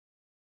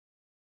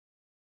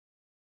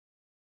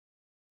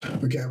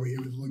Okay, we're here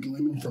with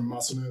Leaman from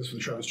Muscle Nerds for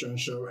the Travis Jones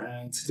Show,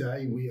 and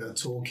today we are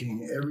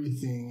talking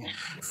everything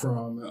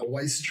from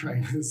waist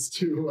trainers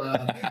to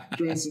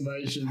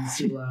transformations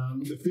to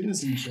the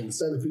fitness industry, the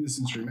state of the fitness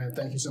industry. Man,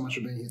 thank you so much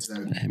for being here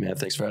today. Hey, man,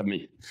 thanks for having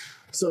me.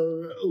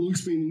 So,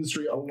 Luke's been in the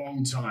industry a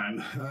long time.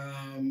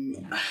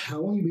 How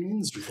long have you been in the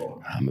industry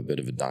for? I'm a bit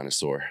of a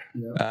dinosaur.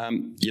 Yeah.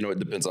 It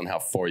depends on how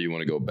far you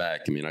want to go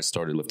back. I mean, I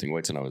started lifting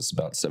weights when I was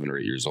about 7 or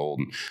 8 years old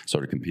and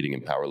started competing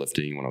in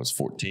powerlifting when I was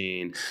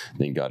 14,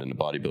 then got into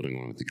bodybuilding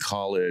when I went to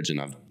college,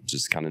 and I've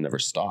just kind of never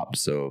stopped.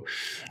 So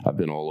I've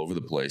been all over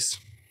the place.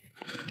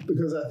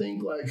 Because I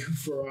think, like,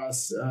 for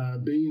us,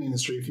 being in the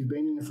industry, if you've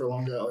been in it for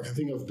longer, like, I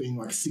think I've been,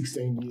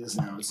 16 years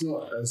now. It's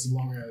not as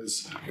long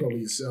as probably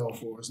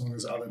yourself or as long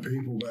as other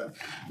people, but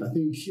I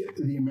think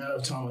the amount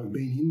of time I've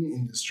been in the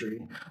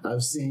industry,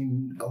 I've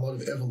seen a lot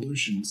of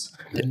evolutions.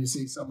 And you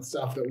see some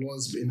stuff that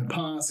was in the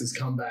past has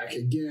come back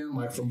again,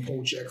 like from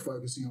Paul Check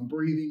focusing on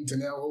breathing to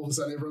now all of a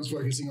sudden everyone's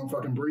focusing on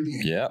fucking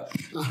breathing. Yeah.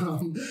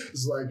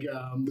 It's like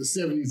the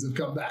 70s have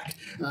come back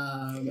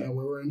and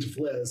we're into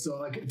flares. So,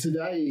 like,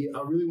 today,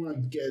 I really want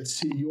to get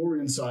your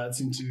insights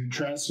into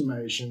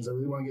transformations. I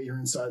really want to get your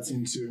insights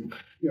into,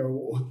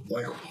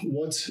 like,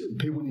 what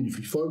people need to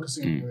be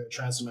focusing on their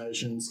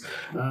transformations.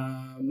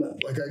 I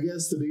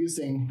guess the biggest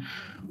thing,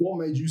 what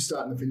made you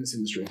start in the fitness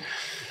industry?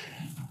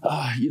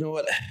 You know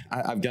what?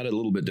 I've got a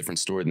little bit different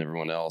story than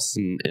everyone else.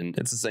 And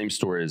it's the same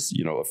story as,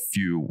 a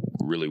few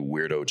really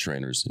weirdo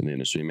trainers in the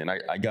industry. I mean,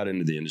 I got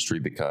into the industry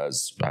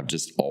because I've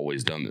just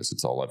always done this.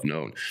 It's all I've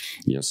known.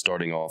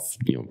 Starting off,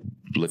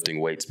 lifting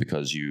weights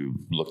because you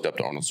looked up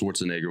to Arnold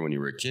Schwarzenegger when you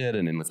were a kid,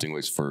 and then lifting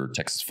weights for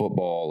Texas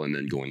football, and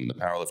then going into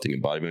powerlifting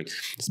and bodybuilding.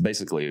 It's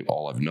basically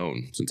all I've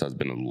known since I've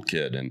been a little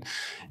kid. And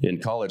in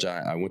college,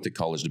 I went to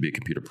college to be a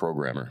computer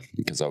programmer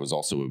because I was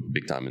also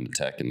big time into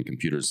tech and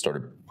computers,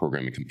 started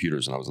programming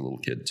computers when I was a little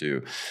kid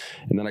too.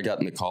 And then I got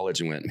into college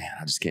and went, man,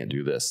 I just can't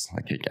do this.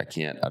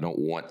 I don't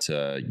want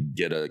to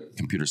get a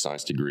computer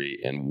science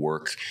degree and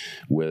work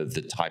with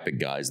the type of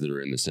guys that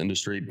are in this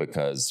industry,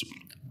 because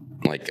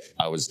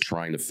I was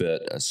trying to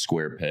fit a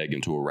square peg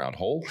into a round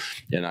hole,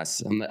 and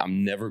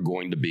I'm never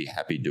going to be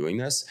happy doing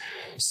this.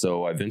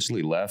 So I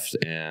eventually left,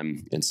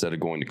 and instead of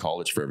going to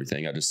college for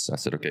everything, I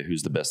said, okay,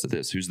 who's the best at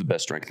this? Who's the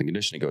best strength and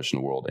conditioning coach in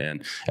the world?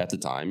 And at the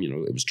time,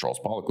 it was Charles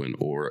Poliquin,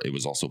 or it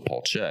was also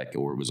Paul Check,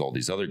 or it was all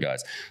these other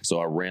guys. So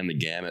I ran the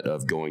gamut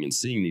of going and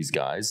seeing these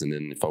guys. And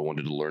then if I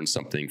wanted to learn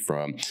something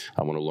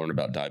I want to learn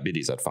about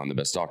diabetes, I'd find the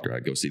best doctor.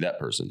 I'd go see that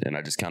person. And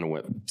I just kind of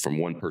went from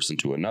one person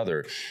to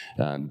another,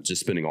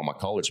 just spending all my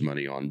college money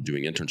on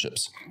doing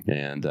internships.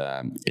 And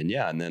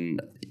then,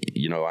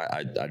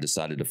 I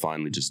decided to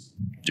finally just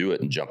do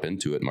it and jump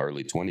into it in my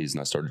early 20s.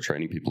 And I started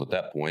training people at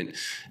that point.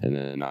 And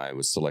then I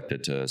was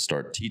selected to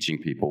start teaching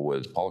people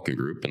with Poliquin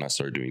Group. And I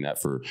started doing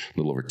that for a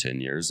little over 10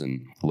 years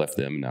and left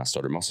them, and now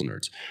started Muscle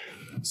Nerds.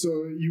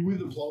 So you were with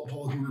the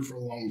Poliquin Group for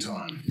a long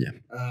time. Yeah.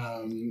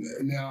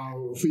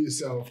 Now, for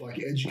yourself,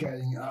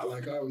 educating, I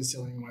always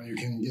tell anyone who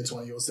can get to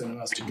one of your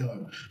seminars to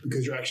go,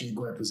 because you're actually a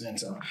great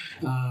presenter.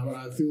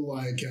 I feel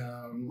like,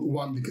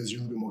 one, because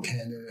you're a little bit more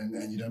candid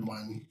and you don't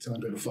mind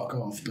telling people to fuck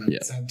off, but at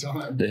the same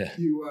time,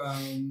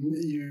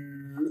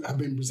 you have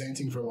been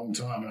presenting for a long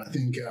time. And I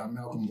think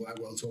Malcolm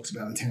Gladwell talks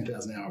about the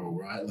 10,000 hour rule,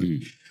 right?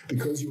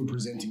 Because you were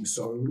presenting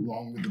so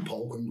long with the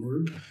Poliquin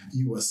Group,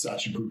 you are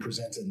such a good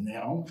presenter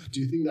now.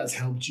 Do you think that's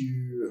helped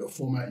you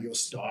format your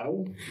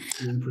style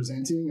in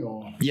presenting?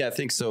 Or yeah, I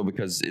think so,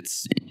 because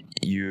it's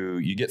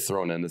you get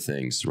thrown into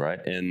things,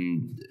 right?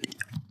 And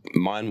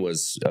mine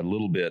was a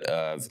little bit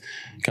of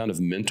kind of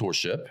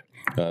mentorship,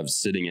 of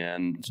sitting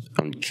in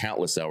on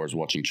countless hours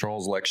watching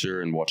Charles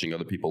lecture and watching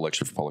other people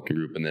lecture for Poliquin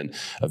Group, and then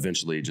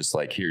eventually just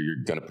here,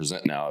 you're going to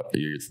present now.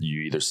 You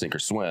either sink or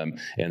swim,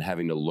 and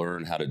having to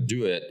learn how to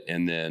do it,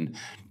 and then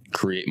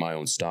create my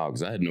own style,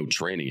 because I had no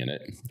training in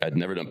it. I'd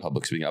never done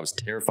public speaking. I was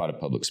terrified of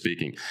public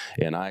speaking.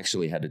 And I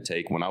actually had to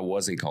take, when I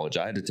was in college,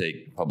 I had to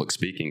take public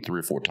speaking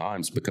 3 or 4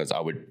 times, because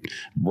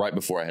right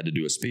before I had to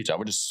do a speech, I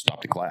would just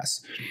stop the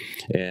class.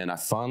 And I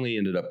finally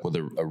ended up with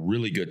a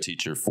really good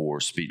teacher for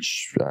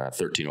speech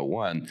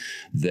 1301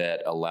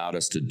 that allowed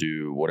us to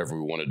do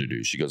whatever we wanted to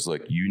do. She goes,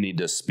 look, you need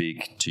to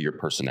speak to your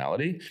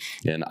personality.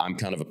 And I'm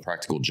kind of a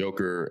practical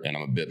joker, and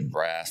I'm a bit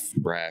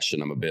brash,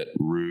 and I'm a bit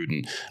rude.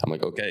 And I'm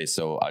like, okay.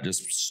 So I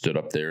just stood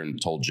up there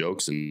and told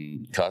jokes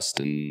and cussed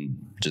and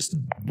just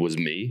was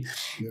me.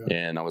 Yeah.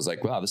 And I was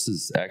like, wow, this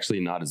is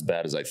actually not as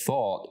bad as I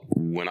thought,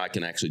 when I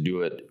can actually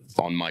do it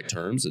on my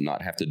terms and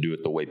not have to do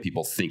it the way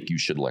people think you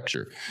should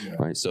lecture. Yeah.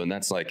 Right. So, and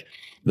that's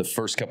the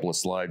first couple of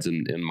slides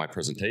in my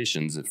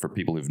presentations. For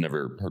people who've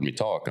never heard me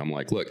talk, I'm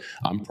like, look,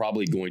 I'm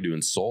probably going to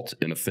insult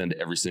and offend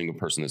every single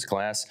person in this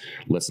class.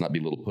 Let's not be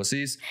little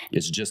pussies.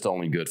 It's just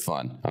only good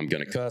fun. I'm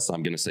going to cuss.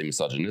 I'm going to say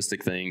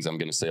misogynistic things. I'm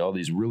going to say all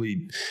these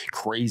really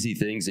crazy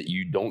things that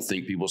you don't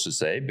think people should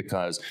say,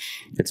 because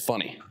it's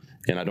funny.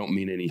 and I don't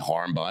mean any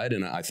harm by it.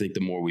 And I think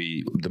the more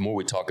we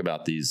talk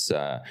about these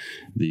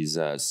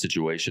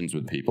situations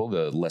with people,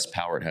 the less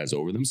power it has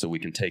over them. So we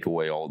can take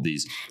away all of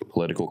these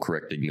political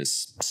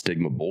correctness,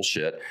 stigma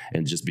bullshit,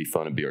 and just be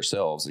fun and be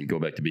ourselves and go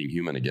back to being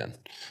human again.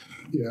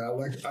 Yeah,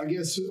 like I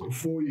guess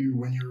for you,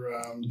 when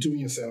you're doing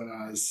your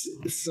seminars,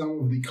 some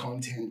of the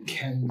content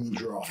can be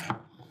dry.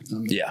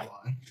 Yeah.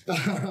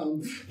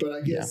 But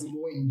I guess the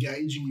more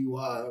engaging you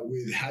are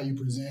with how you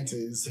present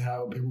is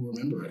how people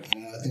remember it.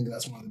 And I think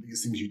that's one of the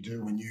biggest things you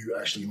do when you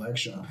actually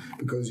lecture,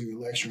 because you're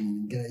lecturing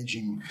an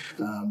engaging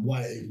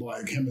way,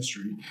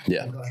 biochemistry.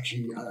 Yeah. People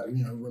actually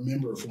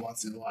remember it for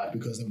once in their life,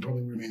 because they've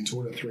probably been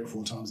taught it 3 or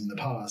 4 times in the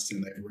past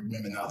and they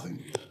remember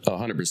nothing.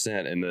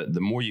 100%. And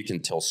the more you can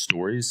tell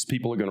stories,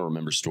 people are going to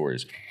remember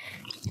stories.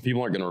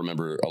 People aren't going to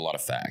remember a lot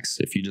of facts.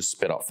 If you just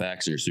spit out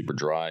facts and you're super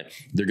dry,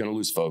 they're going to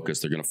lose focus.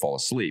 They're going to fall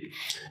asleep.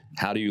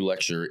 How do you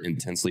lecture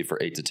intensely for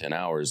 8 to 10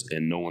 hours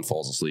and no one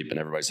falls asleep and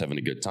everybody's having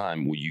a good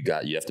time? Well, you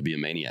have to be a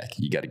maniac.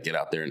 You got to get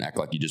out there and act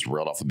like you just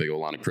reeled off a big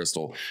old line of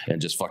crystal and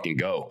just fucking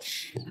go,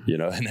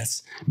 and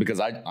that's because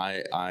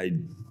I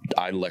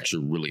lecture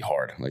really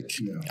hard.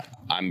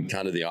 I'm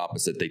kind of the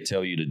opposite. They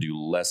tell you to do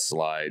less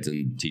slides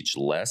and teach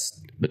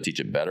less, but teach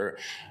it better.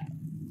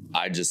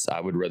 I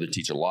would rather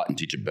teach a lot and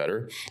teach it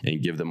better and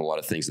give them a lot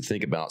of things to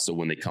think about. So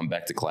when they come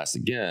back to class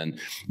again,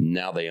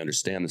 now they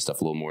understand the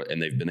stuff a little more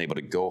and they've been able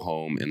to go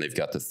home and they've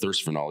got the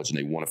thirst for knowledge and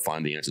they want to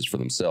find the answers for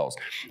themselves.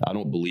 I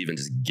don't believe in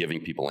just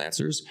giving people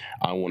answers.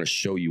 I want to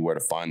show you where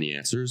to find the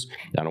answers.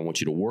 I don't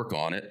want you to work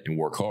on it and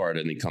work hard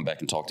and then come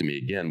back and talk to me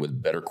again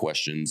with better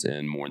questions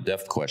and more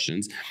in-depth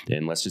questions.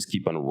 And let's just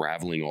keep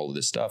unraveling all of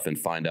this stuff and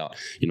find out,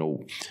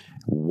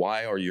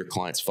 why are your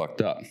clients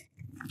fucked up?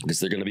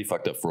 Because they're going to be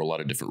fucked up for a lot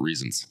of different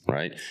reasons,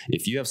 right?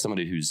 If you have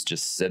somebody who's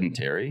just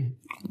sedentary,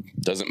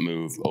 doesn't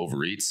move,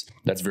 overeats,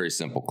 that's very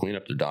simple. Clean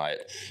up their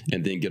diet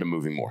and then get them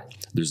moving more.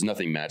 There's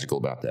nothing magical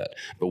about that.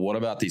 But what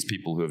about these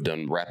people who have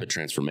done rapid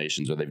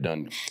transformations, or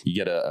you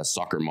get a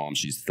soccer mom,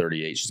 she's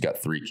 38, she's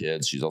got 3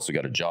 kids, she's also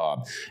got a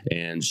job,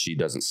 and she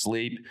doesn't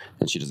sleep,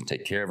 and she doesn't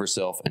take care of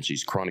herself, and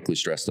she's chronically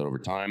stressed out over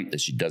time,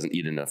 and she doesn't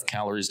eat enough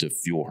calories to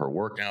fuel her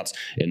workouts,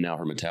 and now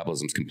her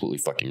metabolism's completely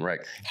fucking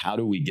wrecked. How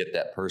do we get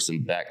that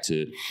person back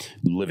to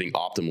living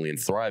optimally and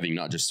thriving,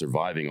 not just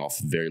surviving off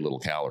very little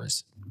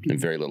calories and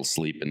very little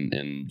sleep and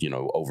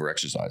over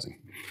exercising?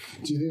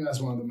 Do you think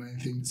that's one of the main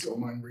things or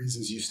main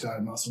reasons you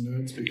started Muscle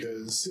Nerds?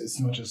 Because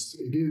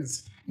it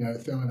is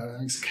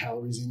thermodynamics,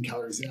 calories in,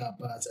 calories out,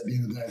 but at the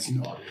end of the day, it's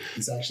not.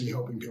 It's actually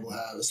helping people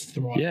have a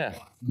thriving life,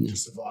 not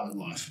just survive in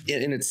life.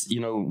 And it's,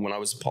 when I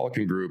was at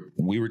Polican Group,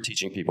 we were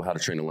teaching people how to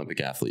train Olympic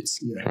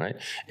athletes, right?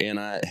 And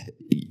I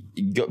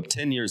go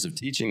 10 years of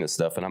teaching this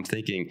stuff, and I'm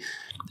thinking,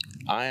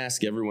 I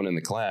ask everyone in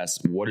the class,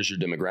 what is your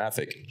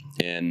demographic?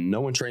 And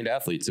no one trained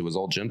athletes. It was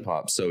all gen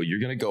pop. So you're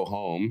going to go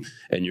home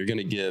and you're going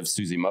to give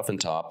Susie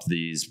Muffintop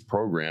these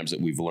programs that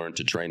we've learned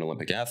to train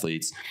Olympic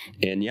athletes.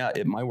 And yeah,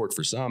 it might work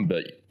for some,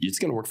 but it's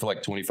going to work for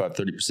like 25,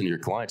 30% of your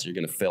clients. You're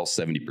going to fail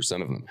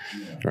 70% of them,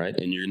 right?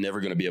 And you're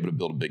never going to be able to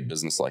build a big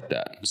business like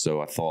that.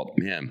 So I thought,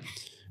 man,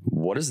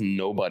 what is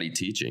nobody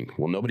teaching?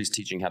 Well, nobody's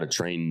teaching how to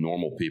train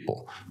normal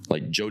people.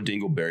 Like Joe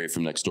Dingleberry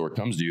from next door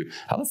comes to you.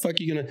 How the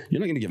fuck you're not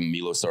going to give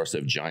Milo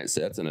Sarcev giant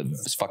sets and a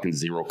fucking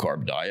 0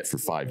 carb diet for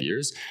 5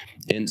 years?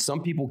 And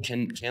some people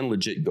can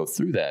legit go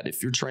through that.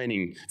 If your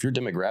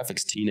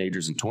demographic's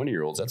teenagers and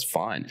 20-year-olds, that's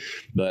fine.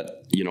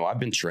 But, I've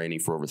been training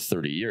for over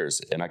 30 years.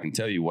 And I can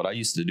tell you what I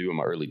used to do in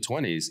my early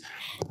 20s.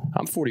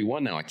 I'm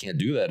 41 now. I can't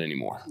do that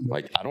anymore.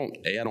 Like I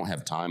don't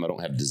have time. I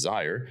don't have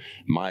desire.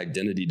 My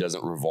identity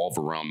doesn't revolve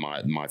around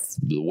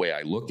the way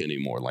I look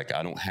anymore. Like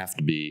I don't have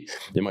to be,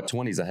 in my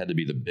 20s, I had to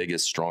be the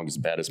biggest,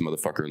 strongest, baddest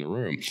motherfucker in the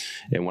room.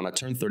 And when I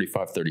turned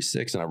 35,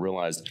 36, and I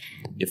realized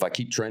if I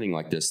keep training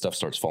like this, stuff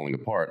starts falling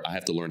apart. I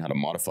have to learn how to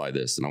modify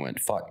this. And I went,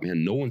 fuck,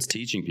 man, no one's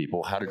teaching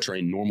people how to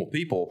train normal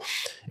people.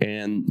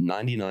 And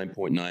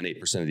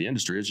 99.98% of the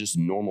industry is just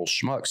normal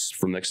schmucks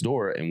from next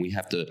door. And we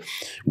have to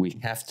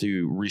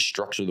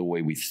restructure the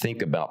way we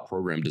think about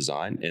program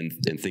design and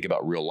think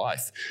about real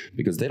life,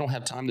 because they don't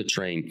have time to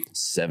train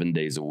 7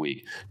 days a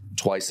week,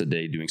 twice a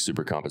day doing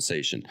super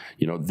compensation.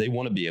 They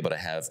want to be able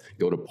to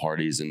go to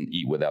parties and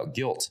eat without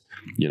guilt,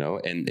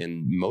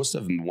 and most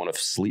of them want to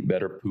sleep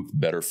better, poop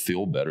better,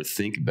 feel better,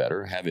 think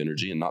better, have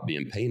energy, and not be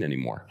in pain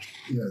anymore.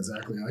 Yeah,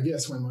 exactly. I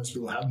guess when most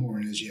people have more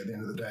energy at the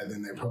end of the day,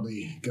 then they're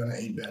probably going to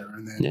eat better,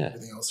 and then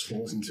everything else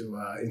falls into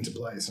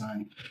place.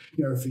 And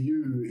for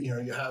you,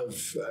 you have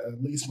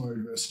least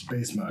mode versus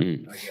beast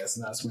mode, I guess,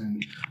 and that's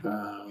when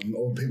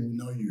all people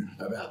know you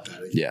about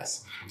that.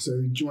 Yes. So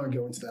do you want to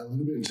go into that a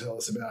little bit and tell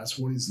us about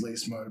what is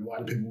least mode? Why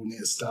do people need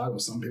to start, or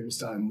some people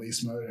start in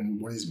least mode, and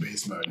what is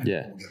beast mode?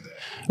 Yeah. We'll get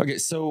there. Okay,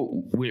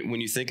 so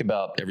when you think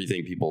about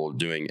everything people are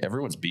doing,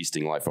 everyone's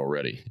beasting life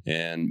already.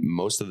 And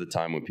most of the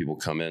time when people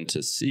come in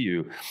to see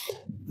you,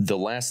 the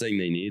last thing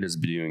they need is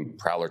doing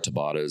prowler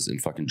Tabatas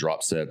and fucking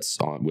drop sets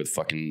with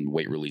fucking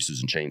weight releases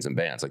and chains and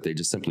bands. Like, they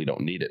just simply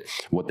don't need it.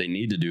 What they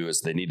need to do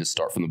is they need to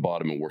start from the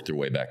bottom and work their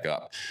way back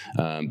up.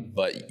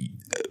 But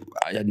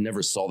I had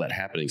never saw that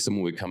happening.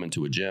 Someone would come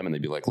into a gym and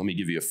they'd be like, let me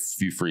give you a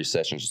few free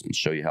sessions and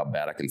show you how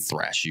bad I can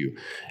thrash you.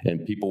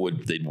 And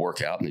they'd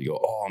work out and they'd go,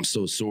 oh, I'm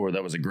so sore.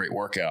 That was a great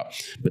workout.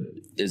 But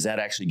is that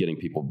actually getting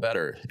people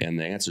better? And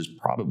the answer is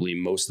probably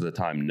most of the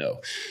time,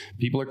 no.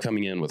 People are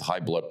coming in with high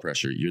blood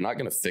pressure. You're not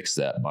going to fix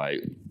that by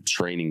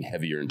training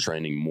heavier and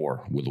training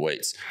more with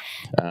weights.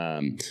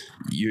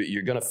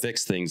 You're going to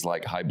fix things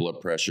like high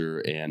blood pressure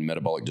and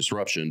metabolic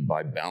disruption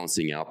by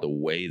balancing out the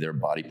way their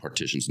body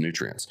partitions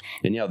nutrients.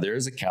 And yeah, there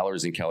is a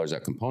calories in, calories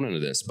out component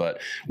of this, but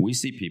we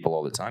see people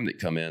all the time that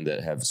come in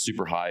that have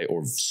super high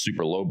or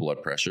super low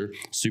blood pressure,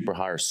 super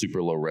high or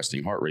super low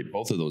resting heart rate.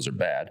 Both of those are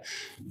bad.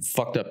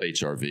 Fucked up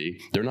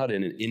HRV. They're not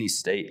in any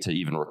state to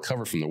even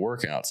recover from the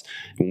workouts.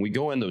 When we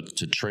go in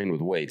to train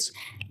with weights,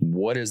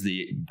 what is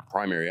the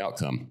primary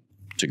outcome?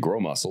 To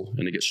grow muscle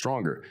and to get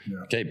stronger. Yeah.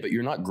 Okay. But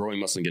you're not growing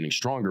muscle and getting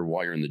stronger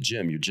while you're in the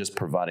gym. You're just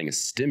providing a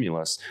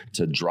stimulus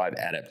to drive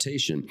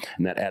adaptation.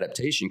 And that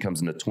adaptation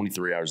comes into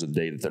 23 hours of the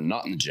day that they're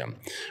not in the gym.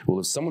 Well,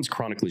 if someone's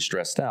chronically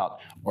stressed out,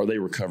 are they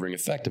recovering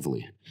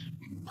effectively?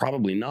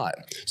 Probably not.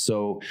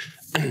 So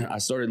I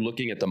started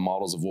looking at the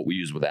models of what we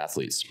use with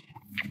athletes.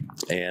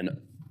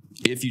 And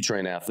if you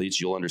train athletes,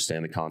 you'll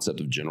understand the concept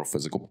of general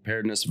physical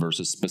preparedness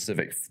versus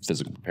specific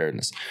physical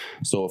preparedness.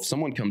 So if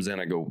someone comes in,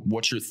 I go,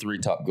 what's your 3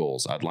 top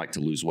goals? I'd like to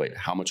lose weight.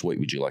 How much weight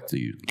would you like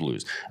to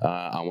lose?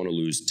 I want to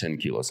lose 10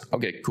 kilos.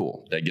 Okay,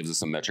 cool. That gives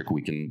us a metric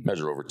we can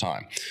measure over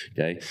time.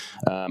 Okay.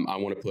 I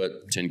want to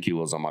put 10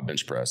 kilos on my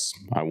bench press.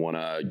 I want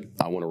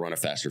to run a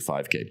faster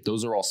 5K.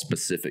 Those are all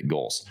specific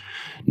goals.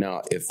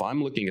 Now, if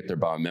I'm looking at their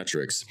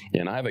biometrics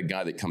and I have a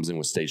guy that comes in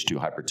with stage 2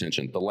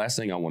 hypertension, the last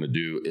thing I want to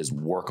do is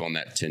work on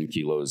that 10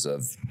 kilos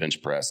of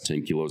bench press,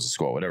 10 kilos of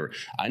squat, whatever.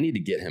 I need to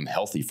get him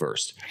healthy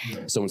first.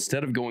 Yeah. So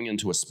instead of going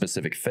into a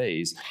specific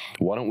phase,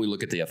 why don't we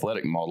look at the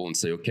athletic model and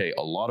say, okay,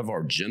 a lot of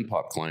our Gen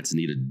Pop clients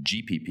need a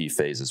GPP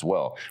phase as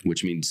well,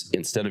 which means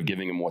instead of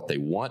giving them what they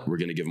want, we're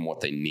going to give them what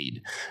they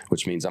need,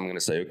 which means I'm going to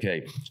say,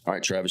 okay, all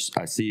right, Travis,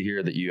 I see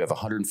here that you have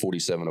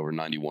 147 over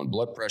 91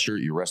 blood pressure.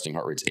 Your resting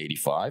heart rate's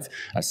 85.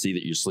 I see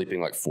that you're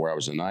sleeping like 4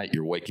 hours a night.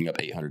 You're waking up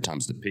 800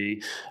 times to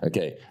pee.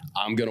 Okay,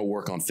 I'm going to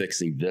work on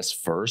fixing this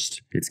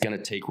first. It's going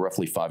to take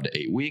roughly 5 to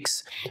 8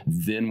 weeks.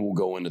 Then we'll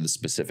go into the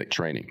specific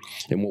training.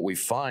 And what we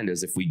find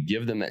is if we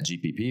give them that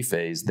GPP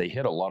phase, they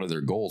hit a lot of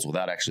their goals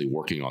without actually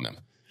working on them.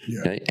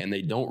 Yeah. Okay? And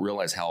they don't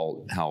realize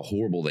how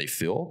horrible they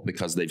feel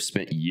because they've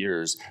spent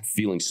years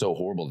feeling so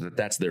horrible that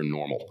that's their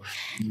normal.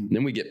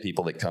 Then we get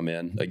people that come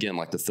in, again,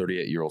 like the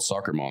 38-year-old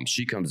soccer mom.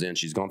 She comes in,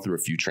 she's gone through a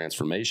few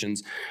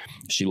transformations.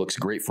 She looks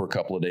great for a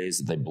couple of days,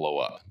 they blow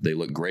up. They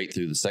look great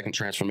through the second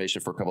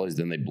transformation for a couple of days,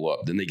 then they blow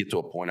up. Then they get to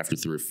a point after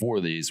 3 or 4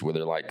 of these where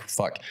they're like,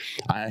 fuck,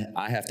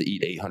 I have to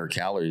eat 800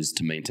 calories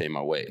to maintain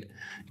my weight.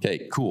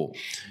 Okay, cool.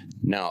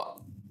 Now,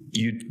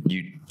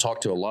 you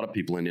talk to a lot of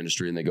people in the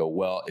industry and they go,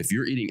 well, if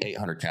you're eating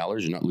 800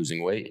 calories, you're not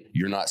losing weight,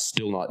 you're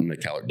still not in a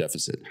caloric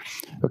deficit.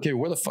 Okay,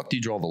 where the fuck do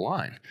you draw the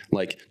line?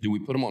 Like, do we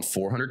put them on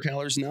 400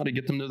 calories now to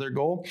get them to their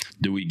goal?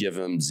 Do we give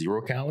them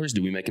 0 calories?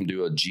 Do we make them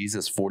do a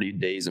Jesus 40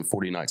 days and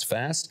 40 nights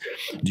fast?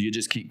 Do you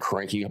just keep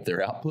cranking up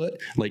their output?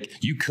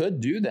 Like, you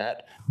could do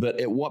that, but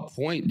at what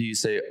point do you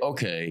say,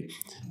 okay,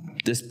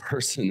 this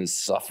person is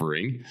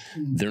suffering,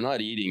 they're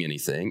not eating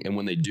anything, and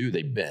when they do,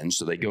 they binge.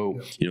 So they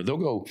go,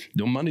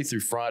 they'll Monday through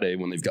Friday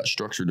when they've got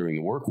structure during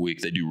the work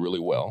week, they do really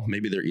well.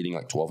 Maybe they're eating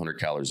like 1,200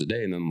 calories a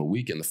day, and then on the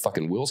weekend, the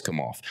fucking wheels come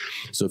off.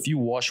 So if you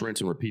wash,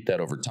 rinse, and repeat that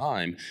over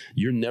time,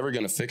 you're never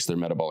going to fix their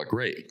metabolic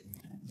rate.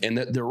 And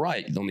they're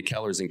right on the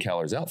calories in,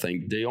 calories out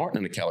thing. They aren't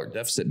in a caloric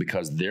deficit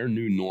because their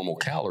new normal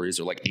calories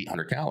are like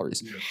 800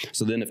 calories. Yeah.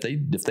 So then if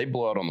they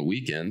blow out on the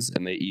weekends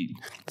and they eat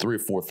 3,000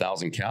 or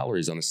 4,000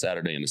 calories on a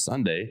Saturday and a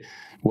Sunday,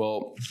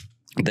 well,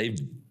 they've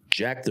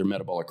jacked their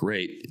metabolic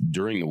rate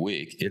during the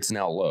week. It's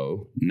now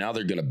low. Now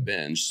they're going to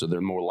binge, so they're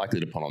more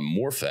likely to put on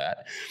more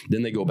fat.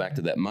 Then they go back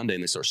to that Monday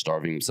and they start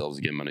starving themselves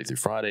again Monday through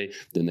Friday.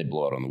 Then they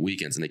blow out on the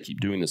weekends, and they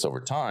keep doing this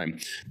over time.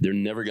 They're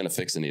never going to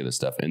fix any of this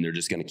stuff, and they're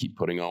just going to keep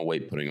putting on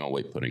weight, putting on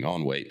weight, putting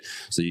on weight.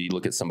 So you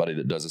look at somebody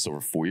that does this over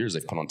 4 years,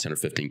 they've put on 10 or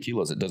 15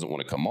 kilos. It doesn't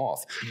want to come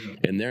off. Yeah.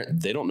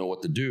 And they don't know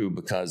what to do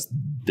because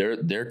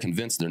they're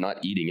convinced they're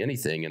not eating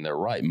anything, and they're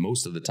right.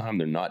 Most of the time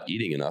they're not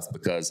eating enough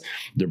because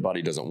their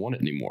body doesn't want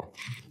it anymore.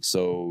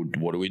 So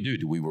what do?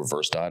 Do we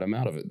reverse diet them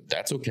out of it?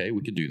 That's okay.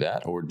 We could do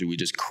that. Or do we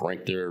just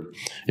crank their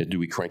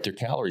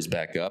calories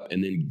back up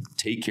and then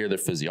take care of their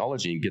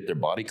physiology and get their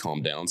body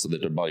calmed down so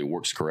that their body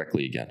works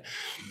correctly again?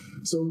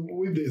 So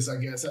with this, I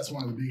guess that's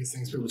one of the biggest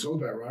things people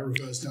talk about, right?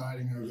 Reverse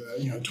dieting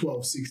over,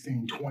 12,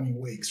 16, 20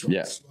 weeks, right?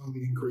 Yeah.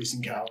 Slowly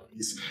increasing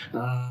calories.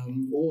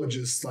 Or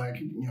just like,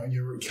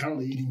 you're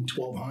currently eating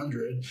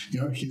 1,200,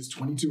 here's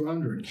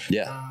 2,200.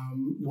 Yeah.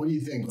 What do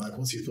you think? Like,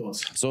 what's your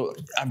thoughts? So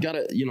I've got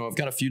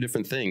a few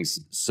different things.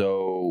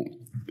 So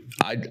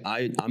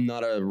I'm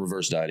not a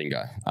reverse dieting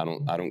guy.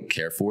 I don't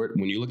care for it.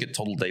 When you look at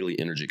total daily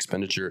energy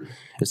expenditure,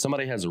 if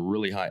somebody has a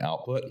really high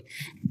output,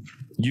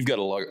 you've got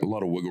a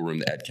lot of wiggle room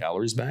to add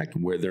calories back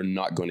where they're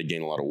not going to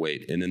gain a lot of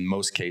weight. And in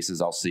most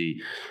cases, I'll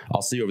see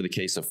over the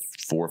case of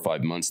 4 or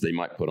 5 months, they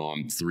might put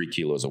on 3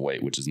 kilos of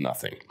weight, which is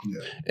nothing.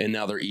 Yeah. And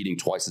now they're eating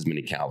twice as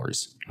many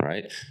calories,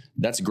 right?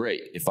 That's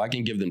great. If I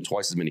can give them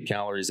twice as many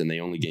calories and they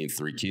only gain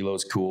 3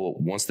 kilos, cool.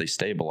 Once they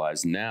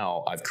stabilize,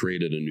 now I've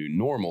created a new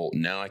normal.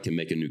 Now I can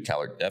make a new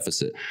calorie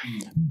deficit.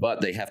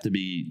 But they have to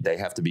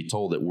be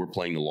told that we're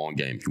playing the long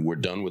game. We're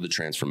done with the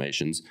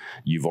transformations.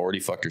 You've already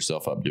fucked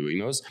yourself up doing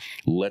those.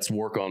 Let's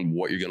work on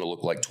what you're going to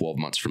look like 12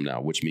 months from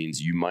now, which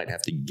means you might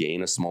have to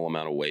gain a small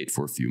amount of weight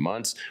for a few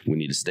months. We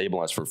need to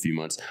stabilize for a few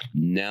months.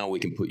 Now we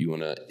can put you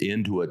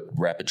into a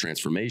rapid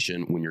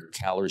transformation when your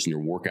calories and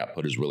your work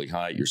output is really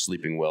high, you're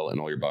sleeping well, and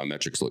all your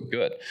biometrics look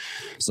good.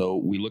 So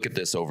we look at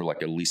this over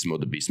like a least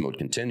mode to beast mode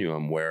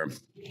continuum where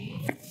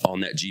on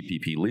that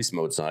GPP least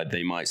mode side,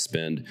 they might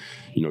spend,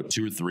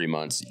 2 or 3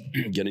 months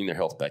getting their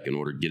health back in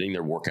order, getting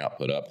their work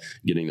output up,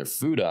 getting their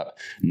food up.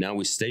 Now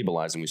we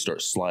stabilize and we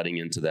start sliding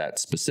into that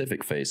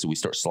specific phase. So we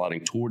start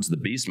sliding towards the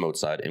beast mode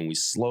side and we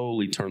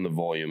slowly turn the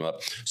volume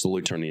up,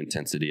 slowly turn the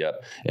intensity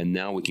up. And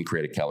now we can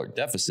create a calorie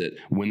deficit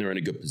when they're in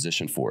a good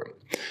position for it.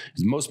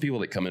 Because most people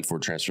that come in for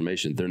a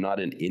transformation, they're not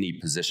in any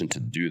position to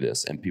do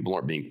this and people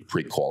aren't being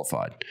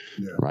pre-qualified,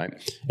 right?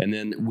 And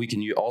then we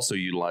can also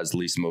utilize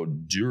least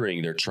mode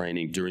during their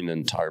training, during the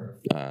entire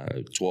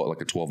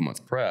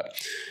 12-month prep.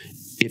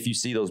 If you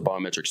see those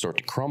biometrics start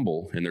to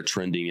crumble and they're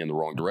trending in the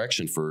wrong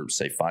direction for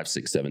say 5,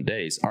 6, 7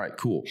 days, all right,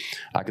 cool.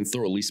 I can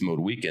throw a least mode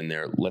week in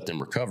there, let them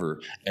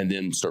recover, and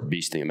then start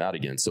beasting them out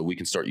again. So we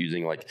can start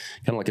using kind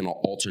of like an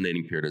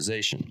alternating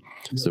periodization.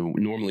 Yeah. So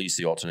normally you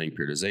see alternating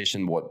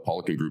periodization. What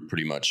Poliquin Group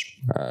pretty much,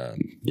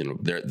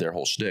 their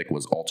whole shtick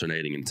was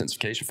alternating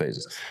intensification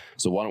phases.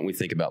 So why don't we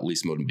think about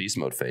least mode and beast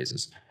mode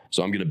phases?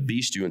 So I'm going to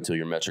beast you until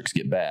your metrics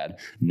get bad.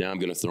 Now I'm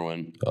going to throw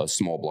in a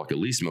small block of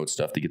least mode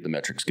stuff to get the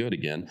metrics good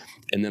again.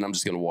 And then I'm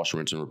just going to wash,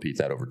 rinse, and repeat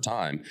that over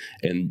time.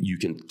 And you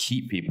can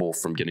keep people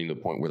from getting to the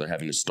point where they're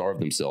having to starve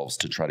themselves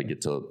to try to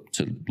get to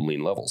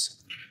lean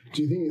levels.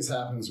 Do you think this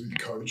happens with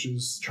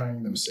coaches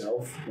training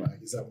themselves?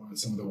 Like, is that one of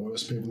some of the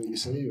worst people that you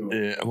see?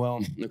 Or?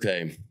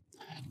 Okay.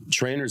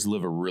 Trainers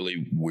live a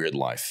really weird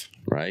life,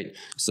 right?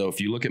 So if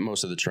you look at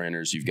most of the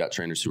trainers, you've got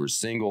trainers who are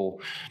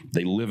single.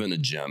 They live in a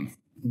gym.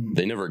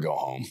 They never go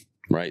home,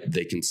 right?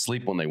 They can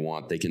sleep when they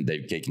want. They can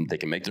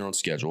make their own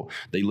schedule.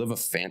 They live a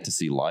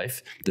fantasy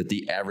life that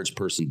the average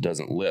person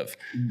doesn't live.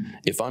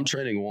 If I'm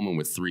training a woman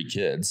with 3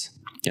 kids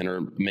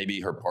and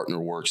maybe her partner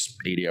works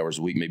 80 hours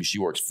a week, maybe she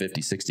works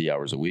 50, 60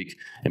 hours a week,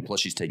 and plus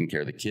she's taking care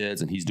of the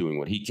kids and he's doing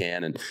what he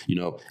can. And,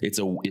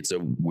 it's a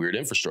weird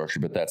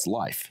infrastructure, but that's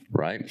life,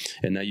 right?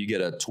 And now you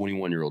get a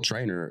 21-year-old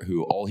trainer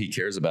who all he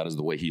cares about is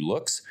the way he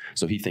looks.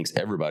 So he thinks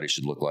everybody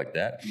should look like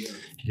that. Yeah.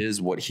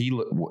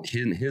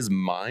 In his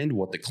mind,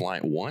 what the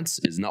client wants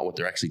is not what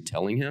they're actually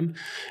telling him.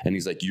 And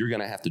he's like, you're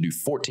going to have to do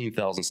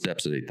 14,000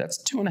 steps a day.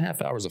 That's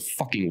 2.5 hours of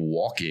fucking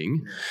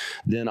walking.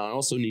 Then I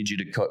also need you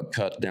to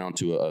cut down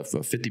to a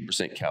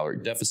 50% calorie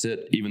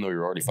deficit, even though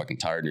you're already fucking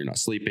tired and you're not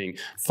sleeping.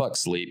 Fuck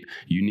sleep.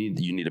 You need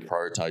to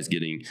prioritize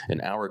getting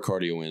an hour of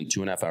cardio in,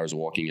 2.5 hours of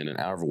walking, and an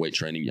hour of weight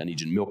training. I need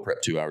you to meal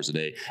prep 2 hours a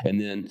day. And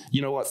then,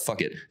 you know what?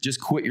 Fuck it.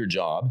 Just quit your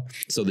job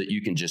so that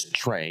you can just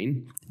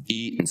train,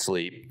 eat, and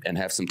sleep, and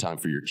have some time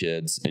for your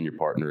kids and your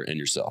partner and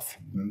yourself.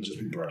 And just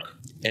be broke.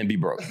 And be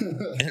broke.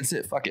 And that's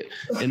it. Fuck it.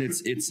 And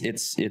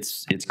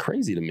it's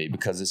crazy to me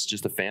because it's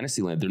just a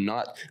fantasy land.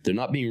 They're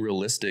not being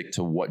realistic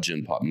to what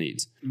Gen Pop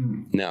needs.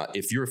 Now,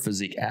 if you're a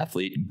physique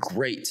athlete,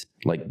 great.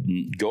 Like,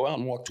 go out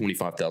and walk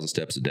 25,000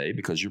 steps a day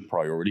because your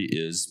priority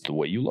is the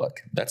way you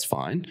look. That's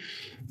fine.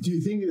 Do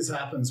you think this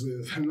happens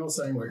with, I'm not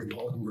saying like a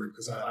Poliquin Group,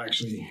 because I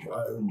actually,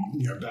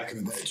 back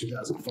in the day,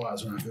 2005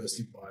 is when I first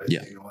did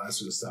bodybuilding and all that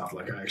sort of stuff.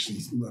 Like, I actually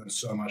learned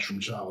so much from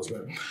Charles.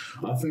 But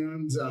I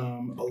found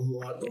a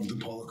lot of the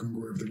Poliquin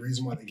Group, the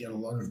reason why they get a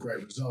lot of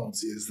great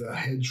results is the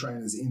head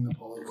trainers in the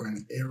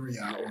Poliquin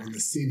area or in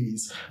the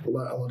cities, a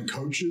lot of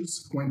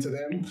coaches went to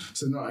them.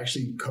 So not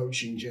actually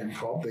coaching Gen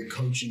Prop, they're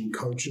coaching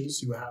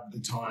coaches who have the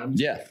time.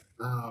 Yeah.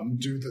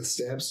 Do the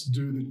steps,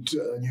 do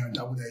the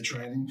double day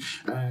training,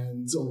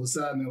 and all of a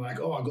sudden they're like,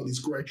 oh, I've got these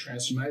great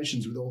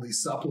transformations with all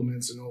these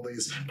supplements and all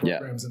these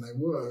programs and they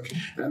work.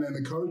 And then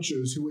the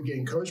coaches who were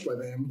getting coached by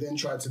them then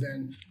try to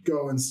then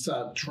go and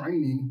start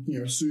training,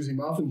 Susie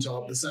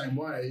Muffintop the same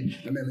way,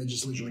 and then they're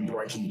just literally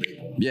breaking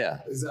people. Yeah.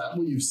 Is that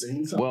what you've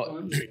seen sometimes?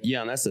 Well, yeah,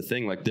 and that's the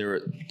thing. Like,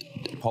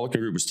 Poliquin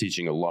Group was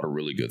teaching a lot of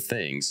really good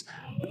things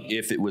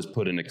if it was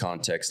put in a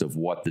context of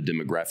what the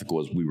demographic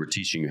was we were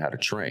teaching you how to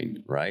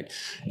train, right?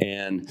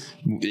 And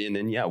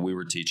then, yeah, we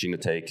were teaching to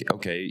take,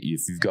 okay,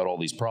 if you've got all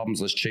these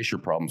problems, let's chase your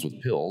problems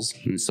with pills.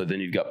 And so then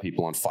you've got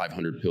people on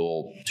 500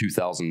 pill,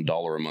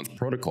 $2,000 a month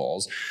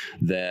protocols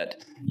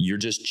that you're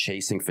just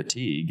chasing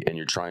fatigue and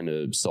you're trying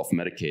to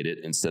self-medicate it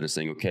instead of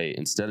saying, okay,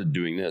 instead of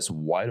doing this,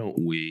 why don't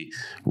we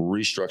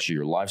restructure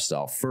your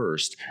lifestyle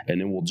first,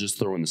 and then we'll just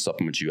throw in the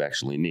supplements you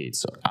actually need.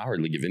 So I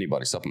hardly give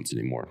anybody supplements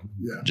anymore.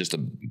 Yeah. Just a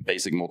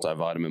basic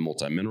multivitamin,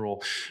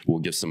 multimineral. We'll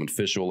give someone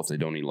fish oil if they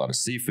don't eat a lot of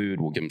seafood.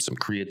 We'll give them some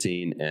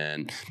creatine,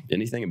 and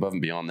anything above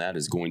and beyond that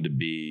is going to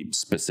be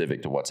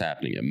specific to what's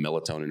happening. And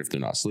melatonin if they're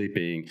not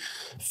sleeping,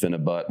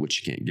 Phenibut,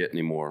 which you can't get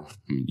anymore.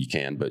 You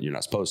can, but you're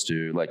not supposed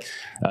to. Like,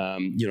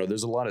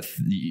 there's a lot of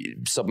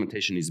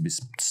supplementation needs to be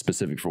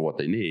specific for what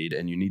they need,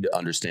 and you need to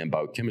understand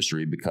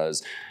biochemistry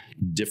because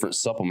different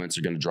supplements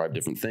are going to drive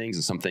different things,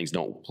 and some things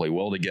don't play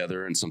well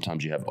together, and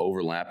sometimes you have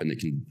overlap and they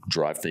can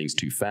drive things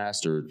too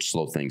fast or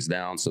slow things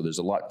down. So there's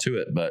a lot to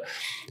it, but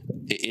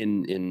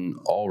in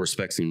all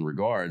respects and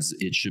regards,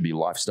 it should be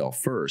lifestyle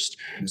first.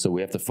 So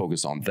we have to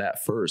focus on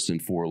that first.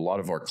 And for a lot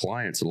of our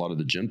clients, a lot of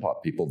the Gen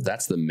Pop people,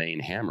 that's the main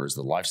hammer, is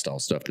the lifestyle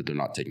stuff that they're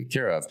not taking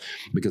care of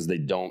because they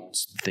don't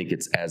think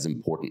it's as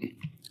important.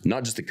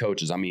 Not just the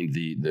coaches, I mean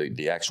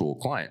the actual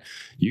client.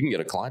 You can get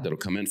a client that'll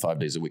come in 5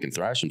 days a week and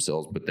thrash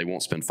themselves, but they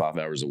won't spend 5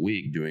 hours a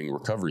week doing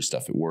recovery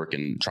stuff at work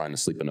and trying to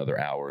sleep another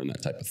hour and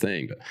that type of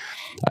thing.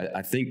 But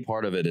I think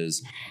part of it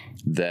is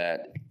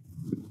that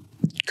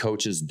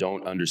coaches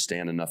don't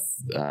understand enough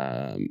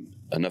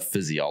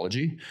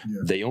physiology.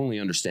 Yeah. They only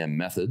understand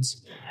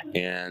methods,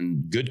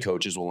 and good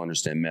coaches will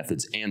understand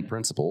methods and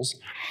principles,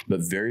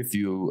 but very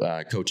few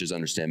coaches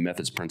understand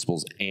methods,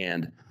 principles,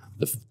 and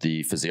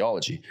the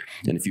physiology.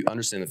 And if you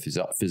understand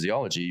the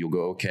physiology, you'll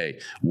go, okay,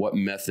 what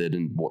method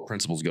and what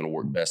principle is going to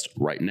work best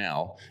right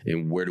now,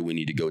 and where do we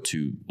need to go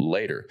to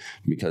later?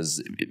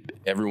 Because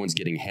everyone's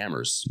getting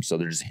hammers, so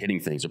they're just hitting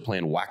things. They're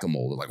playing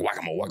whack-a-mole. They're like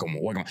whack-a-mole,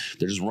 whack-a-mole, whack-a-mole.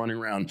 They're just running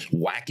around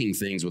whacking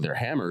things with their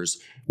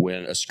hammers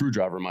when a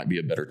screwdriver might be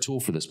a better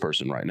tool for this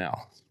person right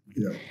now.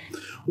 Yeah.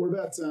 What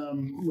about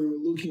when we're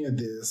looking at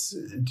this?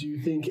 Do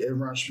you think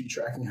everyone should be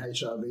tracking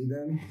HRV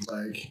then?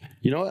 Like,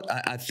 you know what?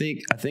 I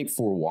think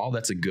for a while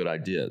that's a good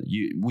idea.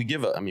 We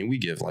give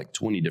like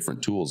 20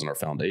 different tools in our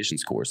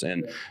foundations course,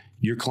 and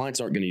your clients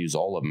aren't going to use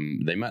all of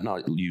them. They might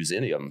not use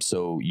any of them.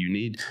 So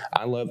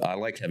I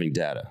like having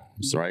data,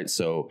 right?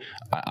 So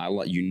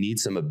you need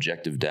some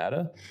objective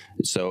data.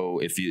 So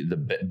if the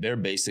bare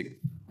basic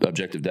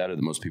objective data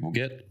that most people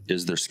get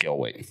is their scale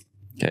weight.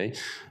 Okay.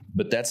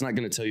 But that's not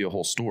going to tell you a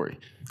whole story.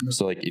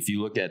 So like if you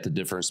look at the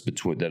difference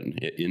between that,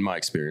 in my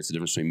experience, the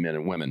difference between men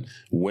and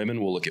women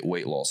will look at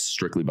weight loss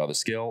strictly by the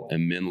scale,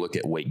 and men look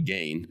at weight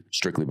gain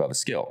strictly by the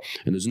scale.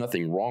 And there's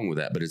nothing wrong with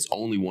that, but it's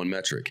only one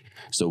metric.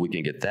 So we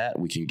can get that.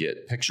 We can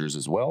get pictures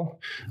as well.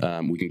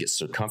 We can get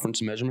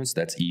circumference measurements.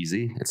 That's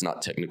easy. It's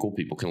not technical.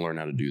 People can learn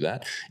how to do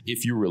that.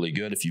 If you're really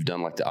good, if you've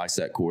done like the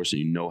ISAT course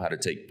and you know how to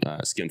take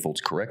skin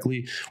folds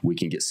correctly, we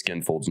can get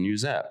skin folds and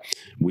use that.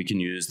 We can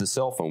use the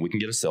cell phone. We can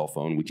get a cell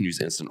phone. We can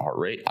use instant heart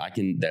rate.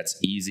 That's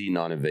easy,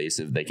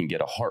 non-invasive. They can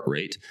get a heart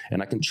rate,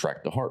 and I can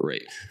track the heart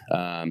rate.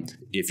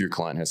 If your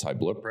client has high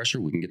blood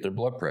pressure, we can get their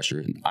blood pressure.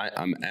 And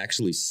I'm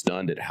actually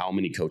stunned at how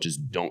many coaches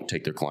don't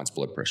take their client's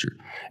blood pressure,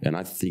 and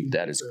I think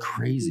that is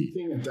crazy.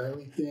 A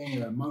daily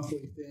thing, a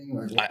monthly thing.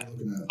 Like what are you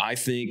looking at? I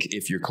think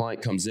if your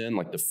client comes in,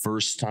 like the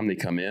first time they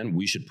come in,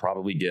 we should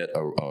probably get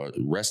a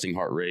resting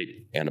heart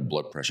rate and a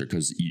blood pressure,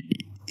 because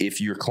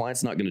if your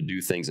client's not going to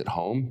do things at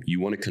home, you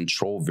want to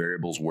control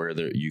variables where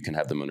you can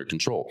have them under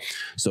control.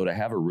 So to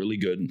have a really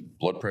good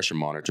blood pressure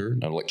monitor,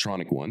 an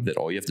electronic one, that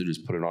all you have to do is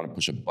put it on and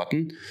push a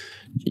button.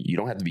 You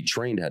don't have to be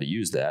trained how to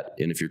use that.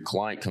 And if your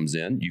client comes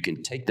in, you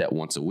can take that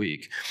once a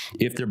week.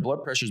 If their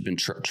blood pressure has been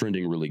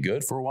trending really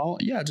good for a while,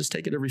 yeah, just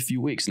take it every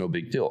few weeks. No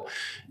big deal.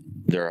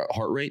 Their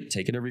heart rate,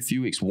 take it every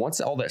few weeks.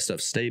 Once all that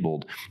stuff's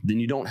stabled, then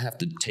you don't have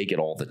to take it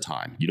all the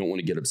time. You don't want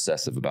to get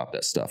obsessive about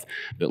that stuff.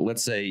 But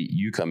let's say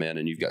you come in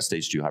and you've got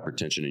stage 2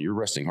 hypertension and your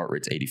resting heart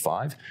rate's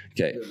 85.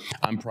 Okay,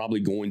 I'm probably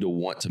going to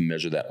want to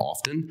measure that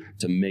often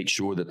to make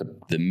sure that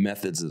the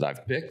methods that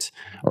I've picked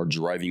are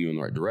driving you in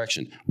the right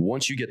direction.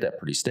 Once you get that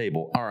pretty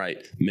stable, all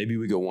right, maybe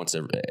we go once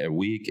a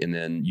week, and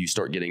then you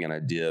start getting an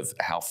idea of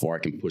how far I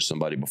can push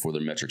somebody before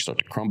their metrics start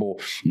to crumble.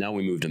 Now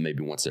we move to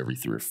maybe once every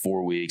 3 or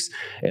 4 weeks,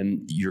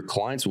 and your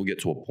clients will get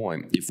to a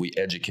point, if we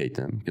educate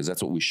them, because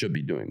that's what we should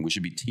be doing. We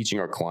should be teaching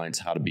our clients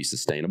how to be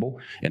sustainable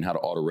and how to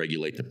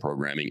auto-regulate the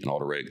programming and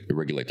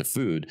auto-regulate the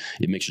food.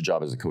 It makes your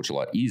job as a coach a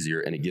lot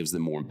easier, and it gives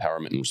them more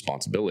empowerment and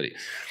responsibility.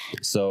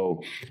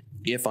 So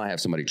if I have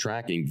somebody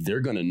tracking, they're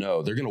going to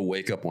know, they're going to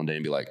wake up one day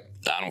and be like,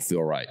 I don't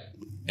feel right.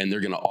 And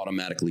they're going to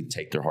automatically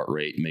take their heart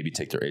rate, maybe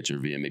take their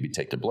HRV, and maybe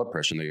take their blood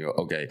pressure. And they go,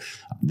 okay,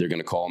 they're going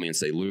to call me and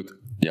say, Luke,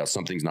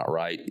 something's not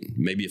right.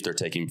 Maybe if they're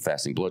taking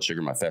fasting blood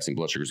sugar, my fasting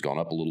blood sugar's gone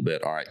up a little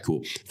bit. All right,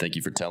 cool. Thank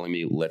you for telling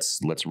me.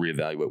 Let's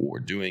reevaluate what we're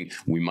doing.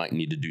 We might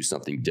need to do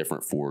something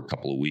different for a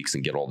couple of weeks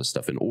and get all this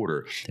stuff in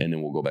order, and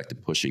then we'll go back to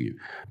pushing you.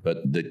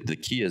 But the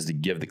key is to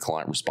give the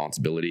client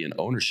responsibility and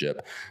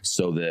ownership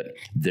so that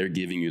they're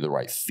giving you the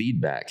right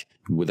feedback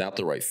without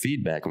the right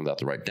feedback and without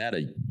the right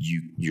data,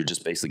 you're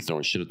just basically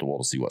throwing shit at the wall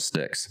to see what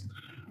sticks.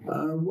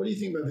 What do you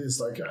think about this?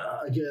 Like,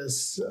 I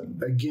guess,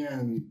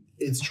 again,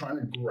 it's trying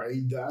to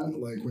grade that.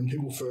 Like, when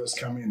people first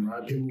come in,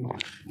 right, people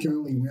can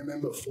only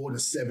remember 4 to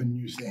 7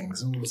 new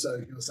things. And all of a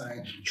sudden, you're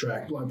saying,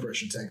 track blood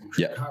pressure,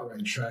 track heart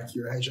rate, track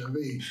your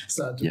HIV,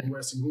 start doing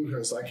resting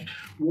glucose. Like,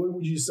 what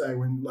would you say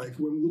when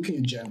looking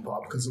at Gen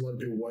Pop, because a lot of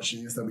people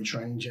watching this, they'll be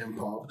training Gen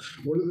Pop,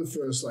 what are the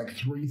first,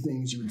 3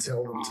 things you would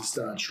tell them to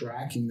start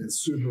tracking that's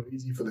super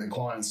easy for their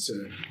clients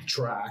to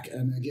track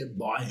and they get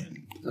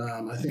buy-in?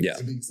 I think that's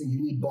the biggest thing.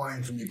 You need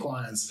buy-in from your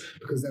clients,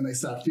 because then they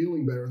start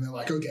feeling better and they're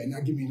like, okay, now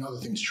give me another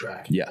thing to track.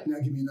 Now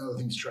give me another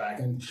thing to track.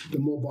 And the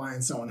more buy-in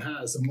someone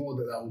has, the more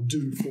that they'll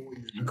do for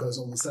you, because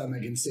all of a sudden they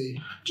can see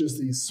just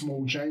these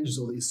small changes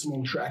or these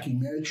small tracking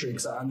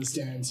metrics. I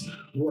understand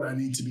what I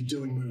need to be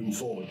doing moving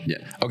forward.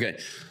 Yeah. Okay.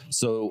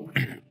 So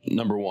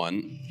number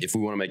one, if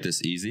we want to make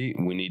this easy,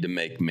 we need to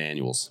make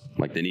manuals.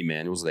 Like, they need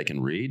manuals they can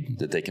read,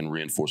 that they can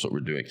reinforce what we're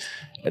doing.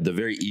 At the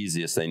very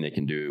easiest thing they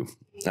can do,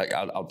 like,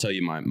 I'll tell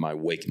you my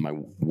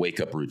wake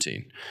up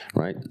routine,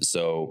 right?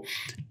 So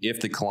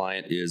if the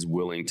client is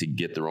willing to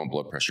get their own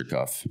blood pressure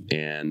cuff,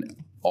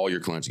 and all your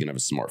clients are going to have a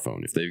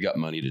smartphone. If they've got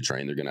money to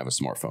train, they're going to have a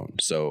smartphone.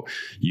 So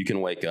you can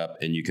wake up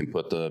and you can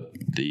put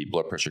the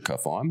blood pressure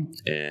cuff on,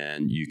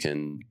 and you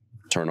can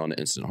turn on the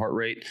instant heart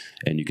rate,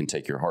 and you can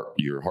take your heart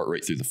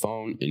rate through the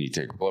phone, and you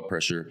take your blood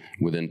pressure.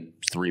 Within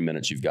 3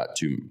 minutes, you've got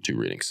two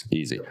readings.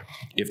 Easy.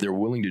 If they're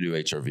willing to do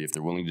HRV, if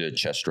they're willing to do a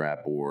chest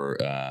strap or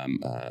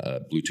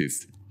a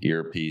Bluetooth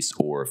earpiece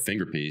or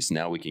finger piece,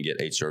 now we can get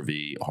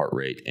HRV, heart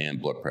rate,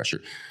 and blood pressure.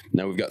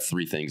 Now we've got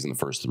 3 things in the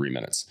first 3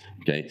 minutes.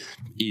 Okay,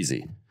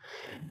 easy.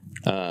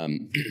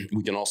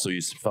 We can also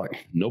use,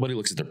 nobody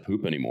looks at their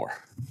poop anymore.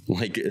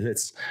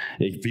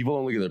 People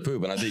don't look at their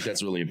poop. And I think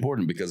that's really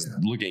important, because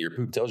looking at your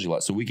poop tells you a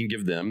lot. So we can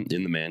give them,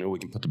 in the manual, we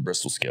can put the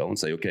Bristol scale and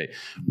say, okay,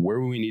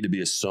 where we need to be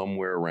is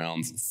somewhere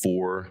around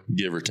 4,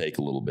 give or take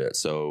a little bit.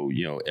 So,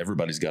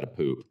 everybody's got to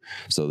poop.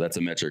 So that's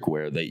a metric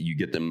where you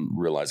get them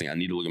realizing, I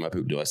need to look at my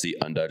poop. Do I see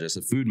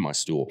undigested food in my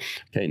stool?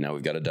 Okay, now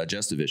we've got a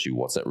digestive issue.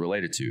 What's that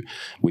related to?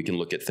 We can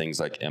look at things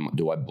like,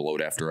 do I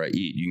bloat after I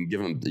eat? You can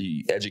give them,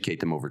 educate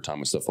them over time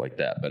with stuff like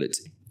that. But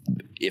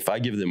if I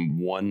give them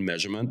one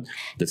measurement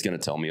that's going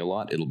to tell me a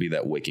lot, it'll be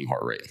that waking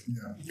heart rate.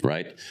 Yeah.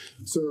 Right.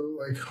 So,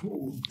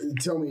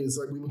 tell me, is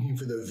we looking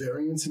for the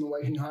variance in the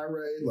waking heart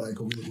rate?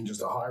 Are we looking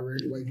just a high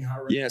rate waking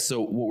heart rate? Yeah.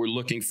 So what we're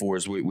looking for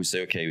is we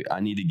say, okay, I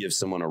need to give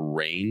someone a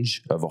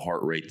range of a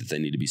heart rate that they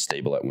need to be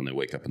stable at when they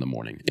wake up in the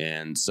morning.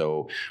 And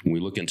so when we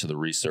look into the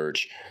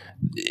research,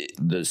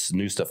 this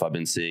new stuff I've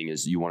been seeing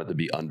is you want it to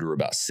be under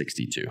about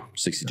 62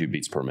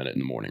 beats per minute in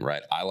the morning,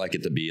 right? I like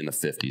it to be in the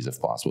 50s if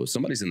possible. If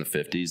somebody's in the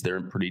 50s, they're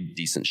in pretty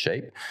decent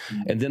shape.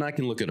 Mm-hmm. And then I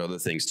can look at other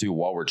things too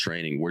while we're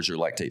training. Where's your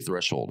lactate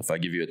threshold? If I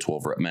give you a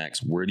 12 rep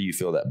max, where do you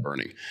feel that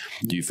burning?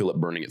 Do you feel it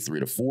burning at 3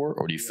 to 4,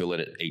 or do you feel it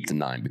at 8 to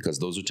 9? Because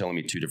those are telling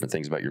me 2 different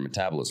things about your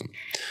metabolism.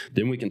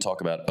 Then we can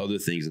talk about other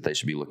things that they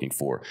should be looking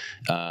for.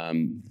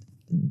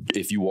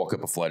 If you walk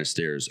up a flight of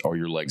stairs, are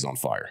your legs on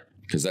fire?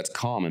 Because that's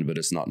common, but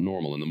it's not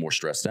normal. And the more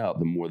stressed out,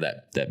 the more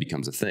that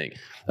becomes a thing.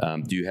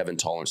 Do you have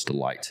intolerance to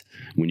light?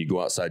 When you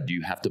go outside, do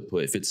you have to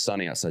put, if it's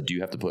sunny outside, do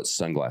you have to put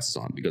sunglasses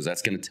on? Because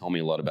that's going to tell me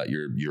a lot about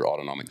your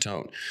autonomic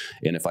tone.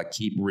 And if I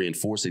keep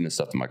reinforcing this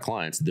stuff to my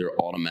clients, they're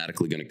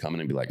automatically going to come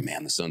in and be like,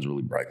 man, the sun's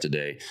really bright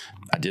today.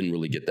 I didn't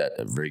really get that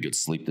very good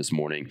sleep this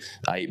morning.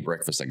 I ate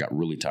breakfast. I got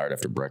really tired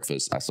after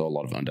breakfast. I saw a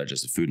lot of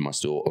undigested food in my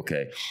stool.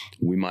 Okay,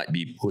 we might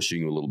be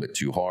pushing you a little bit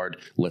too hard.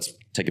 Let's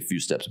take a few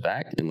steps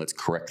back and let's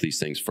correct these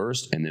things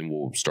first, and then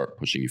we'll start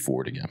pushing you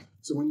forward again.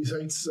 So when you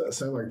say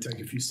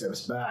take a few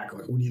steps back,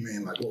 what do you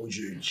mean? What would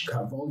you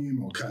cut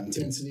volume or cut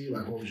intensity?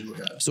 What would you look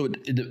at? So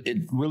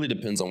it really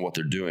depends on what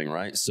they're doing,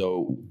 right?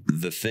 So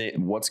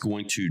what's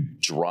going to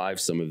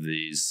drive some of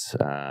these,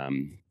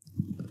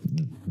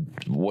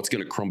 what's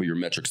going to crumble your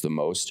metrics the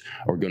most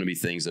are going to be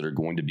things that are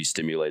going to be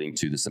stimulating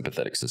to the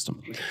sympathetic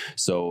system.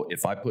 So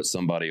if I put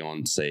somebody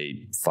on,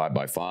 say,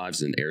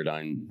 5x5s and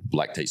Airdyne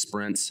lactate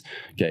sprints,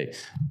 okay,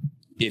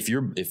 if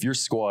you're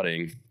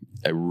squatting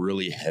a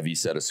really heavy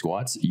set of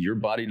squats, your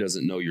body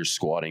doesn't know you're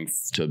squatting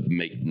to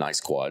make nice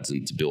quads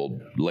and to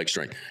build leg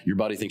strength. Your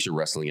body thinks you're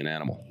wrestling an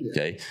animal.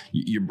 Okay,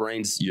 your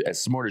brain's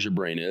as smart as your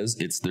brain is.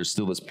 There's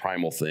still this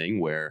primal thing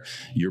where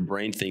your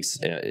brain thinks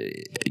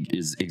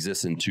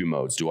exists in 2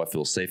 modes. Do I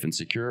feel safe and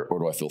secure, or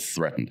do I feel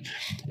threatened?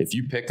 If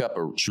you pick up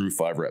a true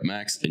 5 rep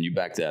max and you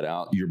back that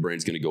out, your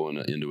brain's going to go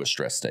into a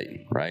stress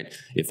state, right?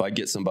 If I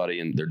get somebody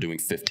and they're doing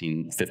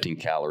 15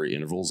 calorie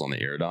intervals on the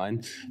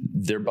Airdyne,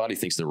 their body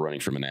thinks they're running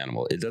from an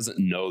animal. It doesn't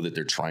know that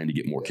they're trying to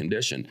get more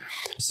condition.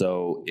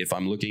 So if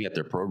I'm looking at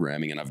their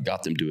programming and I've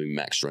got them doing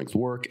max strength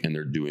work and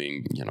they're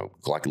doing,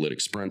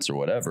 glycolytic sprints or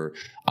whatever,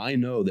 I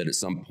know that at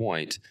some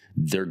point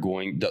they're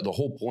going, the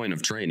whole point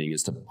of training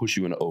is to push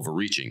you into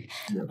overreaching.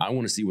 Yeah. I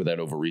want to see where that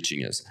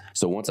overreaching is.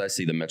 So once I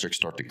see the metrics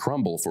start to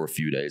crumble for a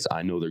few days,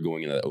 I know they're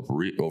going into that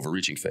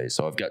overreaching phase.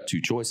 So I've got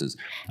 2 choices.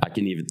 I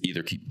can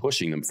either keep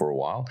pushing them for a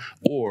while,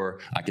 or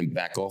I can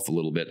back off a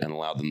little bit and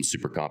allow them to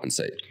super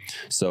compensate.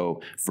 So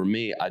So for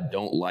me, I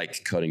don't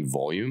like cutting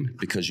volume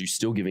because you're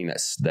still giving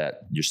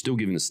you're still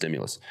giving the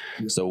stimulus.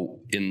 Yeah. So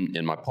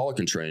in my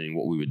Polican training,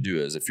 what we would do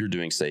is if you're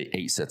doing, say,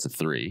 8 sets of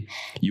 3,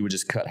 you would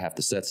just cut half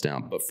the sets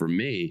down. But for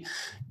me,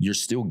 you're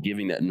still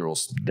giving that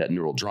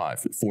neural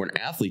drive. For an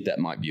athlete, that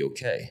might be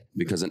okay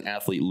because an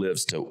athlete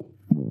lives to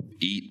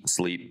eat,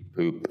 sleep,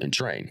 poop, and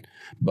train.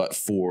 But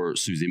for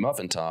Susie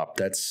Muffintop,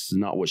 that's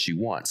not what she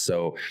wants.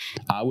 So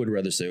I would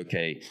rather say,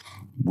 okay,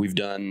 we've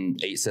done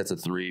 8 sets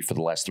of 3 for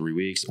the last 3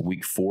 weeks.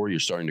 Week 4, you're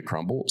starting to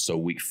crumble. So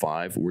week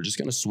 5, we're just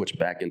going to switch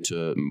back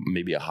into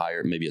maybe a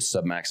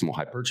submaximal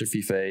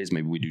hypertrophy phase.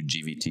 Maybe we do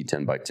GVT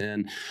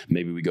 10x10.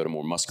 Maybe we go to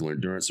more muscular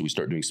endurance. So we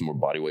start doing some more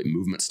bodyweight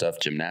movement stuff,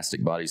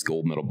 gymnastic bodies,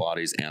 gold medal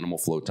bodies, animal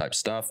flow type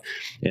stuff.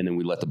 And then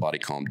we let the body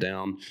calm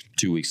down.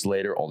 2 weeks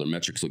later, all their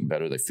metrics look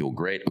better. They feel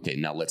great. Okay,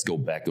 now let's go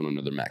back on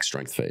another max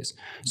strength phase.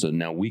 So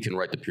now we can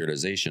write the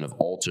periodization of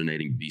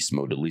alternating beast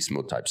mode to least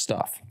mode type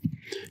stuff.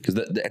 Because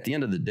at the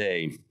end of the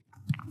day,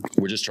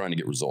 we're just trying to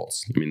get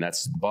results. I mean,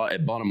 that's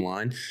at bottom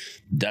line,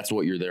 that's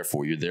what you're there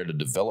for. You're there to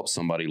develop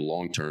somebody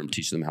long-term,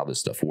 teach them how this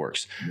stuff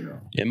works. Yeah.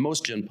 In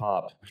most Gen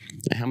Pop,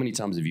 how many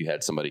times have you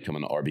had somebody come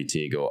into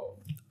RBT and go,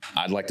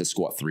 I'd like to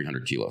squat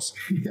 300 kilos.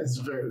 That's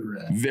very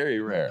rare. Very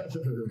rare.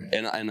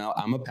 And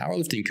I'm a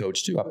powerlifting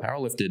coach too. I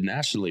powerlifted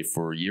nationally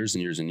for years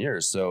and years and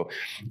years. So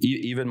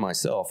even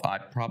myself, I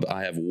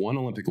have one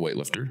Olympic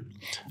weightlifter.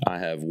 I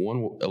have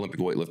one Olympic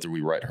weightlifter.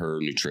 We write her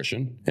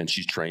nutrition, and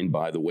she's trained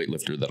by the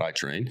weightlifter that I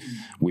train.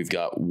 We've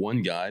got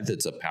one guy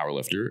that's a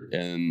powerlifter,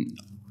 and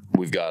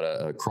we've got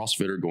a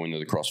CrossFitter going to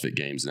the CrossFit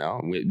Games now.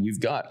 We've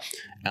got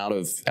out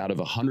of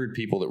 100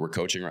 people that we're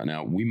coaching right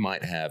now, we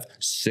might have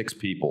 6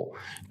 people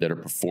that are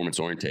performance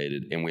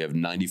orientated, and we have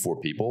 94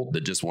 people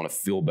that just want to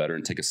feel better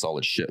and take a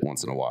solid shit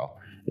once in a while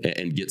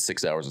and get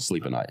 6 hours of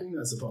sleep a night. I think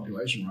that's the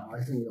population,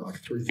 right? I think we've got like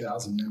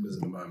 3,000 members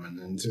at the moment,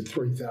 and to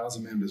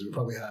 3,000 members, we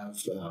probably have,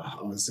 I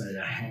would say,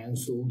 a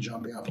handful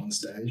jumping up on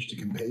stage to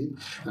compete.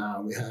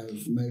 We have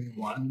maybe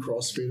one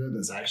CrossFitter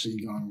that's actually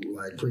going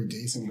like pretty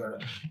decent.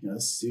 We've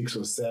got 6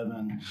 or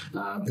 7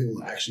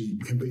 people actually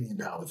competing in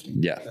powerlifting.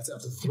 Yeah, that's up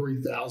to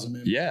 3,000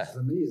 members. Yeah,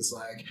 for me, it's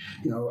like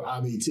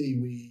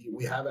RBT.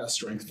 We have our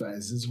strength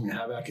phases, we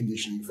have our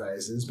conditioning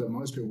phases, but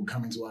most people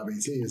coming to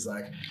RBT is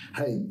like,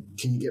 hey,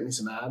 can you get me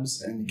some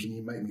abs? And can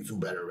you make me feel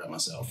better about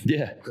myself?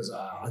 Yeah. Because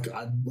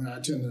when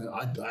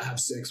I have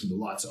sex with the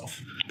lights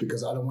off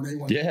because I don't want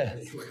anyone to get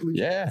me.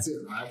 That's it,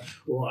 right?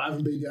 Or I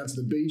haven't been down to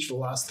the beach for the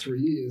last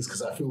 3 years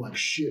because I feel like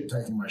shit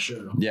taking my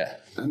shirt off. Yeah.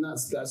 And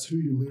that's who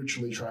you're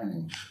literally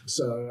training.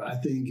 So I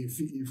think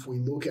if we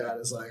look at it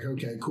as like,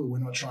 okay, cool, we're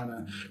not trying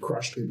to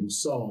crush people's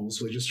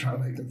souls. We're just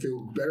trying to make them feel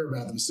better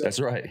about themselves. That's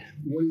right.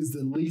 What is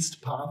the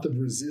least path of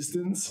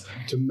resistance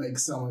to make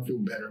someone feel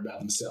better about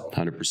themselves?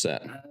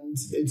 100%. And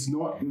it's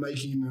not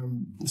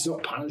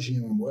punishing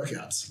them in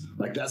workouts.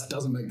 Like that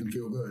doesn't make them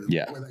feel good.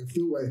 Yeah. Where they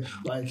feel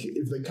like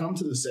if they come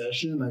to the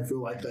session and they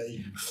feel like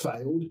they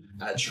failed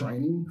at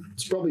training,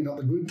 it's probably not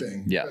the good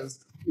thing. Yeah. Because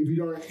if you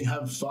don't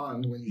have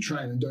fun when you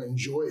train and don't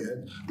enjoy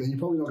it, then you're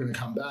probably not going to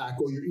come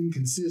back, or you're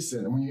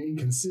inconsistent. And when you're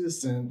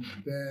inconsistent,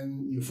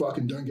 then you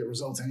fucking don't get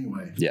results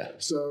anyway. Yeah.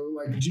 So,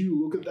 like, do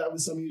you look at that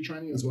with some of your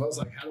training as well? It's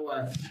like, how do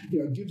I,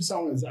 give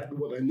someone exactly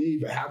what they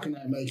need, but how can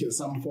I make it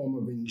some form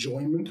of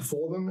enjoyment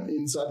for them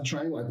inside the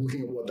training, like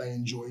looking at what they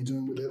enjoy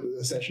doing with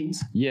their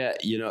sessions? Yeah,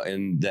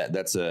 and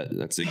that's a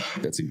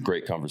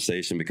great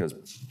conversation because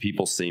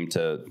people seem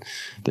to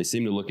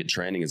look at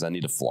training as I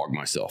need to flog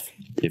myself.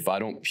 If I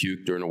don't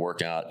puke during a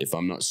workout, if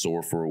I'm not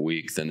sore for a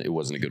week, then it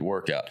wasn't a good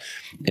workout.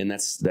 And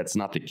that's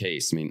not the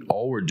case. I mean,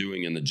 all we're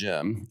doing in the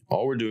gym,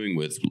 all we're doing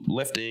with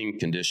lifting,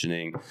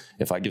 conditioning,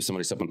 if I give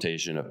somebody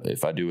supplementation,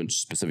 if I do a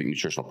specific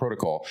nutritional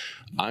protocol,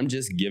 I'm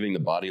just giving the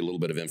body a little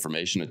bit of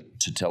information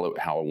to tell it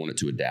how I want it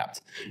to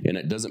adapt. And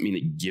it doesn't mean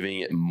that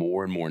giving it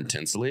more and more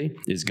intensely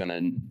is going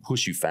to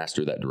push you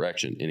faster that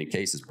direction. And in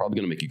case, it's probably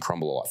going to make you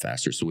crumble a lot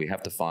faster. So we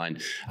have to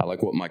find, I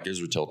like what Mike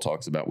Israetel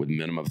talks about with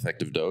minimum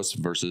effective dose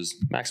versus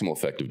maximal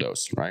effective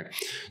dose, right?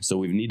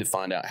 So we need to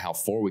find out how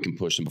far we can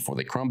push them before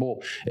they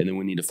crumble, and then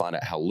we need to find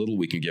out how little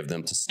we can give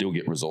them to still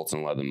get results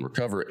and allow them to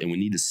recover, and we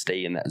need to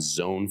stay in that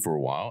zone for a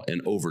while,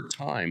 and over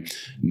time,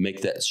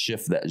 make that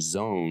shift, that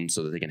zone,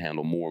 so that they can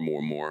handle more and more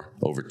and more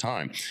over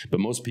time. But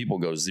most people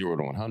go 0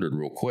 to 100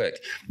 real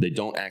quick. They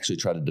don't actually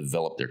try to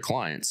develop their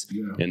clients,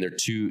 and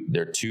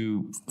they're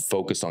too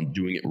focused on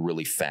doing it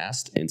really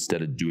fast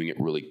instead of doing it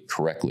really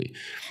correctly.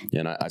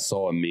 And I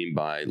saw a meme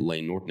by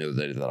Lane Norton the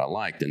other day that I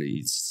liked, and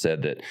he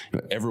said that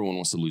everyone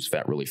wants to lose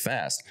fat really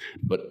fast,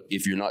 but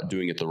if you're not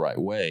doing it the right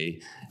way,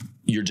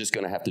 you're just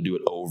going to have to do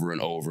it over and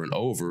over and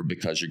over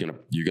because you're going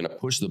to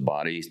push the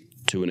body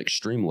to an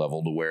extreme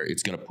level to where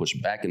it's going to push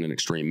back in an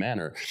extreme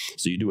manner.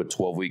 So you do a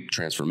 12-week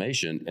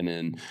transformation, and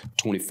then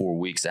 24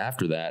 weeks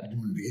after that,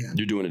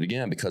 you're doing it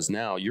again, because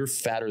now you're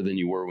fatter than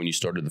you were when you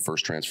started the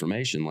first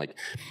transformation. Like,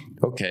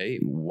 okay,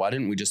 why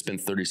didn't we just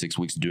spend 36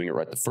 weeks doing it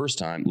right the first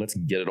time? Let's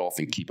get it off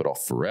and keep it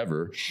off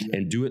forever,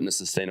 and do it in a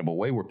sustainable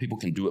way where people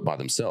can do it by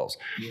themselves.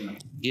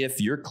 If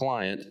your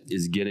client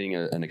is getting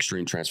an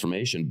extreme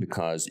transformation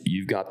because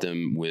you've got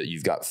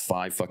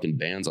 5 fucking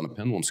bands on a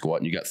pendulum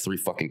squat and you got 3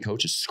 fucking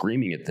coaches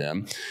screaming at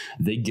them,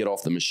 they get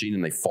off the machine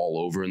and they fall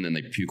over and then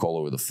they puke all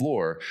over the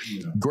floor.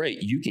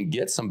 Great, you can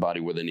get somebody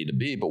where they need to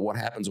be, but what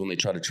happens when they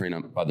try to train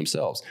up by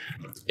themselves?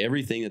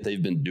 Everything that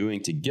they've been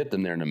doing to get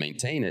them there and to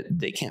maintain it,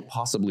 they can't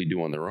possibly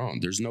do on their own.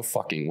 There's no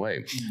fucking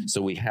way.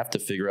 So we have to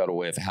figure out a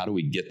way of how do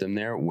we get them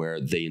there where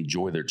they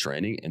enjoy their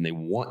training and they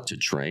want to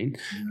train.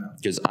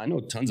 Because I know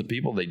tons of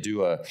people, they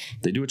do a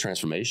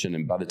transformation,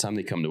 and by the time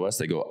they come to us,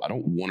 they go, I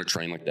don't want to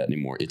train like that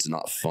anymore. It's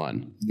not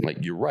fun.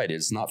 Like, you're right,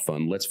 it's not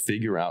fun. Let's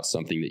figure out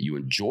something that you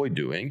enjoy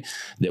doing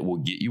that will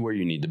get you where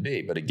you need to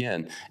be. But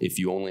again, if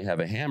you only have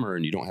a hammer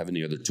and you don't have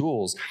any other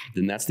tools,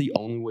 then that's the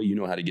only way you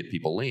know how to get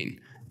people lean.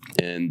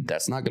 And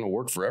that's not going to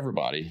work for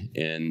everybody.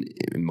 And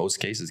in most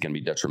cases, it's going to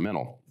be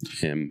detrimental.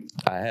 And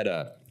I had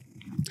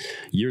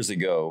years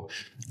ago,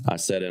 I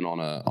sat in on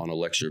a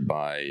lecture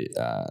by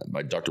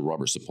Dr.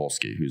 Robert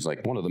Sapolsky, who's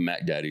like one of the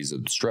Mac daddies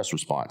of stress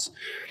response.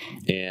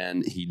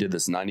 And he did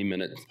this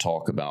 90-minute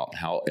talk about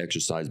how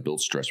exercise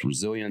builds stress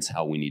resilience,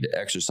 how we need to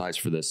exercise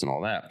for this and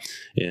all that.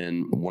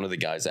 And one of the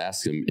guys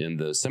asked him in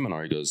the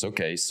seminar, he goes,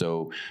 okay,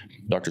 so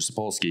Dr.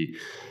 Sapolsky,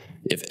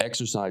 if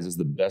exercise is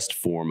the best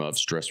form of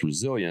stress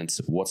resilience,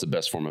 what's the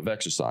best form of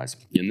exercise?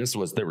 And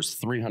there was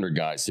 300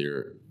 guys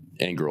here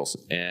and girls,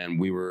 and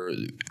we're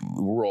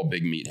all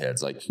big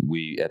meatheads. Like,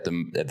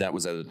 that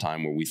was at a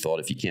time where we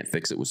thought if you can't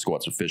fix it with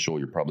squats or fish oil,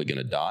 you're probably going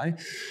to die.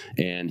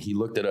 And he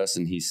looked at us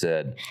and he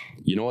said,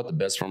 you know what, the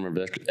best form of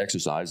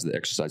exercise is the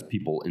exercise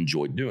people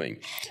enjoy doing.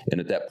 And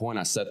at that point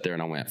I sat there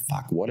and I went,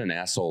 fuck, what an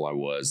asshole I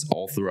was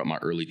all throughout my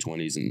early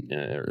 20s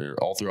and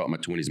all throughout my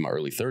 20s and my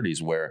early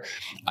 30s, where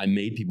I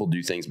made people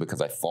do things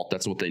because I thought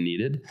that's what they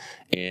needed.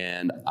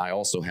 And I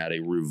also had I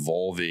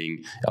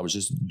was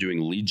just doing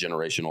lead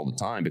generation all the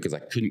time because I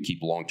couldn't keep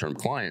long-term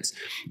clients,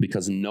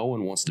 because no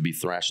one wants to be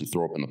thrashed and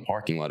throw up in the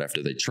parking lot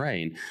after they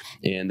train.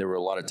 And there were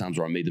a lot of times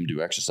where I made them do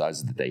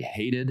exercises that they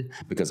hated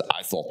because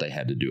I thought they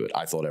had to do it.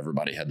 I thought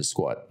everybody had to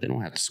squat. They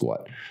don't have to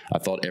squat. I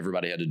thought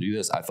everybody had to do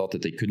this. I thought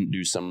that they couldn't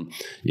do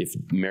if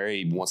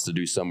Mary wants to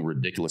do some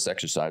ridiculous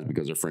exercise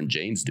because her friend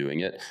Jane's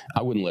doing it,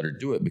 I wouldn't let her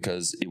do it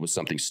because it was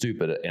something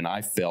stupid. And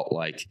I felt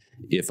like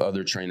if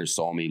other trainers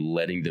saw me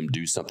letting them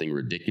do something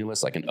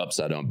ridiculous, like an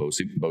upside down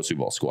Bosu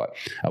ball squat,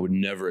 I would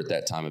never at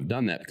that time have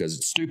done that because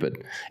it's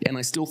stupid. And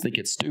I still think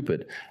it's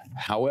stupid.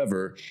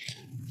 However,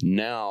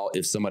 now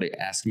if somebody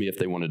asked me if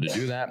they wanted to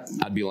do that,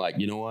 I'd be like,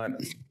 you know what?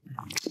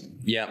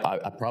 Yeah,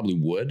 I probably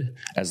would,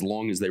 as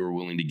long as they were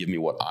willing to give me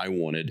what I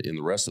wanted in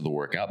the rest of the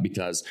workout,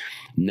 because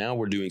now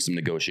we're doing some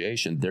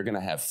negotiation. They're going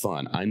to have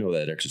fun. I know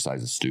that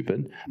exercise is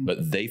stupid,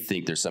 but they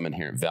think there's some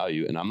inherent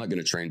value, and I'm not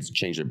going to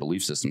change their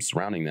belief system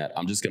surrounding that.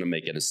 I'm just going to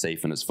make it as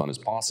safe and as fun as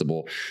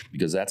possible,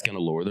 because that's going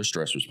to lower their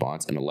stress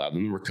response and allow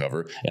them to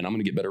recover, and I'm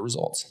going to get better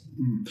results.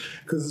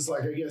 Because it's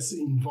like, I guess,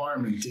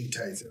 environment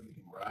dictates everything.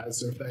 Right?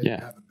 So if they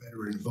have a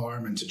better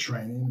environment to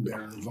train in, a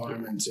better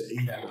environment to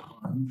eat at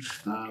home,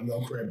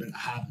 they'll create better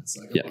habits.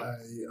 Like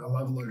I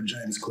love a lot of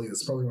James Clear.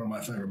 It's probably one of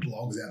my favorite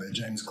blogs out there,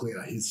 James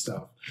Clear, his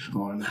stuff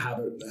on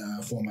habit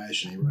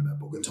formation. He wrote that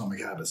book,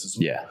 Atomic Habits, as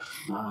well.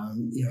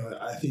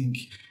 I think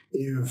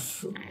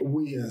if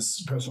we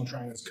as personal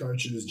trainers,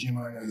 coaches, gym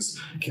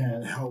owners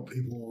can help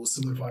people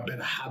solidify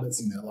better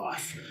habits in their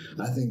life,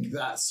 I think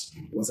that's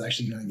what's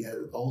actually going to get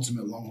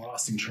ultimate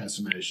long-lasting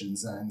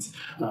transformations. And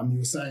you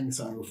were saying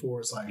something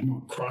before, it's like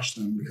not crush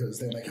them because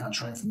then they can't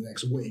train for the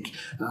next week.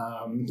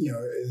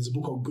 There's a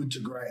book called Good to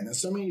Great, and there's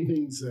so many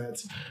things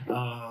that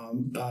are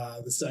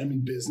the same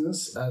in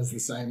business as the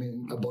same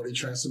in a body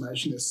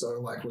transformation. They're so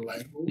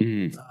relatable.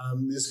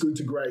 There's Good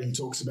to Great. He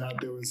talks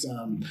about there was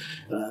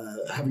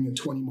having a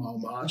 20-mile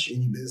march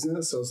in your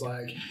business. So it's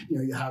like,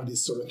 you have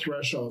these sort of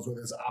thresholds where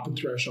there's upper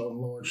threshold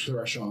and lower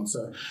threshold.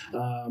 So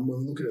when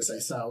we look at it, say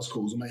sales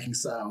calls or making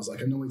sales,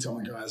 like I normally tell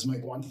my guys,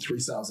 make 1 to 3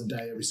 sales a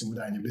day every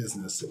single day in your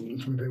business. When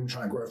people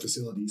try and grow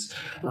facilities,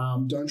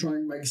 don't try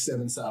and make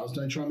 7 sales.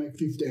 Don't try and make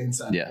 15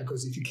 sales,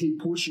 because if you keep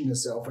pushing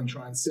yourself and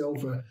try and sell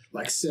for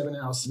like 7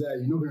 hours today,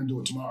 you're not going to do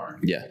it tomorrow.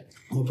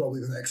 Or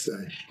probably the next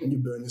day, and you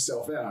burn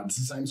yourself out. It's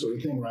the same sort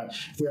of thing, right?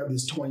 If we have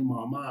this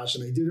 20-mile march,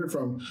 and they did it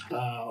from,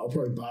 I'll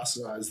probably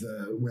bastardize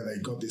where they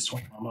got this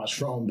 20-mile march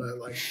from, but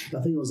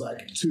I think it was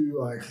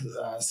 2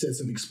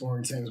 sets of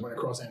exploring teams went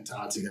across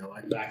Antarctica,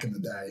 back in the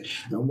day.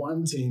 And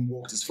one team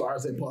walked as far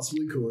as they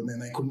possibly could, and then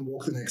they couldn't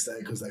walk the next day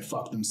because they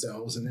fucked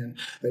themselves. And then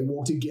they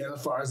walked again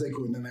as far as they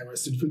could, and then they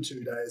rested for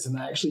 2 days, and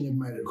they actually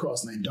never made it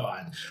across, and they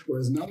died.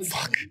 Whereas another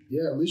team,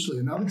 literally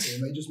another team,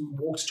 they just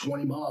walked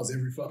 20 miles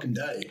every fucking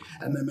day,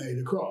 and they made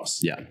it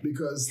across.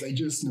 Because they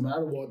just, no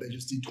matter what, they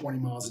just did 20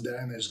 miles a day,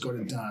 and they just got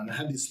it done. They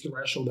had this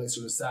threshold they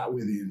sort of sat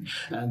within,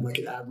 and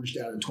it averaged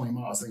out at 20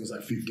 miles, I think it's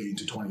like 15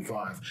 to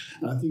 25.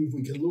 And I think if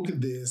we can look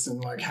at this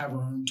and like have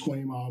our own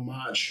 20-mile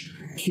march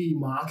key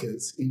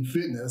markers in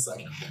fitness,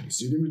 like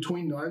sit in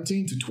between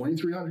 19 to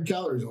 2,300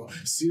 calories, or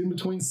sit in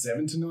between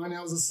 7 to 9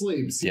 hours of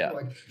sleep,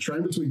 like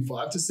train between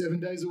 5 to 7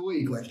 days a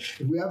week. Like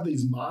if we have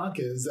these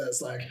markers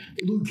that's like,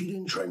 look, you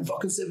didn't train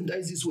fucking 7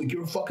 days this week,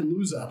 you're a fucking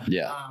loser.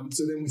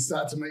 So then we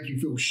start to make you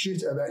feel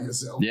shit about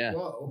yourself.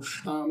 Well,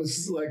 it's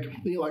just like,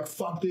 you're like,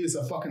 fuck this,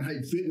 I fucking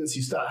hate fitness.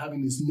 You start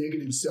having this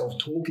negative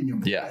self-talk in your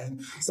brain.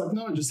 It's like,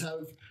 no, just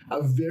have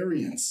a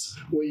variance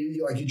where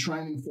you're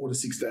training 4 to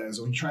 6 days,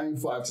 or you're training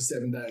 5 to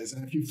 7 days.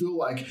 And if you feel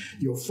like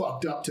you're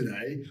fucked up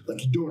today,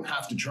 like, you don't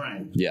have to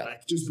train.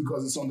 Like, just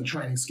because it's on the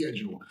training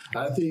schedule.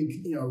 I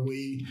think,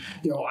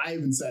 I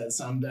even say that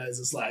some days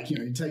it's like, you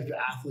take the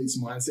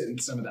athlete's mindset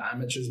and some of the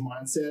amateurs'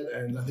 mindset,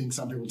 and I think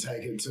some people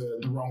take it to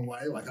the wrong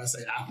way. Like I say,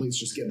 athletes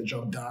just get the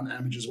job done,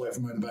 amateurs wait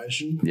for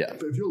motivation.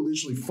 But if you're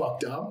literally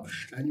fucked up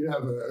and you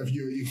have if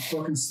your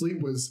fucking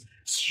sleep was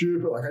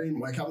stupid, like I didn't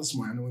wake up this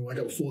morning, I only wake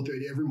up at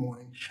 4:30 every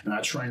morning and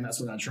I train,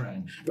 that's when I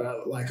train.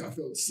 But I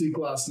felt sick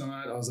last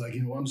night. I was like,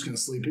 I'm just going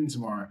to sleep in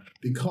tomorrow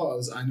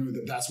because I know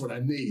that that's what I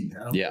need.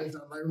 And I'll get it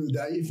done later in the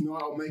day. If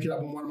not, I'll make it up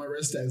on one of my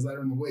rest days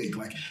later in the week.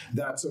 Like,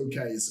 that's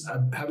okay. It's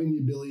having the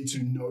ability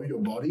to know your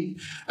body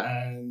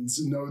and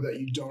to know that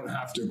you don't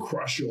have to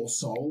crush your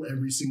soul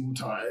every single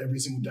time, every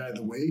single day of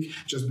the week,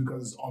 just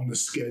because it's on the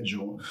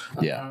schedule.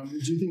 Do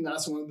you think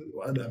that's one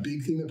of the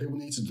big thing that people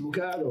need to look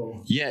at?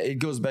 Or it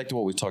goes back to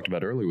what we talked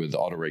about earlier with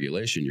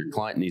auto-regulation. Your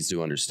client needs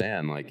to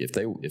understand, like, if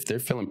they're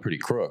feeling pretty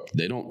crook,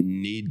 they don't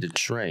need to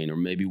train, or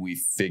maybe we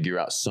figure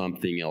out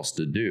something else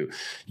to do.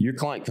 Your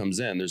client comes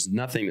in, there's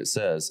nothing that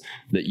says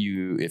that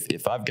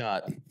if I've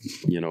got,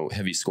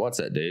 heavy squats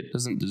that day,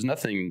 there's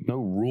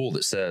no rule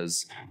that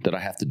says that I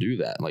have to do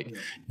that. Like,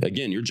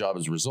 again, your job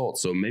is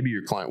results. So maybe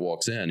your client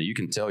walks in and you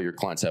can tell your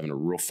client's having a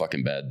real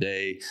fucking bad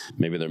day.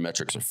 Maybe their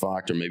metrics are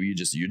fucked, or maybe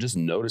you're just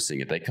noticing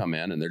it. They come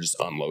in and they're just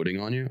unloading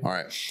on you. All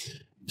right,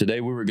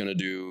 today we were going to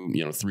do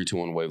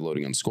 3-2-1 wave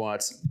loading on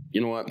squats.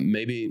 You know what?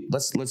 Maybe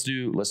let's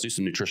do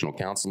some nutritional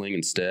counseling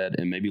instead,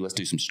 and maybe let's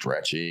do some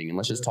stretching, and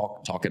let's just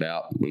talk it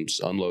out and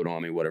just unload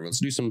on me, whatever. Let's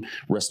do some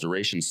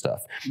restoration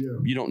stuff.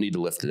 You don't need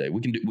to lift today.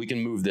 We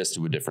can move this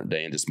to a different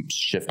day and just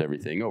shift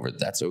everything over.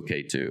 That's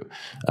okay too.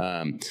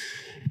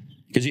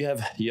 Because you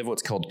have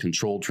what's called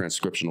controlled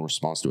transcriptional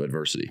response to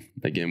adversity.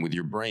 Again, with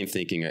your brain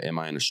thinking, am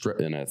I in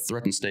a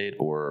threatened state,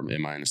 or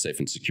am I in a safe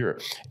and secure?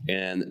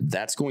 And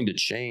that's going to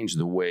change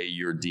the way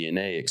your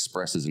DNA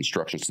expresses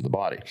instructions to the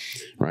body,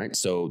 right?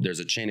 So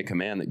there's a chain of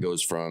command that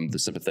goes from the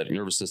sympathetic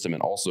nervous system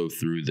and also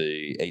through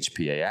the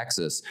HPA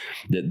axis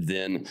that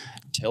then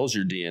tells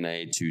your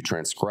DNA to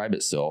transcribe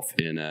itself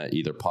in a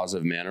either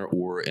positive manner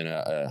or in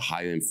a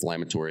high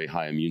inflammatory,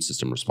 high immune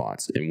system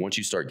response. And once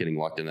you start getting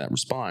locked in that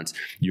response,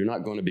 you're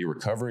not going to be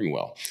recovering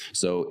well.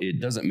 So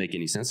it doesn't make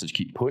any sense to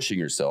keep pushing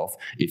yourself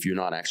if you're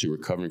not actually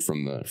recovering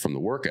from the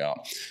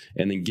workout.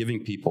 And then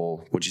giving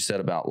people what you said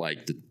about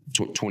like the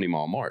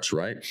 20-mile march,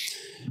 right?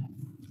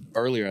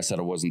 Earlier, I said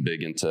I wasn't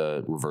big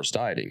into reverse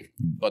dieting,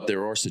 but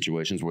there are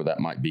situations where that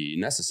might be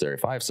necessary.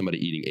 If I have somebody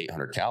eating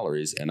 800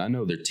 calories and I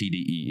know their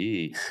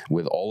TDEE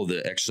with all of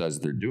the exercises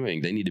they're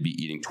doing, they need to be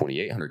eating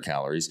 2,800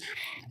 calories.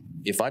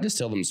 If I just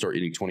tell them to start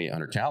eating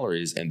 2,800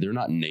 calories and they're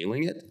not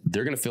nailing it,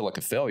 they're going to feel like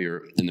a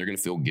failure, and they're going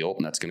to feel guilt,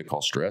 and that's going to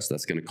cause stress.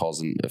 That's going to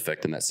cause an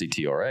effect in that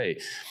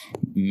CTRA.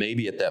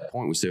 Maybe at that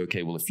point we say,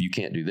 okay, well, if you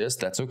can't do this,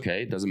 that's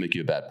okay. It doesn't make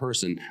you a bad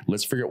person.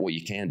 Let's figure out what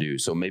you can do.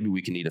 So maybe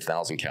we can eat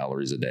 1,000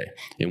 calories a day.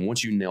 And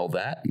once you nail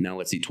that, now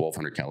let's eat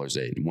 1,200 calories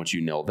a day. And once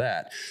you nail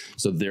that,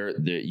 so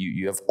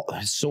you have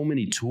so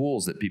many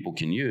tools that people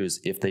can use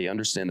if they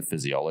understand the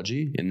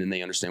physiology, and then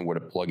they understand where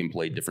to plug and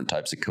play different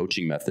types of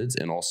coaching methods,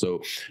 and also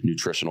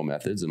nutritional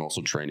methods, and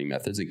also training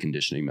methods and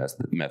conditioning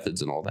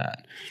methods and all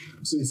that.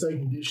 So you say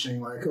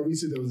conditioning, like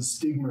obviously there was a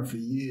stigma for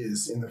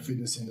years in the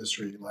fitness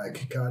industry,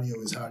 like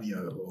cardio is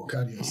cardio, or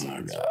cardio is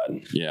cardio. Oh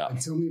God, yeah. Like,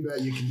 tell me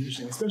about your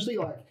conditioning, especially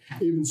like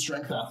even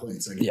strength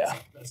athletes. I guess. Yeah,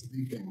 that's a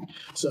big thing.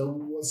 So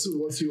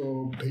what's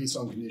your piece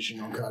on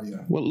conditioning on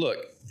cardio? Well, look,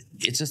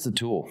 it's just a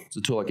tool. It's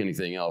a tool like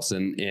anything else.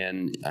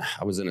 And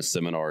I was in a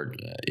seminar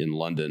in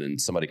London, and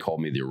somebody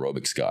called me the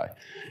aerobics guy.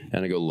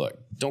 And I go, look,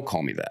 don't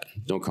call me that.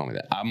 Don't call me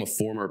that. I'm a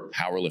former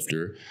power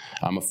lifter.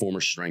 I'm a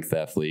former strength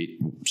athlete,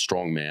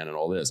 strong man, and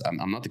all this.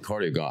 I'm not the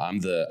cardio guy. I'm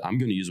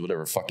going to use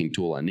whatever fucking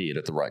tool I need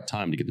at the right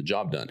time to get the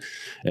job done.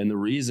 And the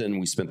reason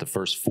we spent the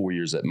first 4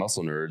 years at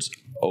Muscle Nerds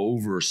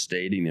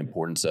overstating the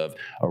importance of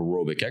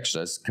aerobic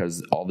exercise,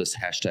 because all this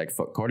hashtag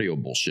fuck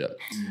cardio bullshit,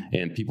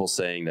 and people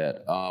saying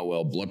that,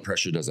 well, blood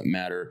pressure doesn't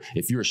matter.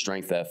 If you're a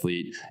strength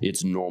athlete,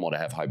 it's normal to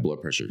have high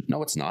blood pressure.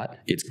 No, it's not.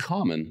 It's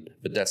common,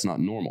 but that's not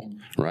normal,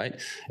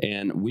 right?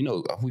 And we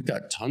know we've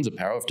got tons of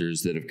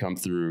powerlifters that have come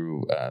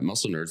through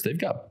Muscle Nerds. They've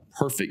got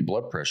perfect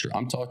blood pressure.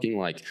 I'm talking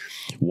like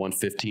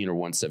 115 or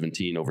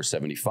 117 over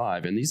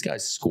 75, and these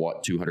guys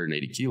squat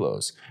 280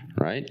 kilos,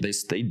 right? They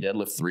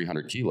deadlift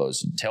 300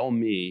 kilos. Tell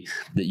me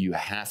that you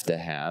have to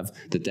have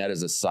that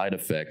is a side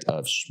effect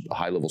of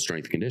high-level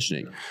strength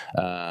conditioning.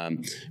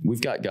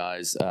 We've got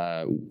guys,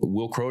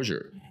 Will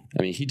Crozier,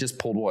 I mean, he just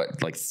pulled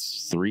what, like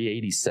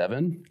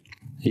 387?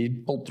 He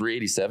pulled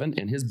 387,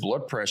 and his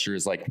blood pressure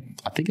is like,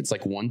 I think it's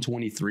like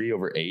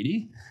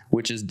 123/80,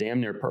 which is damn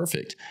near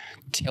perfect.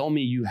 Tell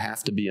me you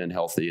have to be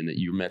unhealthy and that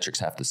your metrics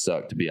have to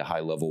suck to be a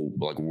high level,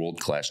 like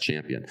world-class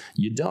champion.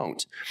 You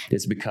don't.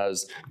 It's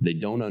because they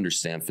don't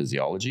understand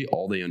physiology.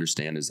 All they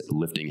understand is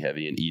lifting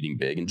heavy and eating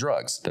big and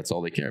drugs. That's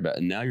all they care about.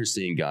 And now you're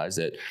seeing guys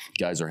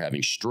are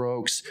having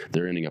strokes.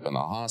 They're ending up in the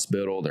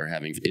hospital. They're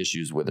having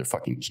issues with their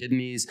fucking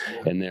kidneys.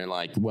 And they're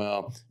like,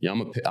 well, yeah,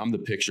 I'm the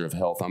picture of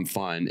health. I'm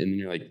fine. And then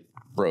you're like,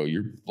 bro,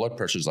 your blood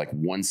pressure is like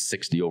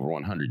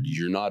 160/100.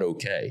 You're not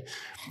okay.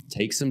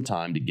 Take some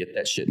time to get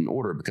that shit in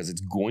order because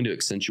it's going to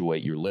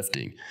accentuate your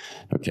lifting.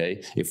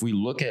 Okay. If we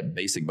look at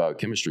basic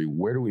biochemistry,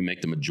 where do we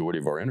make the majority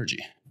of our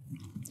energy?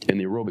 In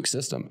the aerobic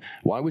system.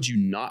 Why would you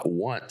not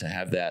want to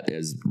have that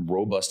as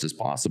robust as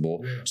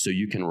possible so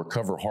you can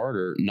recover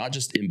harder, not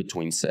just in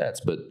between sets,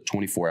 but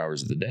 24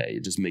 hours of the day?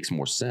 It just makes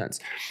more sense.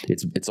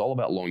 It's all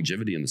about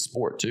longevity in the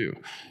sport too.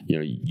 You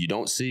know, you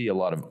don't see a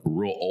lot of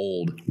real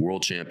old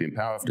world champion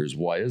powerlifters.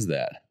 Why is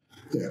that?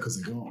 Yeah,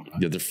 because they're gone.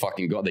 Yeah, they're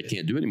fucking gone. They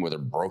can't do it anymore. They're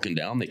broken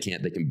down. They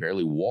can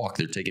barely walk.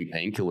 They're taking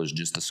painkillers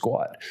just to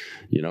squat.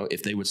 You know,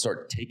 if they would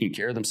start taking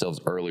care of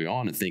themselves early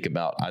on and think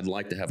about, I'd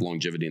like to have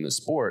longevity in the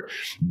sport,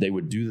 they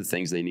would do the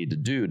things they need to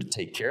do to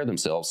take care of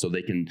themselves so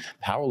they can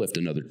powerlift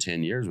another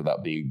 10 years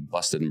without being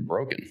busted and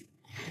broken.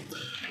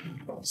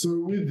 So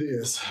with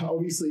this,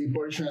 obviously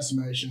body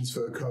transformations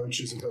for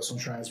coaches and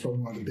personal trainers is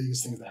probably one of the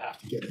biggest things they have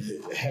to get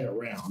their head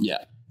around.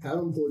 Yeah. How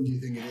important do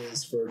you think it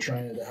is for a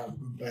trainer to have a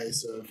good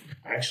base of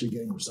actually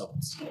getting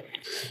results?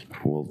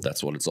 Well,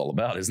 that's what it's all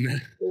about, isn't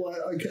it? Well,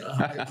 I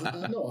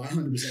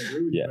 100%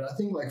 agree with you. But I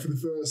think like for the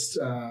first,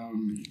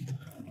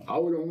 I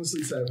would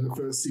honestly say for the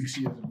first 6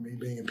 years of me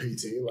being a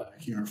PT,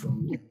 like, you know,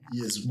 from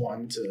years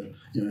 1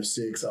 to,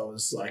 6, I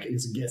was like,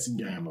 it's a guessing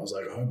game. I was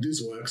like, I hope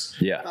this works.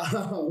 Yeah.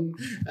 And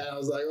I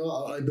was like,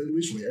 but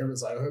literally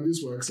everyone's like, I hope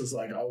this works. It's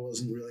like, I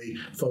wasn't really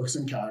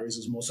focusing on calories. I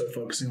was more so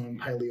focusing on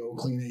paleo,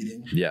 clean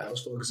eating. Yeah. I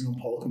was focusing on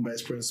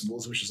Poliquin-based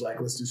principles, which is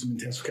like, let's do some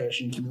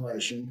intensification,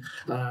 accumulation.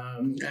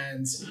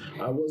 And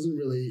I wasn't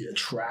really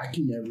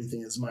tracking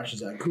everything as much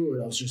as I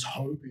could. I was just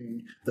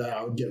hoping that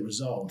I would get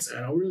results.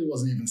 And I really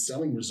wasn't even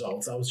selling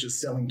results. I was just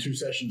selling 2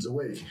 sessions a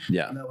week.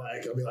 Yeah. And they're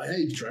like, I'll be like,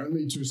 hey, train with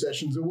me 2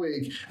 sessions a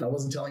week. And I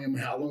wasn't telling them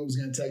how long it was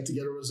going to take to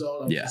get a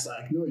result. I was just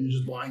like, no, you're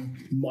just buying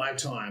my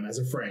time as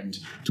a friend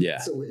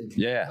twice a week.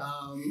 Yeah.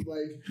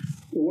 Like,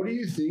 what do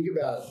you think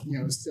about,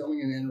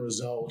 selling an end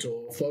result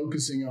or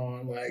focusing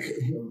on like,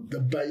 the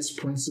base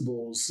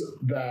principles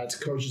that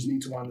coaches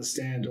need to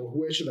understand, or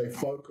where should they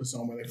focus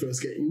on when they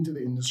first get into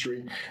the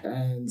industry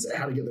and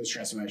how to get those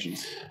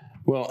transformations?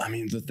 Well, I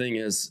mean, the thing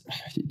is,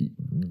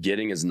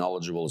 getting as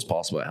knowledgeable as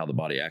possible about how the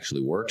body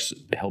actually works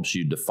helps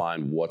you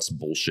define what's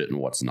bullshit and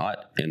what's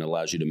not, and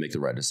allows you to make the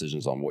right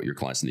decisions on what your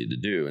clients need to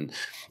do.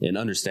 And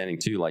understanding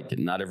too, like,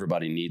 not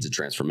everybody needs a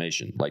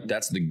transformation. Like,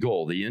 that's the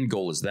goal. The end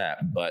goal is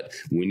that, but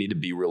we need to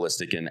be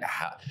realistic in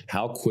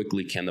how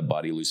quickly can the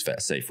body lose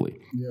fat safely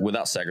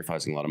without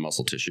sacrificing a lot of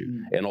muscle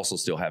tissue and also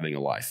still having a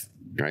life,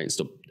 right? And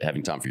still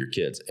having time for your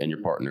kids and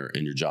your partner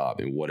and your job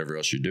and whatever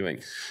else you're doing.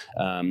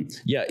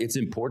 It's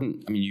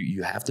important. I mean,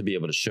 you have to be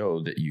able to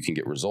show that you can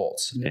get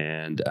results.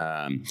 And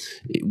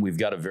we've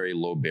got a very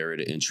low barrier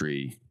to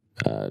entry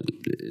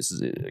this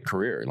is a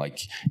career. Like,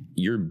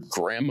 your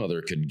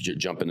grandmother could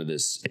jump into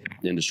this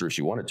industry if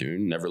she wanted to,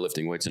 never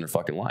lifting weights in her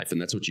fucking life.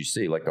 And that's what you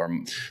see. Like,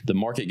 the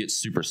market gets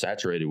super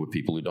saturated with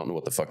people who don't know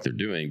what the fuck they're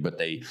doing, but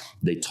they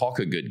talk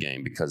a good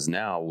game, because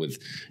now with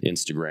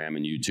Instagram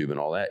and YouTube and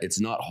all that, it's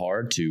not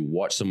hard to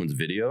watch someone's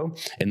video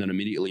and then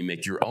immediately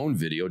make your own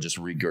video, just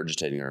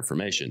regurgitating their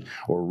information,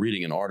 or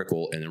reading an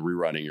article and then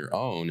rewriting your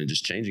own and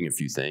just changing a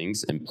few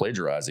things and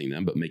plagiarizing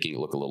them, but making it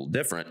look a little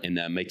different, and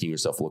then making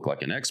yourself look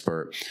like an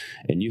expert.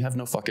 And you have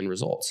no fucking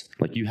results.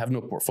 Like, you have no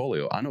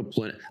portfolio. I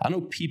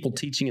know people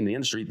teaching in the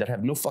industry that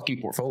have no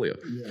fucking portfolio.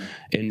 Yeah.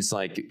 And it's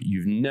like,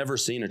 you've never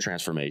seen a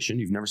transformation.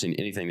 You've never seen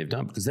anything they've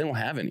done, because they don't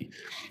have any.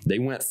 They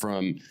went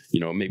from,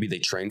 maybe they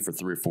trained for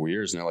 3 or 4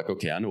 years and they're like,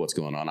 okay, I know what's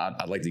going on.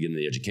 I'd like to get into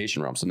the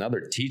education realm. So now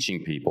they're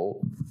teaching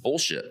people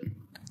bullshit.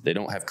 They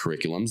don't have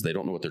curriculums. They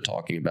don't know what they're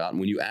talking about. And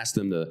when you ask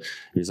them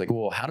he's like,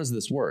 well, how does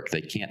this work?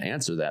 They can't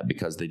answer that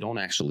because they don't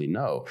actually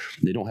know.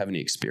 They don't have any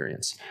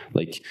experience.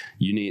 Like,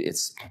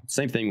 it's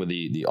same thing with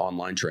the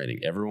online training.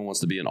 Everyone wants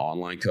to be an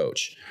online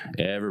coach.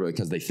 Everybody,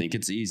 because they think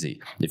it's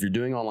easy. If you're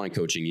doing online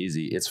coaching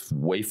easy, it's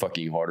way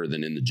fucking harder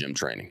than in the gym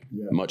training.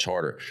 Yeah. Much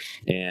harder.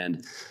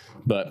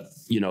 But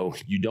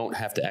you don't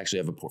have to actually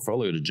have a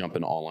portfolio to jump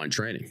into online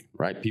training,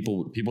 right?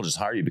 People just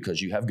hire you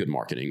because you have good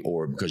marketing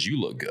or because you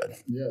look good.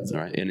 Yeah, exactly.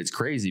 Right? And it's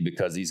crazy crazy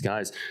because these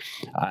guys,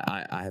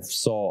 I have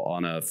saw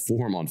on a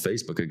forum on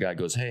Facebook, a guy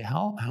goes, hey,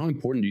 how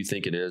important do you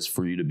think it is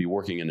for you to be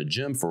working in a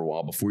gym for a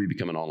while before you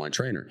become an online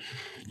trainer?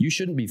 You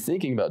shouldn't be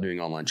thinking about doing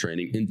online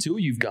training until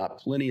you've got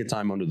plenty of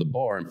time under the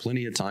bar and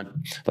plenty of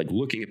time like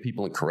looking at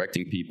people and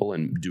correcting people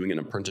and doing an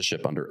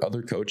apprenticeship under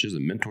other coaches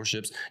and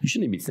mentorships. You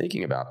shouldn't even be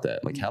thinking about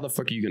that. Like, how the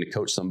fuck are you going to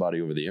coach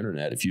somebody over the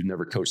internet if you've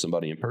never coached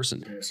somebody in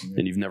person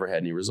and you've never had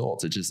any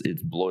results?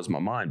 It blows my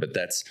mind. But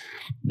that's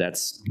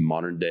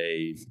modern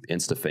day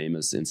Insta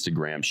famous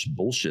Instagram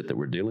bullshit that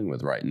we're dealing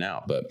with right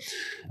now. But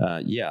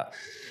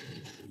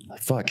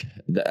fuck,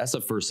 that's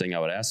the first thing I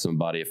would ask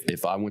somebody.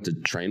 If I went to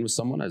train with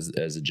someone as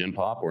a gym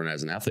pop or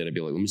as an athlete, I'd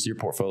be like, let me see your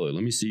portfolio.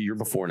 Let me see your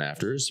before and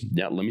afters.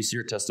 Yeah. Let me see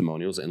your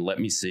testimonials and let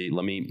me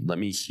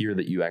hear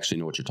that you actually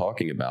know what you're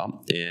talking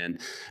about.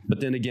 But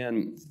then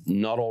again,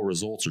 not all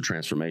results are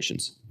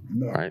transformations.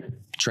 No. Right?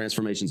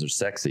 Transformations are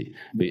sexy.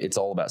 It's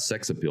all about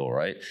sex appeal,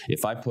 right?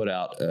 If I put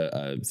out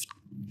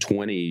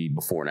 20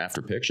 before and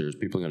after pictures,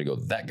 people are going to go,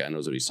 that guy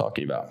knows what he's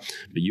talking about.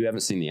 But you haven't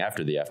seen the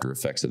after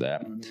effects of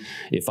that.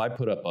 If I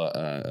put up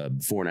a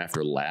before and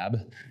after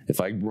lab,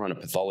 if I run a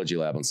pathology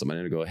lab on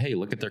somebody and go, hey,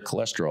 look at their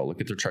cholesterol,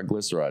 look at their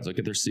triglycerides, look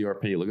at their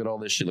CRP, look at all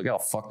this shit, look how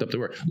fucked up they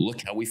were,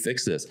 look how we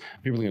fix this.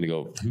 People are going to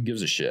go, who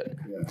gives a shit?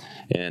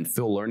 Yeah. And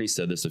Phil Lerney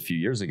said this a few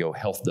years ago,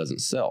 health doesn't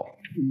sell.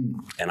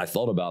 And I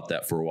thought about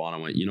that for a while and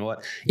I went, you know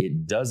what?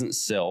 It doesn't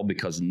sell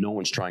because no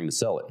one's trying to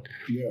sell it.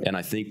 Yeah. And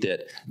I think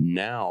that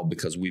now,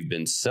 because we've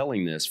been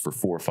selling this for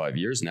 4 or 5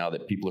 years now,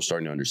 that people are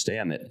starting to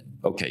understand that,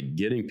 okay,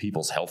 getting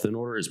people's health in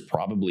order is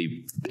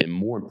probably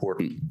more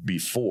important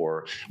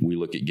before we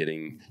look at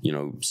getting,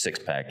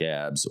 6-pack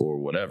abs or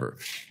whatever.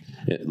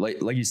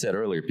 Like you said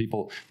earlier,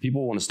 people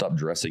want to stop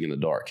dressing in the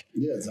dark.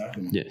 Yeah,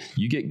 exactly. Yeah,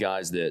 you get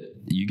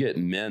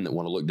men that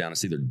want to look down and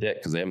see their dick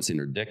because they haven't seen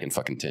their dick in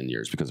fucking 10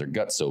 years because their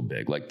gut's so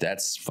big. Like,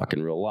 that's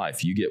fucking real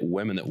life. You get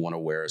women that want to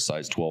wear a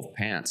size 12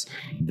 pants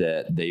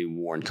that they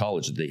wore in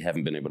college that they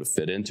haven't been able to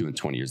fit into in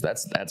 20 years.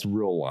 That's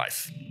real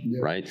life,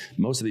 right?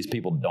 Most of these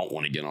people don't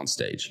want to get on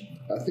stage.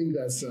 I think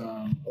that's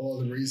a lot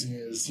of the reason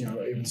is,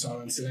 even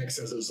Simon Sinek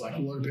says it's like a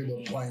lot of people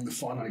are playing the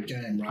finite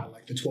game, right?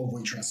 Like the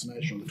 12-week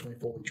transformation or the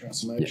 24-week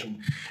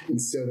transformation,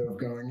 instead of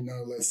going,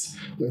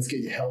 let's get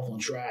your health on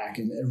track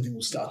and everything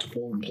will start to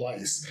fall in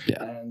place.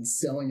 Yeah. And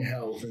selling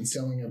health and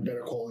selling a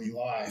better quality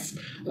life,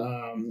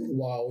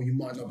 while you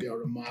might not be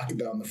able to market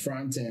that on the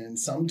front end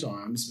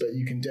sometimes, but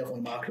you can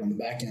definitely market on the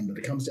back end. But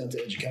it comes down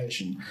to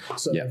education.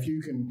 So if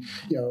you can,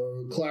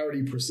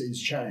 clarity precedes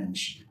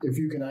change. If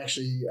you can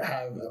actually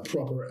have a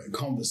proper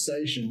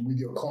conversation with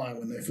your client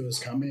when they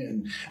first come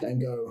in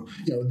and go,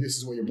 this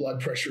is where your blood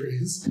pressure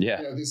is.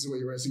 Yeah. This is where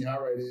your resting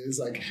heart rate is.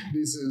 Like,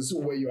 this is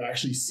where you're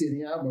actually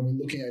sitting at when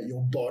we're looking at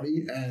your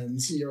body and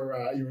your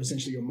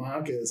essentially your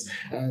markers.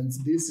 And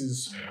this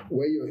is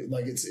where you're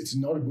like, it's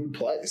not a good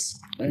place.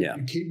 And if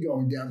you keep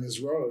going down this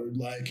road,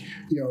 like,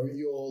 your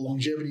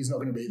longevity is not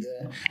going to be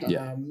there.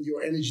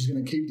 Your energy is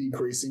going to keep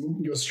decreasing.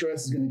 Your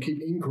stress is going to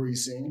keep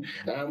increasing.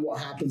 And what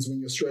happens when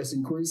your stress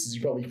increases?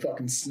 You probably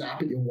fucking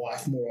snap at your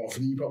wife more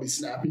often. You probably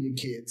snap at your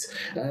kids.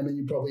 And then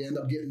you probably end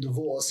up getting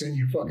divorced and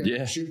you fucking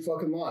shit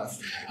fucking life.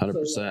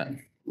 100%. So,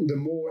 the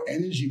more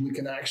energy we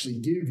can actually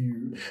give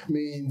you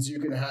means you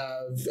can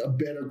have a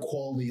better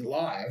quality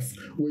life,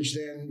 which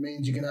then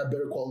means you can have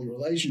better quality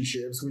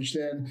relationships, which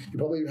then you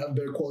probably have a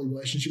better quality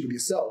relationship with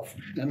yourself.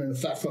 And then the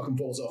fat fucking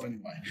falls off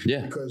anyway.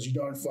 Yeah. Because you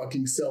don't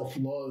fucking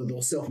self-loathe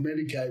or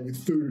self-medicate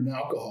with food and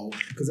alcohol,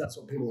 because that's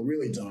what people are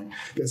really doing.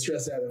 They're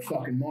stressed out of their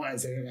fucking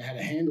minds. They don't know how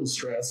to handle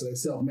stress, so they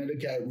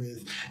self-medicate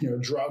with,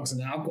 drugs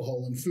and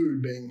alcohol and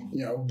food being,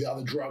 the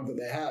other drug that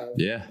they have.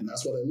 Yeah. And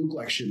that's why they look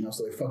like shit and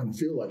that's why they fucking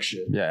feel like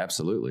shit. Yeah,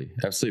 absolutely.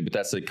 But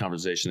that's a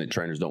conversation that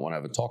trainers don't want to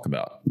have a talk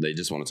about. They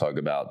just want to talk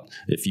about,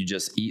 if you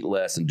just eat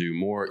less and do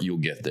more, you'll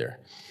get there.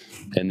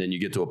 And then you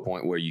get to a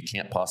point where you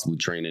can't possibly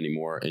train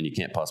anymore and you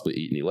can't possibly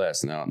eat any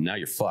less. Now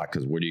you're fucked,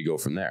 because where do you go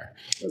from there?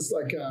 It's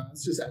like,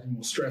 it's just adding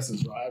more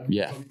stresses, right?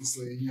 Yeah.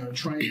 Obviously,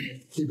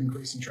 training, keep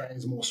increasing training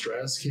is more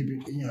stress.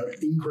 Keep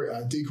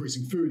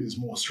decreasing food is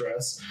more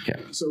stress. Yeah.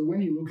 So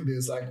when you look at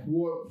this, like,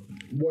 what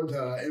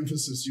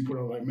emphasis do you put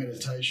on like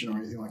meditation or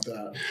anything like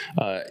that?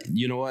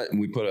 You know what?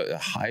 We put a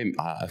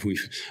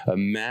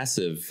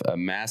massive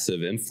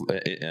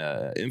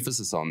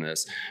emphasis on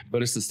this,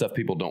 but it's the stuff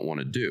people don't want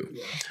to do.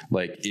 Yeah.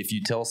 Like, if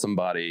you tell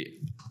somebody,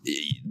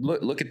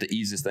 look at the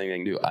easiest thing they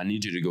can do. I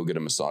need you to go get a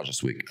massage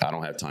this week. I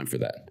don't have time for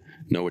that.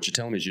 No, what you're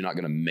telling me is you're not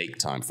going to make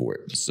time for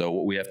it. So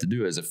what we have to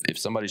do is if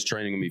somebody's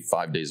training with me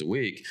 5 days a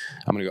week,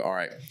 I'm going to go, all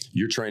right,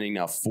 you're training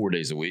now 4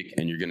 days a week,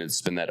 and you're going to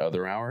spend that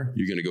other hour,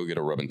 you're going to go get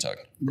a rub and tug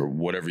or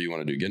whatever you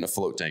want to do, get in a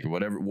float tank or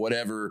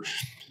whatever,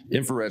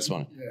 infrared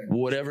sauna,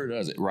 whatever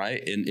does it,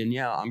 right? And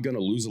I'm going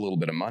to lose a little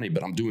bit of money,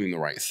 but I'm doing the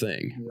right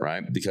thing,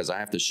 right? Because I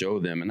have to show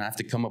them and I have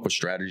to come up with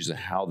strategies of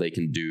how they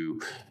can do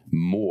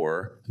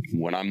more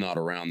when I'm not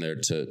around there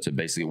to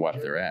basically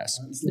wipe their ass.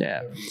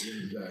 Yeah.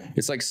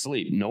 It's like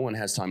sleep. No one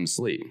has time to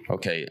sleep.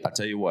 Okay, I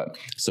tell you what.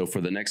 So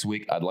for the next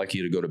week, I'd like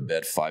you to go to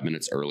bed 5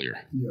 minutes earlier.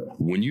 Yeah.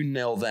 When you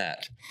nail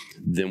that,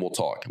 then we'll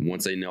talk.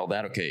 Once they nail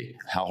that, okay,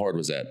 how hard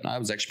was that? It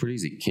was actually pretty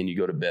easy. Can you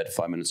go to bed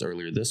 5 minutes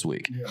earlier this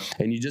week? Yeah.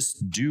 And you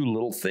just do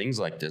little things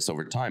like this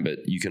over time,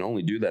 but you can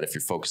only do that if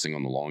you're focusing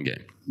on the long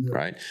game,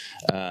 right?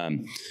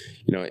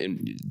 You know,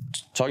 and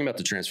talking about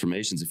the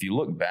transformations, if you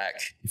look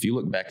back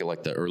at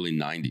like the early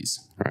 90s,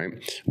 right?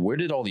 Where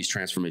did all these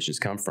transformations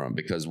come from?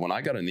 Because when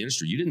I got in the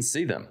industry, you didn't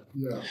see them.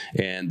 Yeah.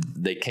 And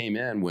they came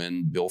in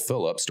when Bill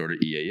Phillips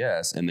started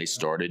EAS, and they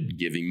started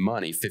giving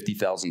money,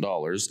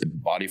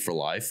 $50,000. Body for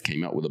Life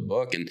came out with a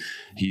book, and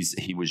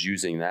he was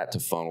using that to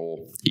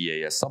funnel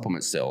EAS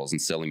supplement sales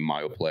and selling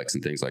Myoplex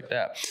and things like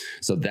that.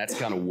 So that's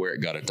kind of where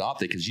it got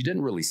adopted, because you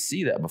didn't really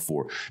see that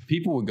before.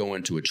 People would go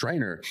into a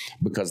trainer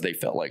because they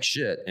felt like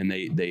shit, and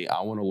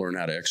I want to learn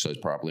how to exercise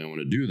properly. I want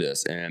to do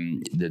this.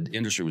 And the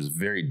industry was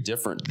very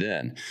different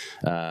then.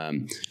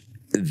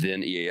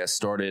 Then EAS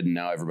started, and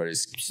now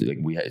everybody's like,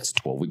 it's a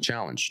 12-week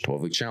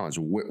challenge.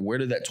 Where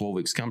did that 12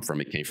 weeks come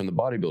from? It came from the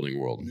bodybuilding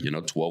world.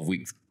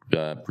 12-week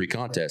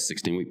pre-contest,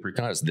 16-week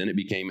pre-contest. Then it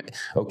became,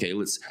 okay,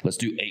 let's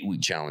do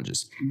 8-week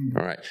challenges.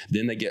 All right.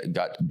 Then they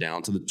got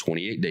down to the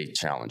 28-day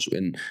challenge.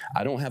 And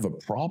I don't have a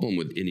problem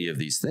with any of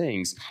these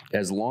things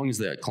as long as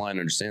that client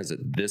understands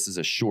that this is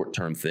a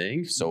short-term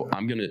thing. So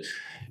I'm going to,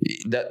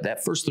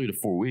 that first 3 to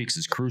 4 weeks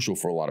is crucial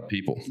for a lot of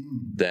people,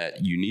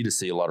 that you need to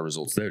see a lot of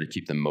results there to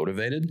keep them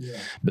motivated. Yeah.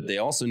 But they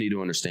also need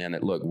to understand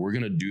that, look, we're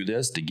going to do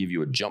this to give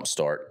you a jump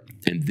start,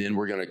 and then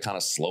we're going to kind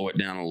of slow it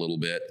down a little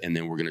bit, and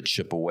then we're going to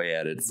chip away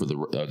at it for the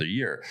other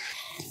year.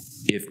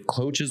 If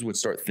coaches would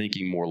start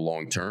thinking more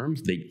long-term,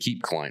 they'd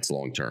keep clients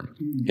long-term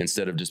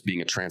instead of just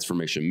being a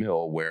transformation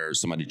mill where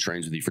somebody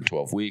trains with you for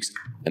 12 weeks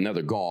and now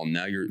they're gone.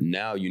 Now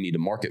you need to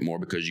market more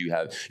because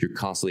you're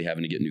constantly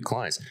having to get new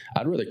clients.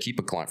 I'd rather keep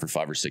a client for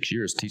 5 or 6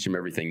 years, teach them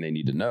everything they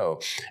need to know,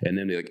 and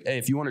then be like, hey,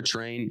 if you want to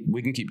train,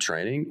 we can keep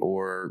training,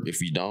 or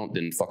if you don't,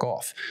 then fuck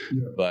off.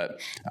 Yeah.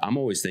 But I'm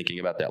always thinking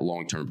about that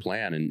long-term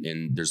plan,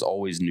 and there's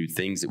always new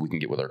things that we can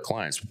get with our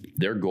clients.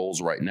 Their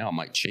goals right now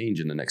might change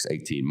in the next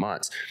 18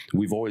 months.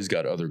 We've always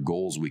got other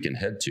goals we can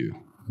head to,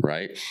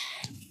 right?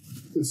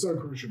 It's so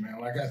crucial, man.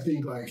 Like, I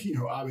think, like,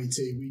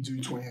 RBT, we do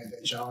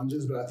 28-day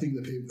challenges, but I think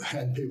that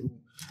people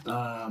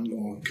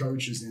or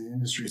coaches in the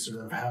industry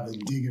sort of have a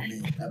dig at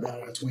me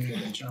about our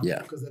 28-day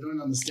challenge because they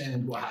don't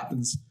understand what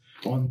happens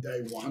on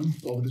day one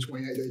of the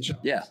 28-day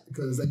challenge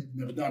because they've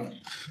never done it.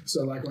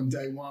 So like on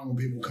day one, when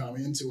people come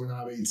into an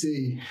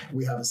RBT,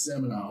 we have a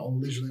seminar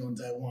literally on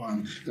day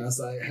one. And it's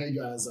like, hey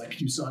guys, like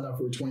you signed up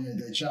for a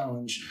 28-day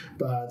challenge,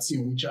 but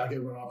we jack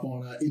everyone up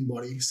on an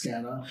in-body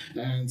scanner.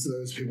 And so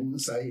those people that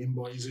say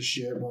in-bodies are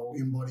shit, well,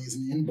 in-body is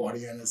an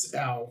in-body and it's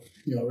our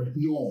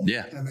norm.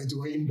 Yeah. And they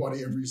do an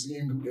in-body every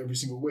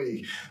single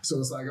week. So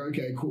it's like,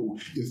 okay, cool.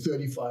 You're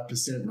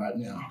 35% right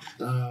now.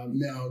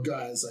 Now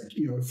guys, like,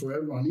 for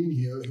everyone in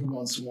here who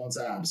wants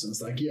abs, and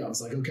it's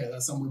like, okay,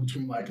 that's somewhere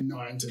between like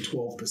 9 to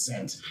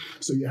 12%.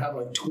 So you have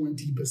like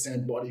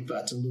 20% body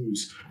fat to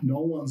lose. No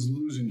one's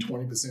losing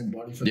 20%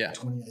 body fat in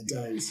 28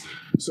 days.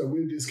 So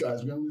with this,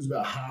 guys, we're going to lose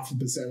about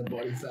 0.5% of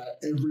body fat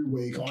every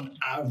week on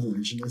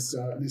average, and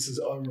this is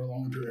over a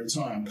long period of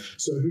time.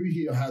 So who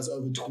here has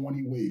over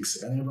 20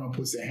 weeks? And everyone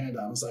puts their hand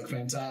up. It's like,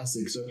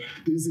 fantastic. So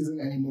this isn't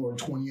anymore a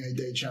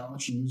 28-day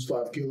challenge to lose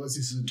 5 kilos.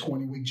 This is a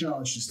 20-week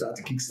challenge to start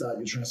to kickstart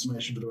your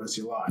transformation for the rest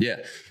of your life. Yeah.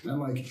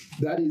 And like,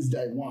 that is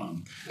day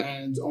one.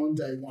 And on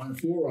day one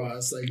for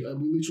us, like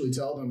we literally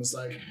tell them, it's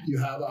like, you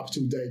have up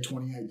till day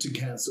 28 to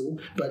cancel.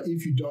 But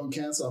if you don't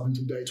cancel up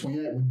until day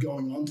 28, we're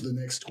going on to the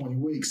next 20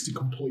 weeks to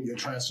complete your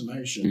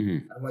transformation.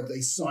 Mm-hmm. And like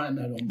they sign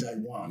that on day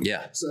one.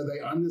 Yeah. So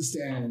they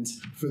understand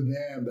for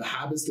them the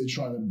habits they're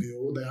trying to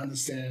build. They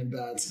understand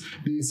that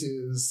this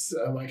is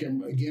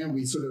and again,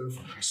 we sort of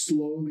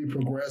slowly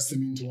progress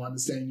them into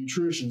understanding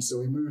nutrition. So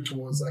we move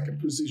towards like a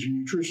precision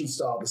nutrition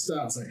style to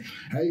start. It's like,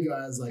 hey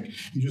guys, like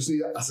you just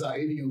need to start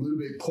eating a little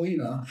bit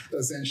cleaner,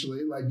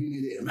 essentially. Like you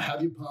need to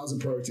have your pounds of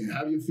protein,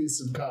 have your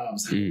fists of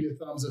carbs, have your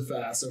thumbs of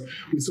fat. So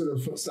we sort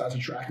of start to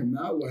track them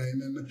that way,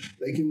 and then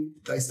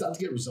they start to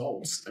get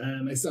results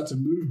and they start to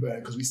move better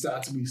because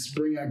we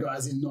bring our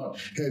guys in not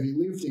heavy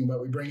lifting,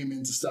 but we bring them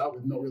in to start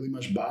with not really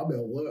much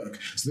barbell work.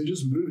 So they're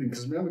just moving.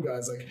 Because remember,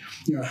 guys, like,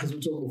 as we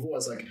were talking before,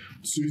 it's like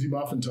Susie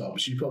Muffin Top.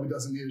 She probably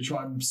doesn't need to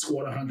try and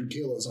squat 100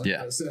 kilos on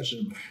her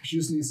session. She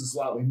just needs to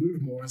slightly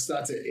move more and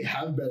start to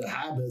have better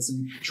habits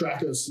and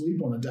track her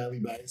sleep on a daily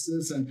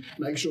basis and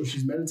make sure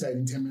she's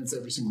meditating 10 minutes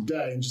every single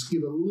day and just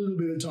give a little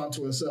bit of time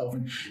to herself.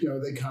 And,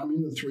 they come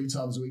in 3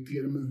 times a week to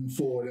get them moving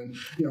forward. And,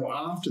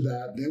 after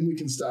that, then we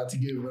can start to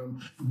give them,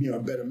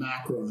 better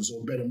macros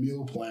or better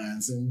meal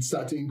plans and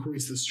start to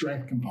increase the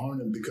strength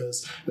component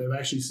because they've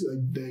actually,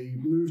 they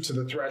move to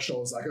the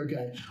threshold. It's like,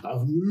 okay,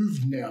 I've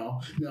moved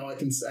now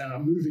and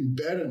I'm moving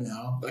better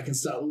now. I can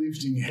start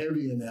lifting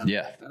heavier now.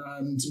 Yeah.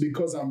 And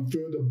because I'm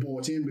further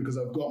bought in because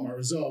I've got my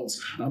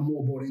results, I'm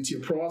more bought into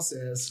your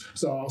process.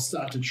 So I'll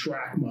start to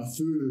track my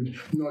food,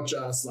 not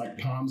just like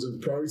palms of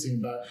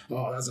protein, but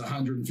that's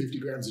 150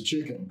 grams of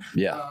chicken.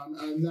 Yeah.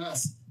 And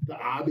that's the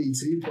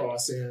RBT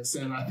process,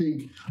 and I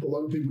think a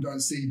lot of people don't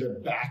see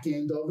the back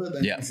end of it.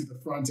 They don't see the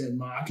front end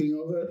marketing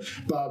of it.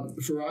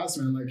 But for us,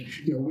 man, like,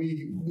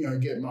 we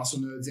get Muscle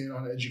Nerds in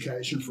on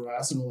education for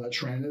us and all our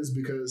trainers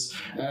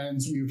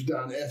and we've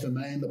done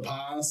FMA in the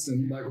past,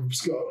 and like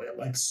we've got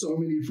like so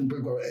many different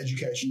people, our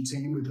education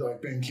team with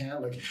like Ben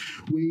Camp. Like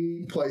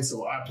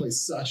I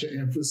place such an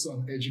emphasis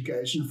on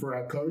education for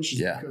our coaches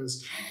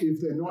because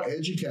if they're not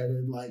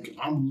educated, like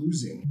I'm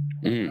losing.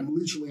 I'm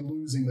literally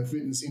losing the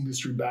fitness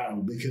industry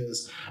battle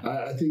because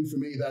I think for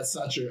me that's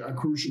such a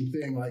crucial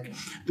thing. Like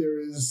there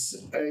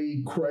is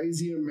a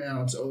crazy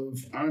amount of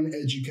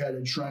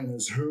uneducated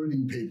trainers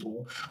hurting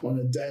people on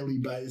a daily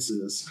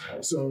basis.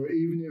 So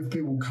even if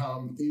people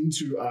come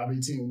into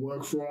RBT and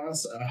work for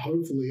us,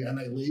 hopefully, and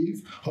they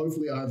leave,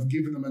 hopefully I've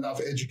given them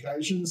enough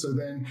education so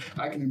then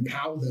I can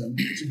empower them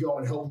to go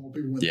and help more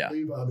people when they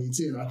leave RBT.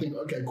 And I think,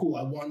 okay, cool,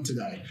 I won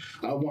today.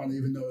 I won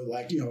even though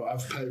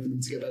I've paid for them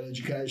to get that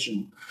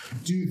education.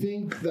 Do you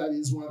think that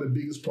is one of the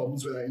biggest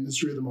problems with our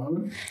industry at the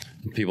moment?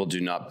 People do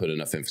not put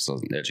enough emphasis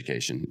on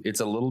education. It's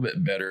a little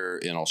bit better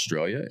in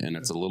Australia and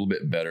it's a little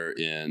bit better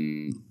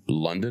in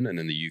London and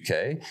in the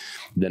UK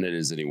than it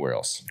is anywhere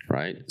else,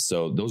 right?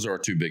 So those are our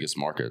two biggest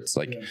markets.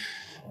 Like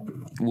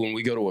when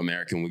we go to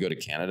America and we go to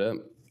Canada,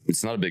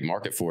 it's not a big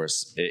market for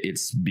us.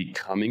 It's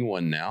becoming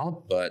one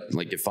now, but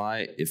like if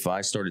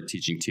I started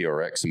teaching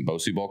TRX and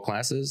BOSU ball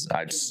classes,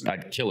 I'd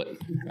kill it.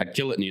 I'd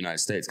kill it in the United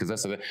States because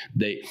that's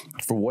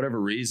for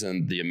whatever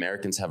reason the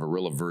Americans have a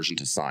real aversion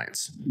to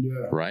science.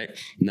 Right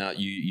now,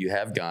 you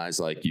have guys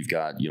like you've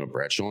got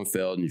Brad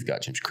Schoenfeld and you've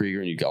got James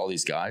Krieger and you've got all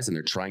these guys and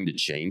they're trying to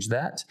change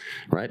that,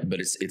 right? But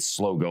it's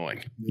slow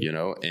going,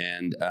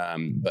 and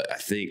but I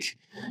think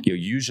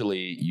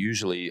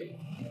usually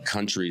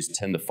countries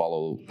tend to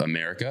follow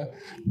America,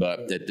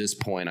 but at this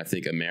point, I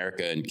think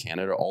America and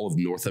Canada, all of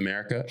North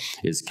America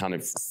is kind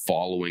of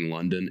following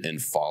London and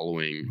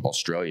following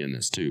Australia in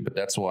this too. But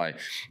that's why,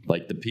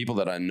 like the people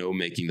that I know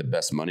making the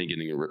best money,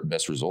 getting the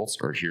best results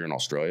are here in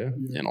Australia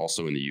and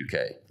also in the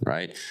UK,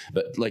 right?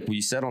 But like we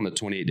said on the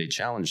 28-day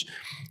challenge,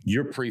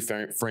 you're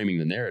pre-framing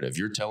the narrative.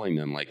 You're telling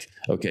them like,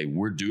 okay,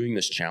 we're doing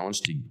this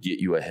challenge to get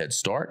you a head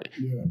start,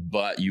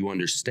 but you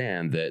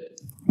understand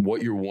that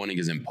what you're wanting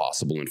is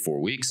impossible in 4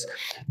 weeks.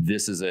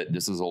 This is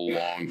a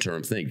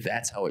long-term thing.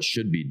 That's how it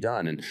should be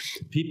done. And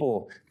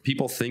people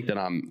think that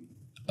I'm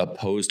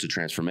opposed to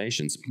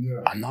transformations.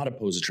 I'm not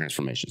opposed to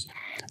transformations.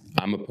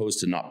 I'm opposed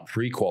to not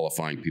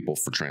pre-qualifying people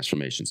for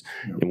transformations.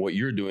 And what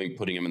you're doing,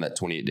 putting them in that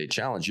 28-day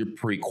challenge, you're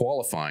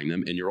pre-qualifying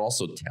them, and you're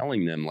also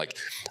telling them, like,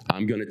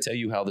 I'm going to tell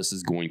you how this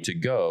is going to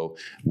go.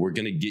 We're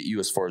going to get you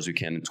as far as we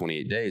can in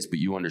 28 days, but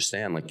you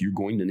understand, like, you're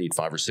going to need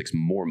 5 or 6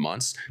 more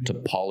months to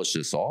polish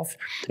this off,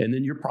 and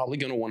then you're probably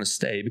going to want to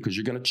stay because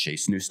you're going to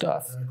chase new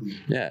stuff. Exactly.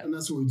 Yeah. And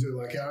that's what we do.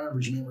 Like, our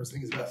average member, I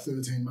think, is about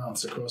 13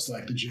 months across,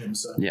 like, the gym.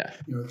 So,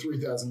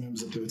 3,000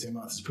 members at 13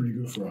 months is pretty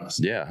good for us.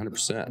 Yeah,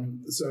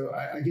 100%. So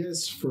I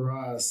guess for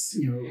us,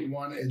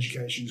 one,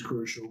 education is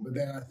crucial, but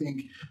then I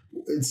think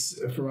it's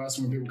for us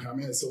when people come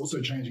in, it's also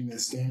changing their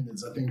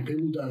standards. I think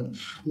people don't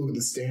look at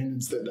the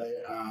standards that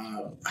they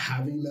are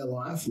having in their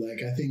life.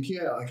 Like, I think,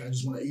 I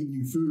just want to eat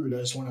new food. I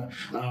just want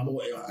to,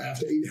 or I have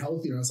to eat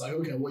healthier. And it's like,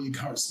 okay, what are your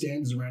current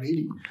standards around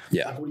eating?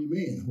 Yeah. Like, what do you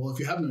mean? Well, if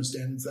you have no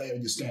standards, they are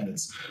your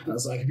standards. And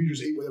it's like, if you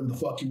just eat whatever the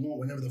fuck you want,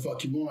 whenever the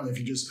fuck you want, if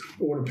you just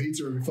order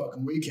pizza every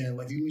fucking weekend,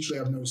 like, you literally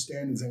have no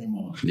standards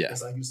anymore. Yeah.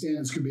 It's like your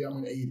standards could be, I'm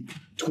going to eat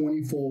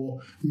 24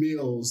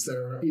 meals that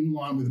are in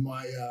line with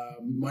my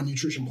my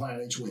nutrition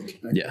plan each week.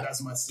 Like,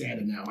 that's my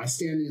standard now. My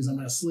standard is I'm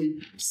going to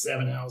sleep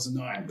 7 hours a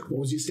night.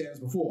 What was your standards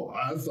before?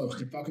 I have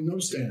fucking no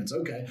standards.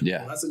 Okay. Yeah.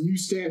 Well, that's a new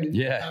standard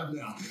you have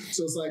now.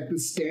 So it's like the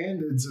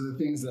standards are the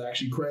things that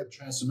actually create the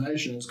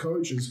transformation. As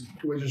coaches,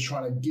 we're just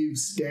trying to give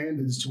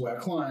standards to our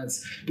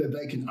clients that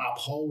they can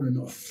uphold and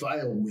not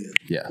fail with.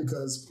 Yeah.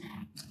 Because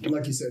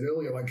like you said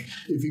earlier, like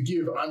if you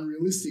give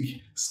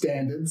unrealistic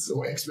standards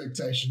or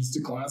expectations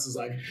to clients, it's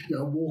like,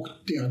 walk,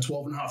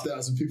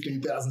 12,500,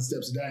 15,000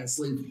 steps a day and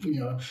sleep,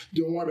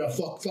 don't worry about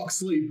fuck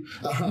sleep.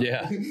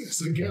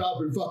 So get up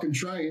and fucking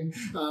train.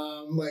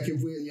 Like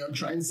if we,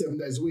 train 7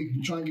 days a week,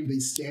 we try and give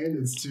these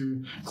standards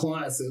to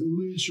clients that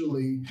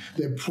literally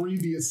their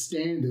previous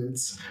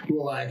standards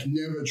were like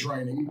never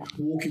training,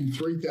 walking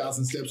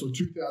 3,000 steps or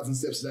 2,000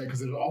 steps a day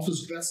because it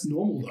offers, that's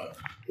normal though.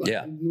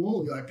 Like,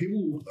 normally, like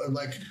people,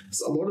 like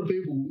a lot of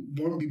people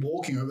won't be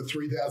walking over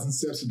 3,000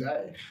 steps a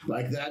day.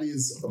 Like that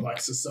is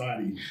like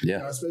society.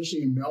 Yeah.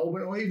 Especially in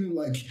Melbourne, or even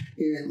like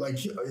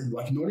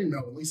not in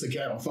Melbourne. At least they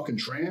get out on fucking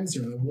trams.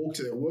 They walk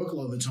to their work a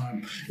lot of the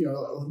time.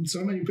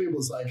 So many people,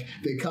 it's like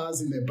their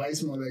car's in their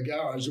basement or their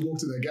garage. They walk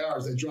to their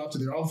garage. They drive to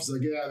their office. They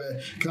get out of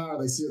their car.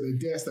 They sit at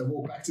their desk. They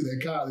walk back to their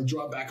car. They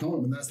drive back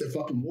home, and that's their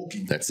fucking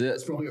walking. That's it.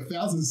 It's probably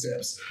 1,000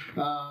 steps.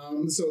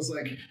 So it's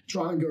like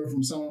trying to go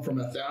from someone from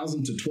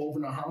 1,000 to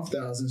 12,500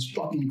 is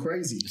fucking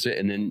crazy.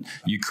 And then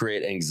you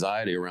create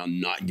anxiety around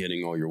not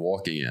getting all your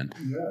walking in.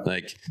 Yeah.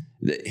 Like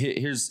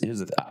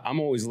I'm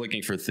always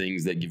looking for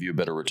things that give you a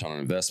better return on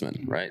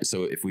investment, right?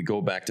 So if we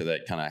go back to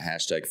that kind of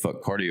hashtag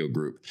fuck cardio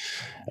group,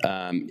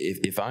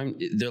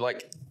 they're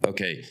like,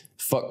 okay,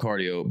 fuck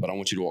cardio, but I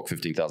want you to walk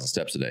 15,000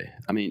 steps a day.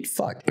 I mean,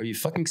 fuck, are you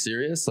fucking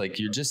serious? Like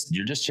you're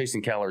just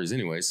chasing calories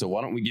anyway. So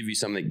why don't we give you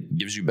something that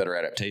gives you better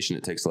adaptation?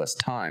 It takes less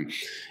time.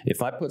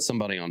 If I put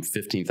somebody on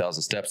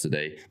 15,000 steps a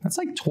day, that's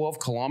like 12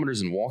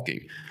 kilometers in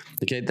walking.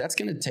 Okay. That's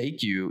going to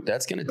take you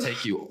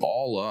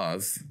all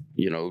of,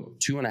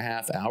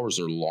 2.5 hours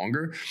or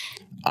longer.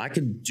 I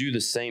could do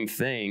the same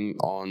thing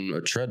on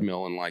a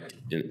treadmill in like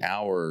an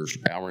hour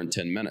and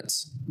 10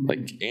 minutes,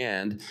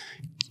 and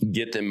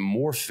get them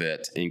more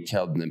fit and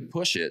help them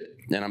push it.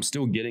 And I'm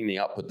still getting the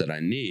output that I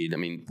need. I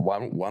mean, why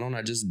don't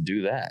I just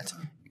do that?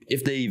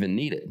 If they even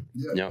need it.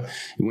 Yeah.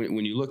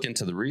 When you look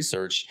into the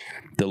research,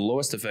 the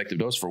lowest effective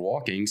dose for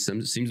walking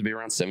seems to be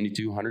around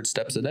 7,200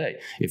 steps a day.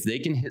 If they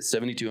can hit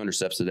 7,200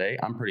 steps a day,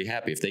 I'm pretty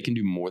happy. If they can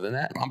do more than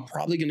that, I'm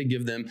probably going to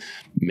give them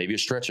maybe a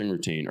stretching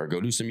routine, or go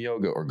do some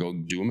yoga, or go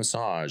do a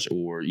massage,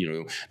 or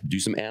do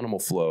some animal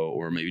flow,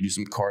 or maybe do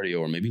some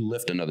cardio, or maybe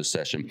lift another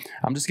session.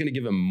 I'm just going to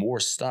give them more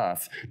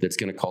stuff that's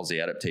going to cause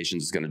the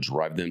adaptations, that's going to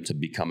drive them to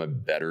become a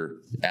better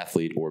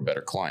athlete or a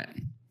better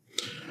client.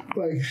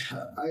 Like,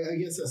 I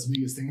guess that's the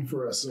biggest thing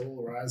for us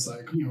all, right? It's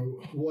like,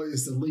 what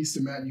is the least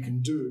amount you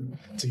can do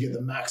to get the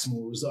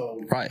maximal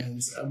result? Right.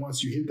 And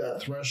once you hit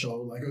that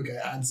threshold, like, okay,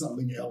 add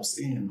something else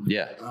in.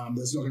 Yeah.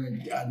 That's not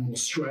going to add more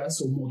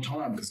stress or more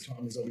time, because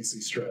time is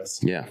obviously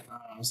stress. Yeah.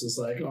 So it's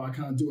like, I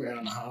can't do an hour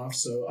and a half,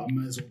 so I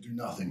may as well do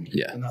nothing.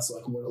 Yeah. And that's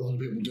like what a lot of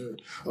people do.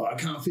 I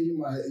can't feed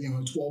my,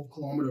 12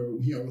 kilometer,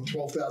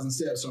 12,000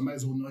 steps, so I may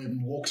as well not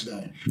even walk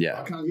today.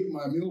 Yeah. I can't hit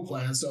my meal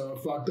plan, so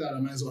fuck that. I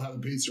may as well have a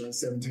pizza and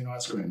 17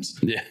 ice creams.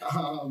 Yeah.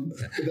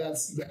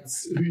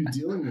 That's who you're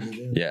dealing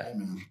with. Yeah.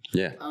 Man.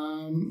 Yeah.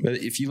 But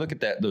if you look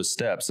at those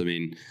steps, I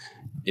mean,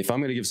 if I'm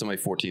going to give somebody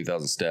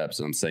 14,000 steps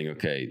and I'm saying,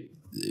 okay,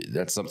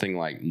 that's something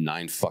like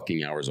 9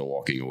 fucking hours of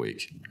walking a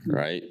week,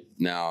 right?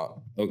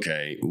 Now,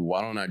 okay,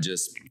 why don't I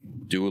just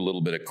do a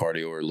little bit of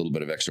cardio or a little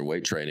bit of extra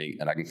weight training,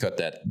 and I can cut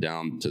that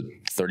down to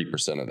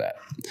 30% of that.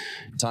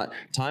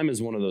 Time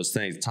is one of those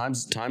things.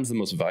 Time's the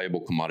most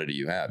valuable commodity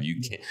you have.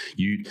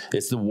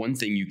 It's the one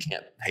thing you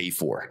can't pay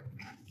for.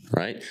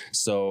 Right?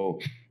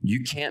 So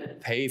you can't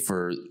pay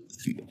for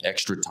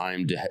extra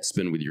time to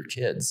spend with your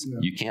kids. Yeah.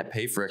 You can't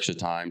pay for extra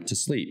time to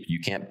sleep. You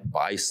can't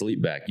buy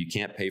sleep back. You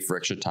can't pay for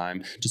extra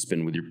time to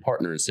spend with your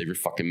partner and save your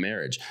fucking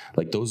marriage.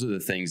 Like, those are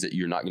the things that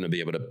you're not going to be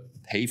able to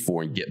pay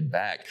for and get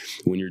back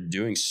when you're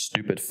doing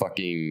stupid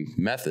fucking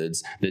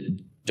methods that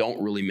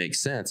don't really make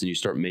sense, and you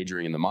start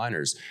majoring in the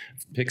minors.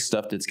 Pick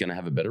stuff that's going to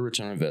have a better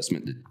return on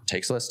investment, that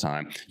takes less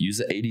time. Use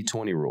the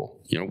 80-20 rule.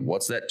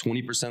 What's that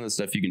 20% of the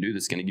stuff you can do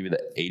that's going to give you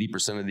the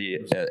 80% of the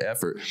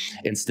effort,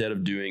 instead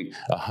of doing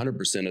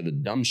 100% of the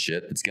dumb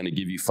shit that's going to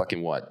give you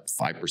fucking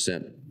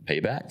 5%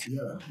 payback?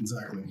 Yeah,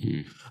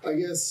 exactly. I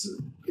guess,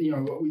 we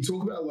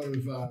talk about a lot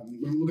of, when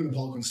we look at the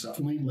Poliquin stuff,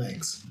 lean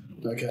legs.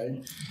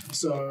 Okay,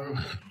 so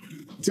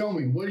tell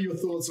me, what are your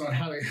thoughts on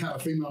how a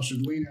female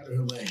should lean out of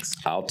her legs?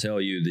 I'll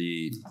tell you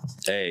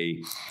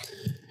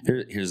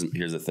here's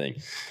the thing.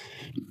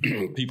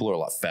 People are a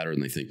lot fatter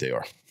than they think they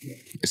are,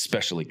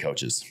 especially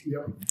coaches.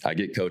 Yep. I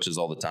get coaches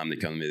all the time. They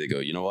come to me, they go,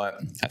 you know what?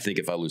 I think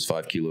if I lose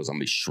 5 kilos, I'm going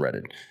to be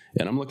shredded.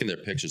 And I'm looking at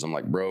their pictures. I'm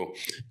like, bro,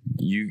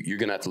 you're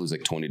going to have to lose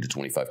like 20 to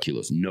 25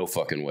 kilos. No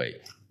fucking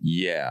way.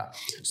 Yeah.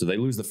 So they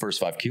lose the first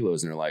 5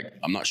 kilos and they're like,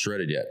 I'm not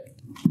shredded yet.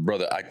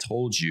 Brother, I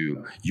told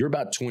you, you're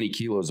about 20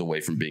 kilos away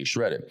from being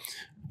shredded.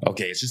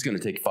 Okay, it's just going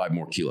to take 5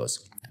 more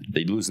kilos.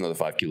 They lose another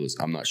 5 kilos.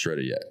 I'm not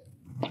shredded yet.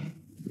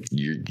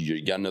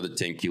 You got another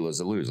 10 kilos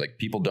to lose. Like,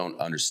 people don't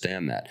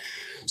understand that.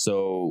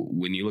 So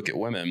when you look at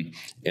women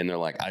and they're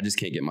like, I just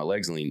can't get my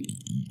legs lean,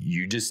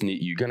 you're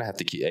going to have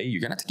to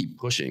keep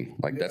pushing.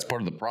 Like, that's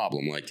part of the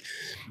problem. Like,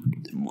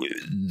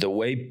 the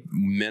way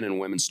men and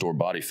women store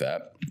body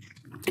fat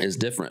is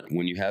different.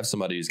 When you have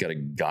somebody who's got a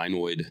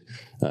gynoid,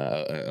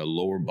 a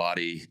lower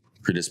body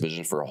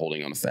predisposition for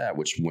holding on to fat,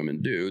 which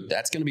women do,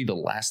 that's going to be the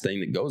last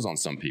thing that goes on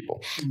some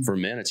people. For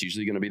men, it's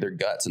usually going to be their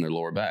guts and their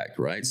lower back,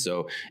 right?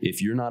 So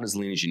if you're not as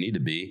lean as you need to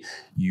be,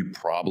 you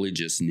probably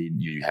just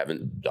you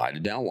haven't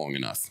dieted down long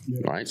enough,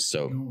 right?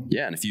 So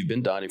yeah, and if you've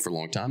been dieting for a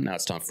long time, now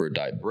it's time for a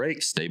diet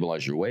break,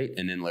 stabilize your weight,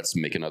 and then let's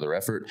make another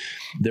effort.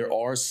 There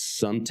are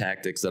some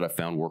tactics that I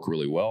found work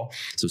really well.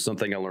 So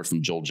something I learned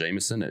from Joel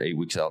Jamieson at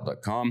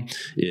 8weeksout.com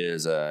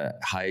is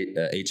high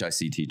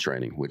HICT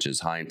training, which is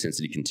high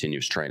intensity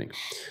continuous training.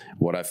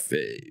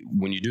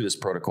 When you do this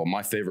protocol,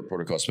 my favorite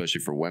protocol,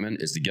 especially for women,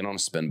 is to get on a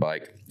spin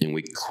bike and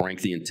we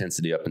crank the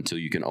intensity up until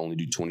you can only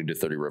do 20 to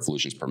 30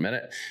 revolutions per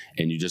minute.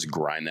 And you just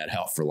grind that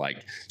out for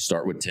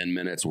start with 10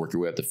 minutes, work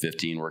your way up to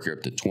 15, work your way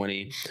up to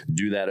 20.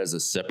 Do that as a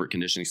separate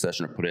conditioning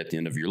session or put it at the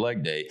end of your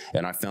leg day.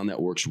 And I found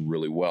that works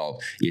really well.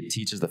 It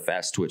teaches the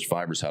fast twitch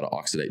fibers how to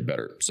oxidate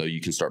better. So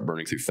you can start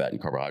burning through fat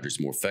and carbohydrates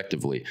more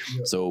effectively.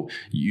 Yep. So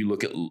you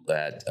look at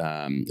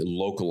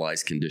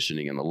localized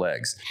conditioning in the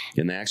legs.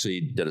 And they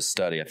actually did a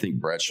study, I think think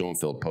Brad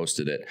Schoenfeld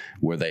posted it,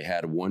 where they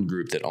had one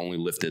group that only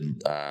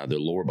lifted their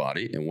lower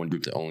body and one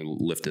group that only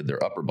lifted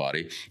their upper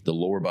body. The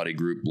lower body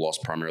group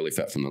lost primarily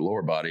fat from their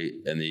lower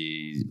body, and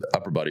the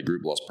upper body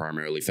group lost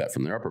primarily fat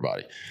from their upper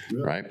body,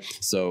 right?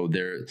 So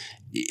there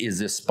is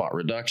this spot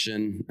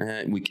reduction.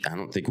 I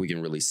don't think we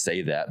can really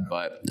say that,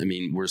 but I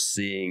mean, we're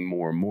seeing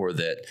more and more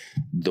that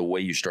the way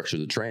you structure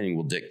the training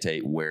will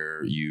dictate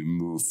where you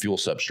move fuel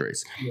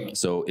substrates. Yeah.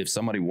 So if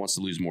somebody wants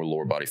to lose more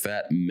lower body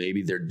fat,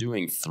 maybe they're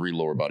doing 3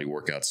 lower body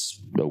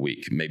workouts a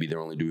week. Maybe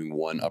they're only doing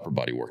 1 upper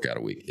body workout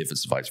a week. If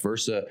it's vice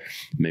versa,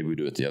 maybe we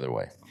do it the other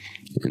way.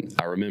 And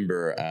I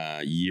remember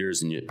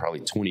years and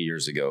probably 20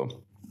 years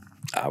ago,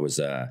 I was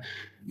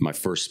my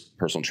first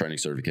personal training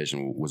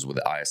certification was with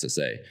the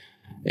ISSA.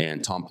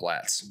 And Tom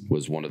Platz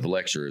was one of the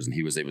lecturers, and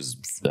it was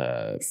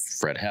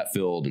Fred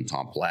Hatfield and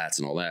Tom Platz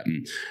and all that.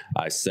 And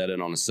I sat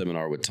in on a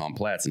seminar with Tom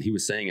Platz, and he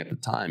was saying at the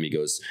time, he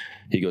goes,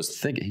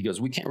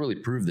 we can't really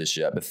prove this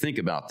yet, but think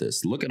about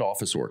this. Look at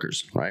office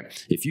workers, right?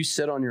 If you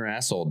sit on your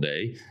ass all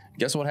day,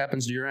 guess what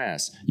happens to your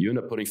ass? You end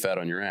up putting fat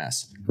on your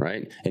ass,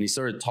 right? And he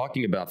started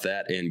talking about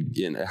that,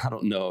 and I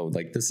don't know,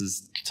 like, this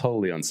is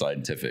totally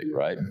unscientific,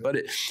 right? But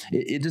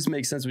it just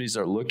makes sense when you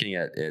start looking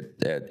at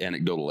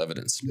anecdotal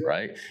evidence,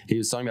 right? He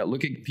was talking about,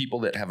 look at people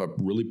that have a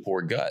really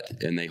poor gut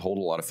and they hold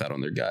a lot of fat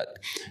on their gut.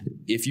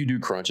 If you do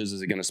crunches,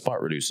 is it going to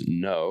spot reduce?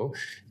 No.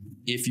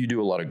 If you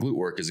do a lot of glute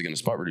work, is it going to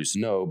spot reduce?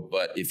 No.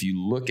 But if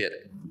you look at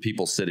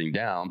people sitting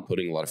down,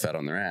 putting a lot of fat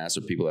on their ass,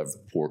 or people that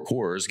have poor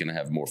cores going to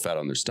have more fat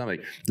on their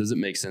stomach, does it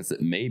make sense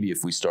that maybe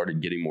if we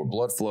started getting more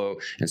blood flow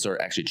and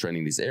started actually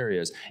training these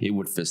areas, it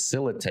would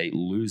facilitate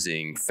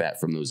losing fat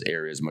from those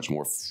areas much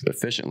more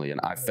efficiently? And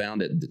I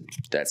found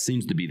that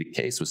seems to be the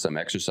case with some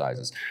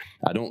exercises.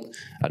 I don't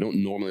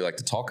normally like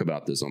to talk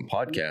about this on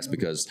podcasts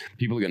because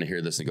people are going to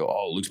hear this and go,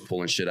 oh, Luke's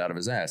pulling shit out of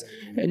his ass.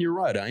 And you're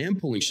right, I am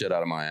pulling shit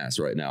out of my ass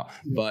right now.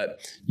 But,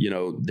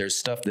 there's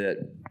stuff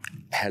that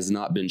has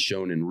not been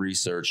shown in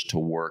research to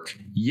work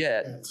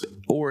yet,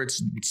 or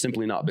it's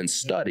simply not been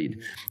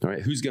studied. All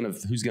right, who's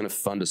gonna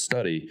fund a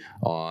study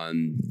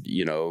on,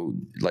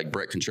 like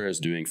Brett Contreras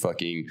doing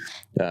fucking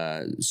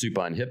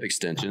supine hip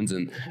extensions,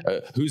 and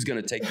who's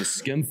gonna take the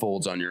skin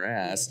folds on your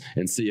ass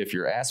and see if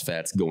your ass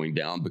fat's going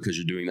down because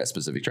you're doing that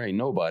specific training?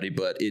 Nobody.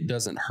 But it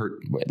doesn't hurt.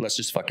 Let's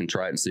just fucking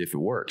try it and see if it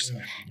works.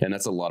 And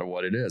that's a lot of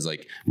what it is.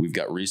 Like, we've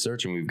got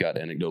research and we've got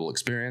anecdotal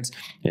experience,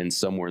 and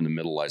somewhere in the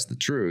middle lies the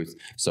truth.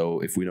 So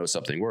if we know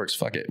something works,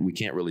 fuck it. We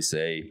can't really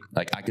say,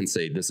 like, I can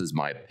say this is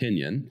my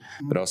opinion,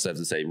 but I also have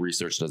to say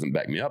research doesn't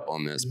back me up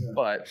on this,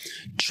 but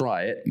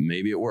try it.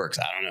 Maybe it works.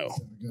 I don't know.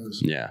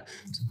 Yeah.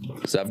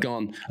 So I've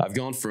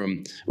gone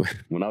from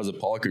when I was at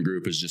Polican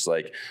Group, is just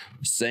like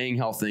saying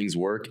how things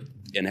work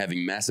and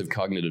having massive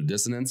cognitive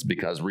dissonance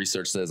because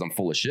research says I'm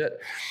full of shit.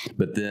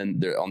 But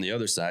then on the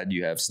other side,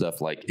 you have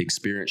stuff like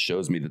experience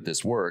shows me that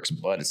this works,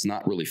 but it's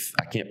not really,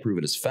 I can't prove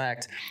it as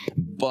fact,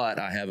 but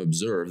I have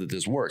observed that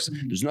this works.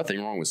 There's nothing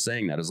wrong with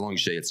saying that as long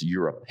as you say it's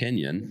your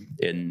opinion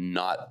and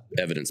not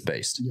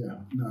evidence-based. Yeah,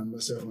 no,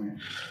 most definitely.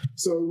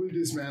 So with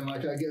this, man,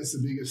 like, I guess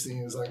the biggest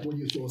thing is, like, what are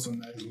your thoughts on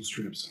nasal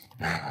strips?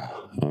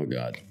 Oh,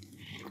 God.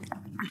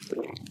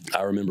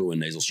 I remember when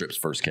nasal strips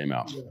first came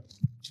out.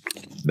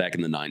 Back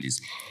in the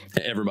 90s,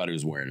 everybody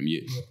was wearing them.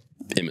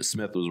 Emmitt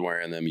Smith was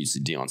wearing them. You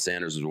see Deion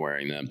Sanders was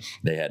wearing them.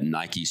 They had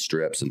Nike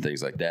strips and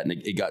things like that. And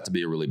it got to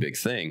be a really big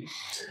thing.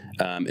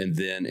 And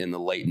then in the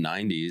late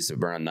 90s,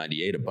 around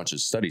 98, a bunch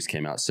of studies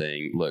came out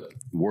saying, look, it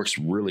works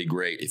really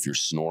great if you're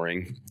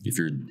snoring, if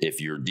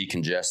you're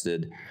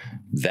decongested.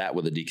 That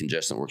with a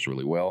decongestant works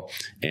really well.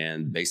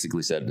 And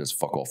basically said it does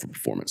fuck all for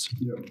performance.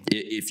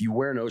 If you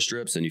wear nose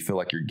strips and you feel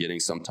like you're getting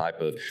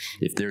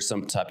if there's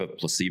some type of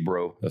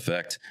placebo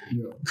effect,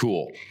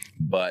 cool.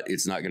 But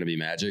it's not going to be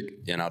magic.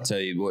 And I'll tell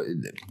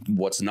you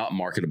what's not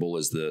marketable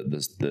is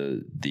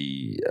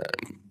the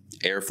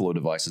airflow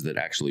devices that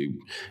actually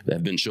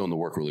have been shown to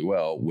work really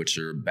well, which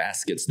are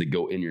baskets that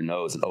go in your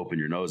nose and open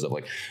your nose up.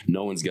 Like,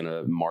 no one's going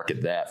to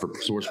market that for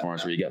source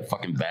farms where you got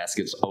fucking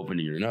baskets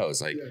opening your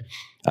nose. Like,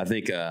 I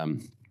think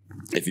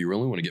if you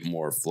really want to get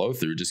more flow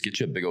through, just get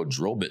you a big old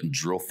drill bit and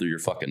drill through your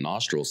fucking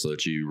nostrils so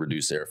that you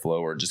reduce airflow,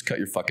 or just cut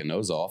your fucking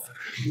nose off.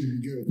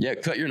 Yeah,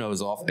 cut your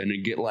nose off and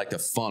then get like a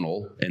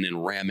funnel and then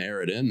ram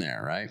air it in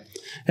there, right?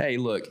 Hey,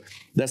 look,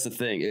 that's the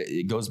thing.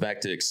 It goes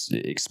back to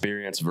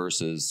experience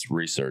versus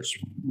research.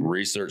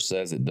 Research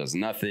says it does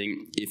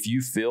nothing. If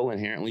you feel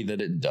inherently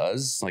that it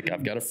does, like,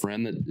 I've got a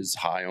friend that is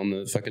high on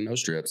the fucking nose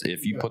strips.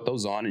 If you put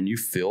those on and you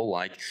feel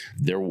like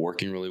they're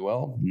working really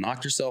well,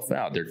 knock yourself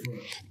out.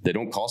 They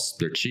don't cost,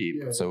 they're cheap.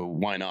 So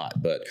why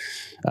not? But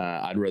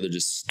I'd rather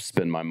just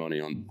spend my money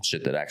on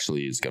shit that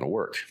actually is going to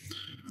work.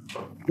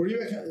 What do you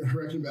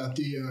reckon about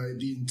the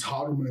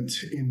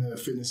entitlement in the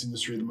fitness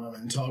industry at the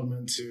moment?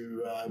 Entitlement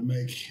to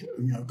make,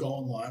 go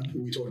online.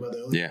 We talked about that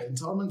earlier. Yeah.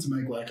 Entitlement to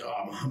make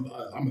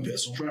I'm a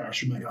personal trainer. I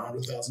should make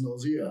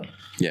 $100,000 a year.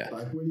 Yeah.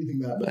 Like, what do you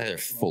think that? They're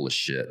full of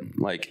shit.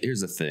 Like,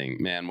 here's the thing,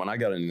 man. When I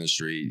got in the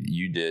industry,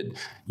 you didn't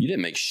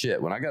make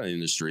shit. When I got in the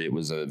industry, it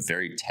was a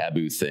very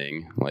taboo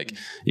thing. Like,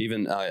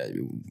 even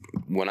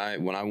when I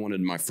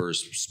wanted my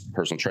first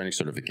personal training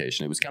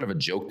certification, it was kind of a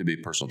joke to be a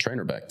personal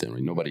trainer back then.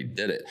 Nobody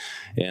did it.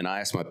 And I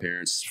asked my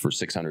parents for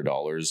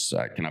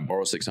 $600. Can I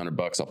borrow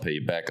 $600? I'll pay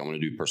you back. I want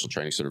to do personal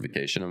training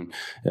certification.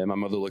 And my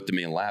mother looked at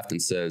me and laughed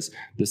and says,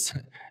 "This,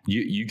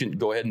 you can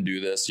go ahead and do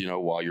this,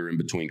 while you're in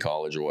between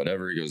college or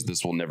whatever." He goes,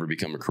 "This will never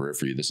become a career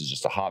for you. This is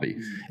just a hobby."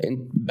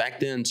 And back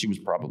then she was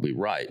probably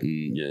right.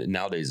 And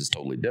nowadays it's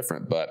totally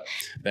different. But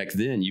back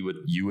then you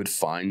would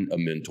find a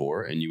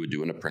mentor and you would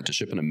do an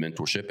apprenticeship and a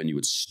mentorship and you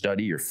would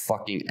study your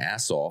fucking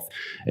ass off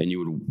and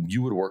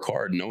you would work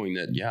hard knowing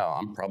that,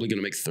 I'm probably going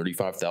to make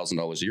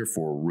 $35,000 a year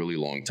for a really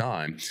long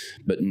time.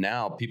 But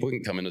now people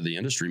can come into the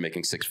industry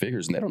making six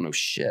figures and they don't know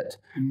shit.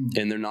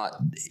 And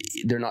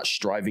they're not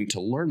striving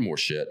to learn more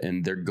shit.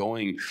 And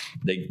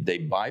they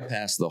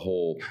bypass the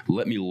whole,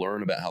 let me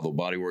learn about how the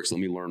body works.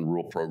 Let me learn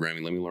rule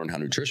programming. Let me learn how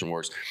nutrition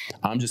works.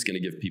 I'm just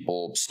going to give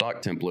people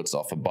stock templates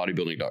off of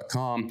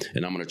bodybuilding.com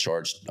and I'm going to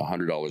charge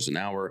 $100 an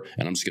hour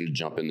and I'm just going to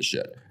jump in the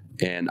shit.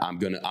 And I'm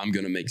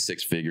gonna make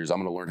six figures. I'm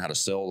gonna learn how to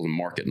sell and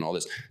market and all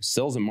this.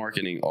 Sales and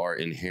marketing are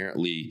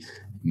inherently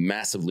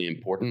massively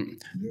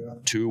important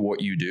to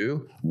what you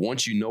do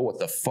once you know what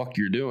the fuck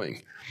you're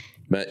doing.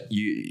 But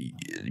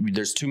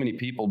there's too many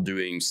people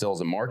doing sales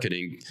and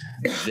marketing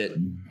that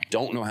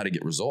don't know how to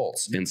get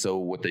results. And so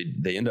what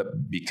they end up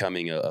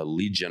becoming a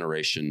lead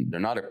generation. They're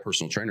not a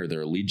personal trainer.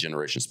 They're a lead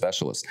generation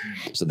specialist.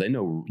 So they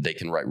know they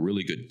can write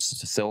really good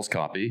sales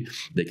copy.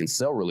 They can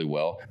sell really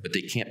well, but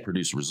they can't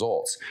produce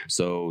results.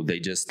 So they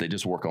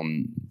just work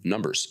on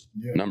numbers.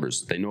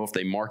 They know if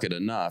they market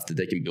enough that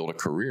they can build a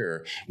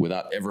career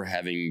without ever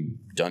having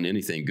done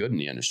anything good in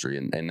the industry.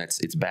 And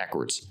it's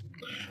backwards.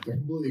 I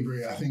completely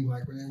agree. I think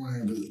like when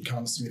anyone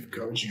comes to me for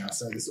coaching, I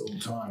say this all the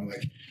time.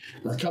 Like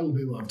a couple of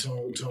people I've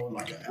told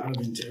like out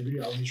of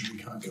integrity, I literally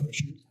can't coach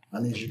you. I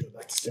need you to go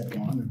back to step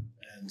one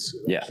and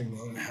actually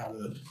learn how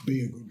to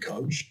be a good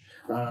coach.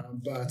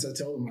 But I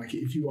tell them, like,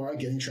 if you aren't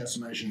getting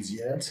transformations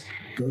yet,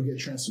 go get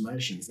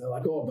transformations. They're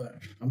like, "Oh, but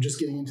I'm just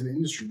getting into the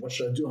industry. What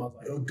should I do?" I was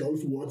like, "Oh, go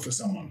for work for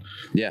someone."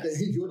 Yeah.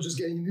 If you're just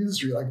getting in the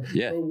industry,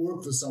 go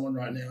work for someone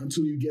right now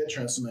until you get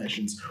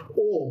transformations.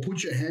 Or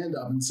put your hand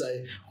up and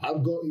say,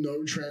 "I've got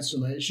no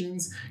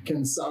transformations.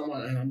 Can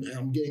someone?" And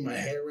I'm getting my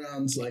head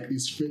around like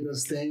this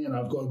fitness thing, and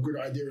I've got a good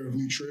idea of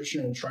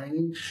nutrition and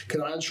training.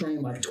 Can I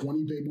train like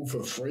 20 people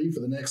for free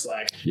for the next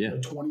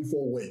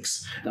 24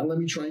 weeks? And let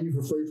me train you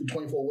for free for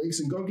 24 weeks.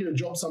 And go get a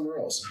job somewhere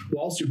else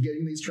whilst you're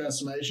getting these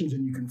transformations,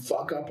 and you can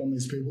fuck up on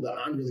these people that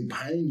aren't really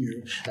paying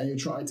you, and you're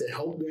trying to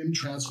help them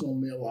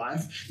transform their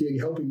life. You're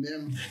helping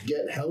them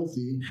get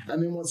healthy,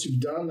 and then once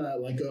you've done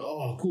that, like,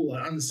 oh, cool,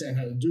 I understand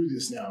how to do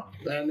this now,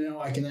 and now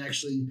I can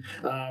actually,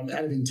 out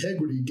of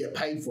integrity, get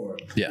paid for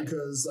it. Yeah.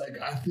 Because like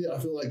I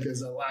feel like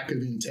there's a lack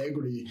of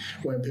integrity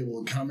when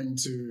people are coming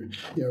to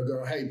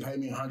go, "Hey, pay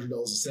me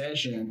 $100 a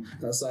session." And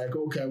it's like,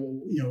 okay,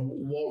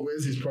 well,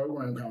 where's this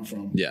program come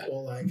from? Yeah.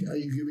 Or like, are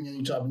you giving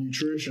any type of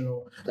nutrition,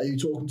 or are you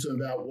talking to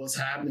them about what's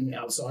happening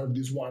outside of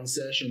this one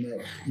session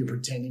that you're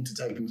pretending to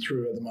take them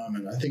through at the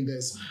moment? I think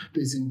there's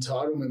this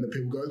entitlement that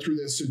people go through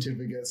their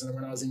certificates. And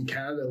when I was in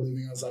Canada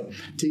living, I was like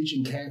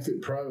teaching CanFit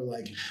Pro,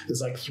 like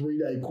there's like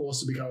 3-day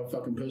course to become a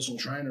fucking personal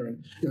trainer.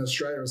 And in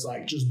Australia, it's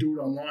like, just do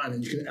it online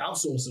and you can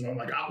outsource it on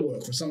like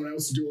Upwork for someone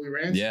else to do all your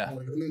answers. Yeah.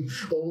 And then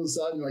all of a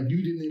sudden, like,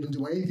 you didn't even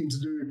do anything to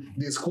do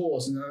this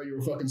course, and now you're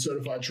a fucking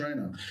certified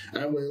trainer.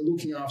 And we're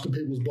looking after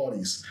people's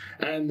bodies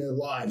and their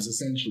lives,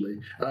 essentially.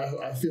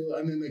 I feel,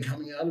 and then they're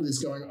coming out of this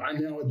going, I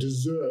now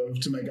deserve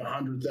to make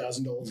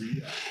 $100,000 a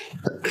year.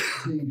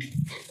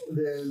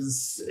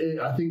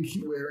 I think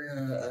we're in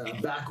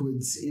a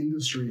backwards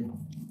industry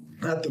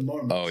at the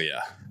moment. Oh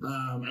yeah.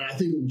 And I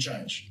think it will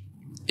change.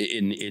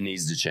 It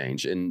needs to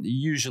change, and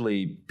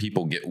usually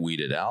people get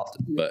weeded out.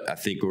 But I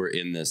think we're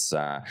in this.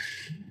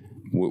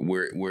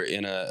 We're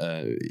in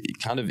a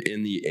kind of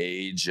in the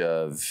age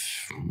of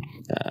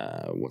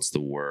what's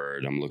the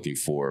word I'm looking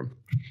for?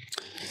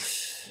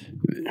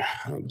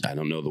 I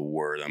don't know the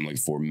word I'm looking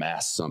for.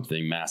 Mass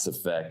something, mass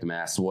effect,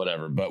 mass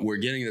whatever. But we're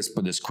getting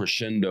this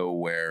crescendo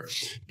where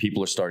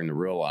people are starting to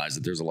realize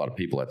that there's a lot of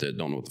people out there that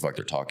don't know what the fuck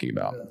they're talking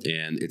about,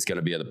 and it's going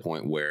to be at the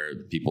point where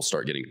people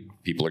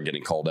are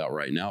getting called out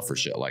right now for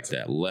shit like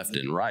that, left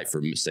and right,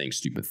 for saying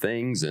stupid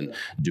things and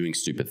doing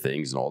stupid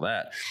things and all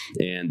that.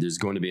 And there's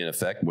going to be an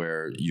effect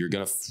where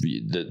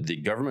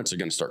the governments are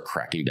going to start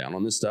cracking down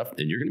on this stuff,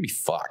 and you're going to be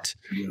fucked.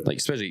 Like,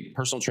 especially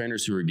personal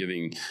trainers who are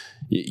giving,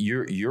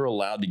 you're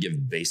allowed to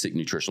give basic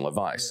nutritional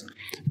advice.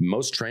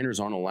 Most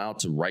trainers aren't allowed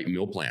to write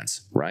meal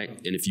plans, right?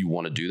 And if you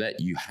want to do that,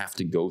 you have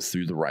to go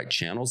through the right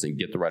channels and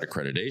get the right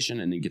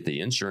accreditation and then get the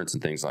insurance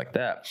and things like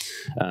that.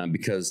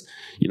 Because,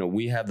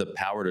 we have the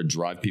power to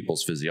drive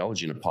people's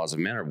physiology in a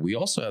positive manner. We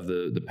also have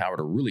the power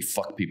to really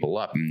fuck people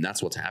up. And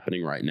that's what's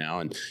happening right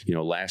now. And,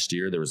 last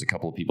year there was a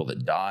couple of people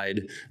that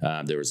died.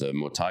 There was a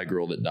Muay Thai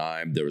girl that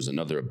died. There was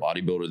another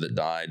bodybuilder that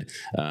died.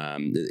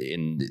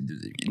 In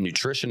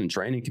nutrition and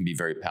training can be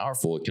very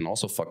powerful. It can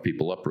also fuck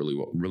people up really,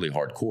 really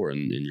hardcore.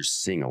 And you're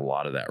seeing a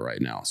lot of that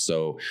right now.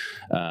 So,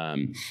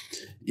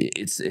 they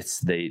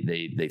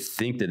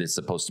think that it's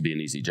supposed to be an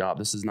easy job.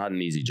 This is not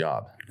an easy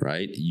job,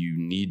 right? You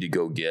need to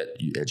go get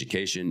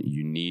education.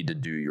 You need to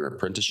do your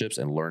apprenticeships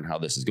and learn how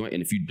this is going.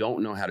 And if you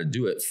don't know how to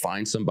do it,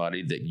 find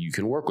somebody that you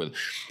can work with.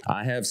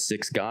 I have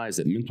 6 guys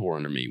that mentor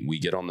under me.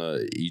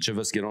 Each of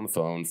us get on the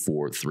phone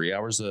for 3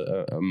 hours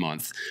a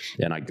month,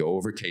 and I go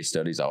over case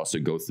studies. I also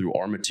go through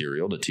our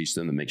material to teach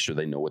them to make sure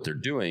they know what they're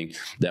doing.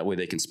 That way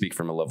they can speak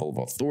from a level of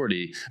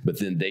authority, but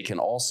then they can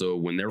also,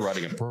 when they're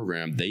writing a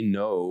program, they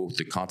know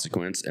the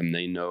consequence and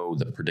they know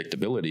the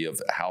predictability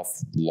of how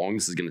long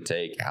this is going to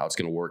take, how it's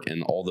going to work,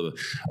 and all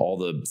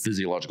the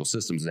physiological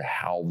systems of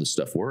how the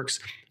stuff works.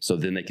 So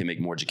then they can make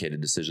more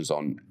educated decisions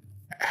on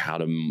how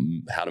to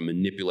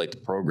manipulate the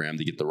program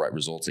to get the right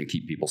results and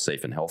keep people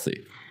safe and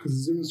healthy.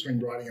 Because there's a difference between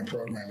writing a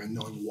program and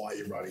knowing why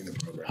you're writing the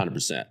program.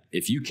 100%.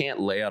 If you can't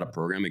lay out a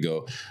program and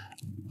go,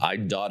 I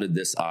dotted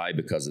this I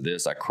because of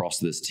this, I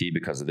crossed this T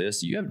because of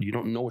this, you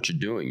don't know what you're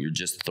doing. You're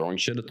just throwing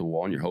shit at the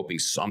wall and you're hoping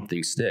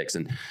something sticks.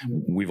 And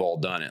we've all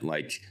done it.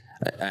 Like,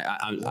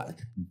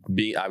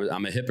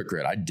 I'm a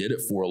hypocrite. I did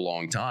it for a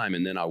long time,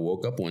 and then I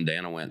woke up one day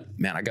and I went,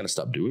 man, I got to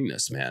stop doing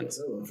this, man.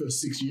 So the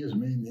first 6 years,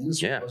 me in the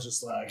industry, I was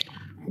just like,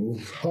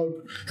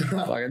 hope.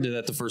 I did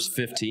that the first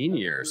 15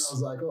 years. I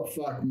was like, oh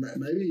fuck,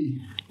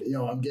 maybe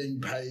I'm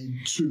getting paid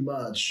too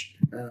much.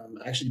 I'm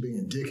actually being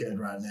a dickhead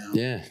right now.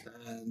 Yeah.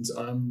 And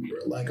I'm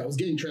like, I was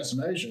getting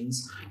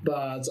transformations, but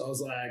I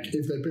was like,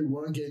 if the people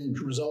weren't getting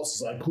results,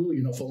 it's like, clearly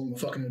you're not following the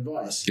fucking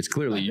advice. It's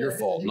clearly your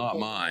fault, not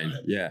mine.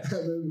 Yeah.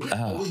 And then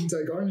I wouldn't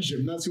take ownership,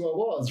 and that's who I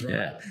was, right?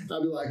 Yeah.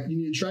 I'd be like, you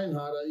need to train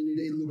harder, you need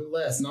to eat a little bit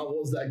less, and I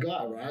was that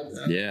guy, right?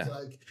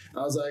 And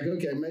I was like,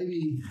 okay,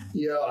 maybe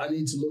I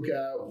need to look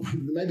at,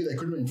 maybe they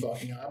could have been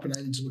fucking up, and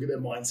I need to look at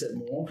their mindset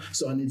more.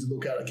 So I need to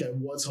look at, okay,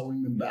 what's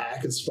holding them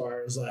back as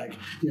far as like,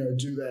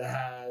 do they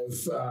have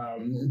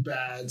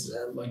bad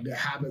their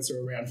habits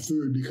are around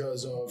food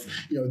because of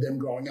them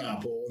growing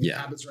up, or their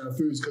habits around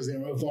foods because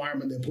their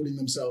environment they're putting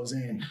themselves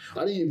in.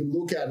 I didn't even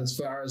look at as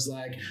far as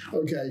like,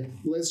 okay,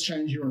 let's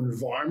change your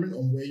environment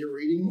on where you're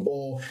eating,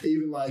 or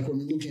even like when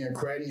we're looking at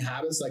creating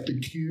habits, like the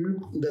cue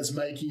that's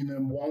making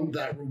them want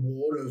that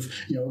reward of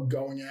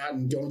going out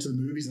and going to the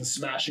movies and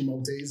smashing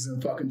Maltesers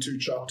and fucking 2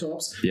 choc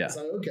tops. Yeah. It's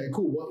like, okay,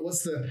 cool.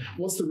 What's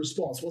the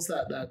response? What's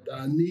that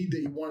need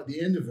that you want at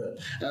the end of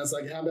it? And it's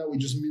like, how about we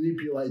just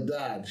manipulate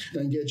that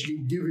and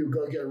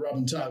go get a rub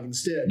and tug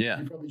instead? Yeah.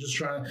 You're probably just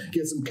trying to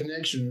get some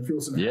connection and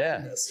feel some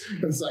happiness.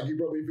 And it's like, you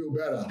probably feel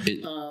better.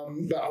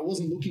 But I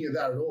wasn't looking at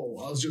that at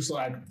all. I was just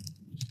like,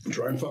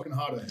 trying fucking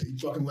harder, eat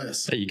fucking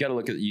less. Hey, you got to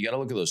look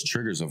at those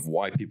triggers of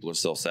why people are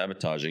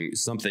self-sabotaging.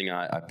 Something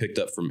I picked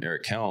up from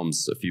Eric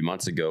Helms a few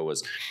months ago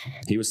was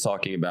he was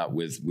talking about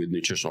with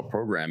nutritional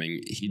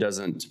programming. He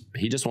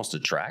just wants to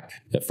track.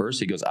 At first,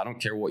 he goes, I don't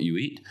care what you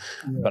eat,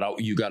 but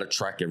you got to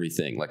track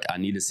everything. Like, I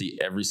need to see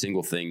every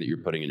single thing that you're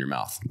putting in your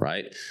mouth,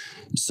 right?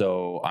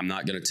 So I'm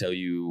not going to tell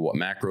you what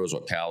macros,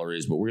 what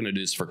calories, but we're going to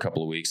do this for a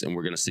couple of weeks, and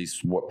we're going to see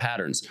what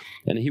patterns.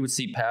 And he would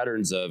see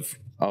patterns of,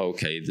 oh,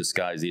 okay, this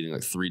guy's eating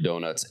like 3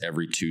 donuts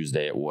every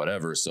Tuesday at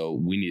whatever. So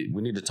we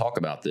need to talk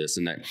about this.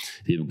 And that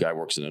the guy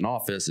works in an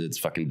office. It's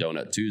fucking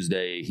Donut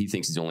Tuesday. He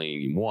thinks he's only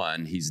eating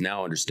 1. He's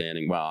now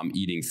understanding, wow, I'm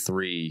eating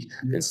 3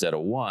 instead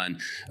of 1.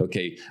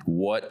 Okay,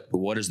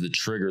 what is the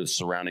trigger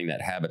surrounding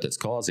that habit that's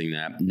causing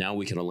that? Now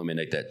we can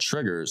eliminate that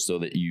trigger so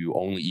that you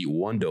only eat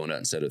 1 donut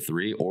instead of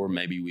 3, or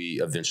maybe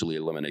we eventually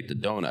eliminate the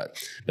donut.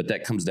 But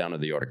that comes down to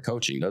the art of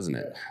coaching, doesn't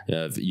it?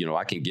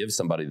 I can give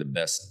somebody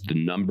the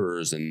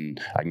numbers, and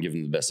I can give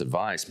them the best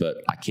advice, but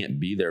I can't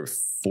be there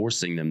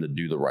forcing them to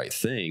do the right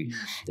thing.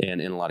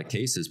 And in a lot of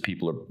cases,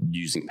 people are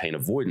using pain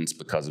avoidance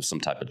because of some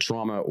type of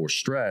trauma or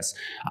stress.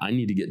 I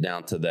need to get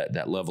down to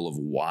that level of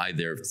why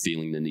they're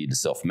feeling the need to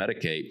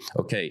self-medicate.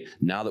 Okay,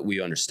 now that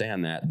we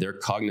understand that, they're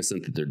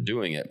cognizant that they're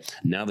doing it.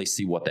 Now they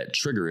see what that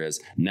trigger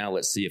is. Now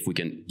let's see if we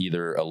can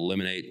either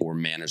eliminate or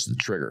manage the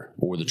trigger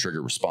or the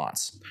trigger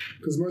response.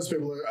 Because most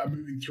people are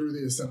moving through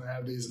this and they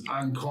have these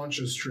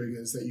unconscious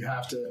triggers that you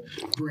have to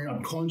bring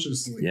up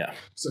consciously. Yeah.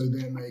 So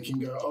then they can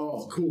go,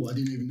 oh, cool, I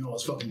didn't even know I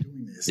was fucking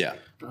doing this. Yeah.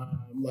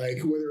 Like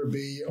whether it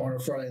be on a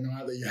Friday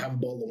night that you have a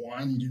bottle of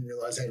wine, you didn't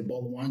realize you had a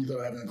bottle of wine, you thought you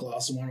were having a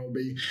glass of wine, or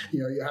be,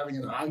 you're having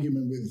an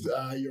argument with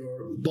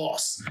your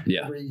boss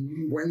every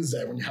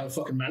Wednesday when you have a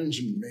fucking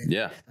management meeting.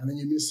 Yeah. And then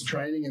you miss the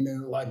training, and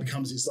then it like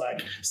becomes this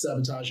like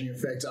sabotaging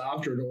effect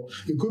after it. Or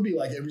it could be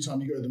like every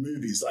time you go to the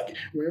movies. Like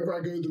whenever I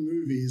go to the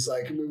movies,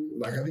 like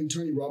I think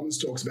Tony Robbins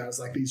talks about, it's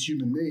like these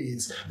human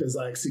needs. There's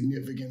like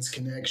significance,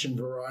 connection,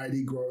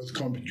 variety, growth,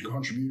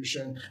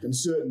 contribution, and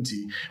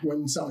certainty.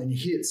 When something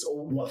hits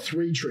all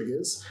three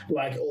triggers,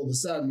 like all of a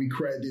sudden we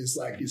create this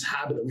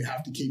habit that we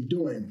have to keep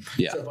doing.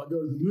 Yeah. So if I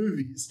go to the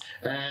movies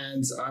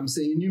and I'm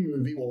seeing a new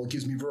movie, well, it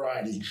gives me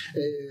variety.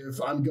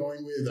 If I'm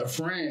going with a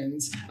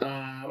friend,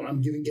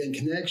 I'm getting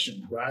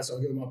connection, right? So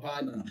I go with my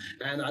partner,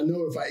 and I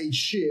know if I eat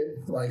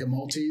shit, like a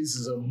Maltese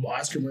is an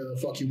ice cream, whatever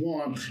the fuck you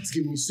want, it's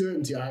giving me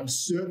certainty. I'm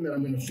certain that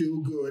I'm going to feel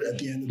good at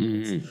the end of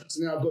this.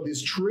 So now I've got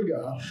this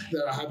trigger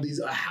that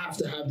I have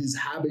to have this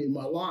habit in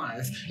my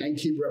life and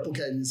keep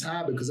replicating this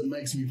habit because it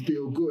makes me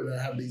feel good.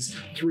 I have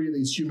three of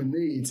these human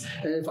needs.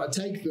 And if I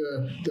take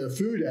the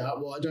food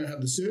out, well, I don't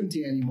have the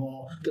certainty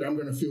anymore that I'm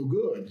going to feel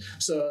good.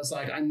 So it's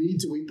like, I need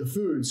to eat the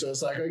food. So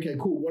it's like, okay,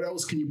 cool. What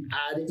else can you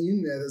add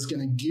in there that's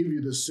going to give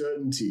you the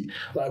certainty?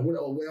 Like what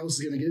else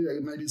is going to give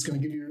you? Maybe it's going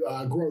to give you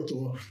growth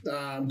or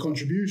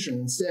contribution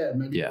instead.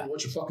 Maybe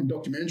watch a fucking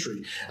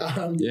documentary.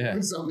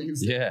 Something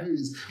instead of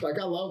movies. Like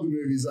I love the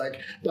movies.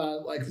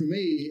 But for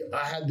me,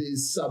 I had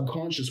these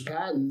subconscious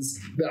patterns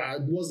that I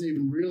wasn't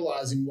even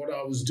realizing what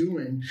I was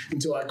doing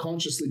until I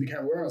consciously became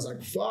aware. I was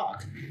like,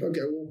 fuck.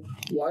 Okay, well,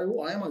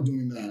 why am I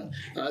doing that?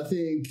 I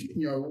think,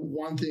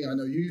 one thing I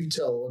know you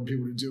tell a lot of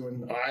people to do,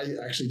 and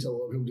I actually tell a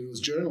lot of people to do,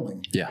 is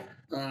journaling. Yeah.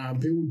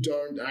 People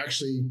don't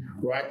actually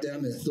write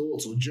down their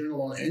thoughts or journal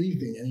on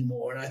anything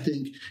anymore. And I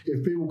think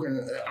if people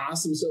can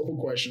ask themselves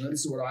a question, and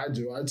this is what I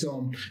do, I tell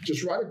them,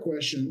 just write a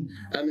question,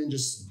 and then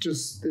just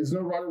there's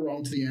no right or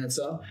wrong to the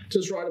answer.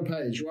 Just write a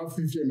page, write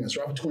for 15 minutes,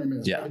 write for 20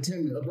 minutes, write for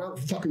 10 minutes, write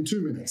for fucking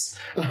 2 minutes.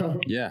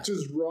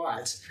 Just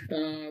write.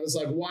 It's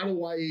like, why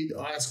do I eat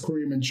ice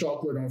cream and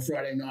chocolate on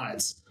Friday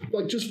nights?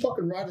 Like, just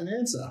fucking write an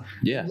answer.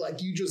 Yeah.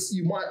 Like, you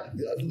might,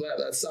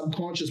 that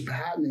subconscious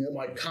patterning, it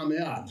might come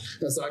out.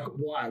 That's like,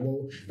 why?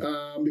 Well,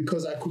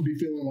 because I could be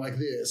feeling like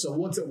this. So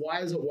what's it?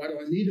 Why is it? Why do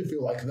I need to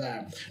feel like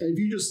that? And if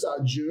you just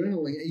start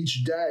journaling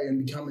each day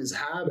and become this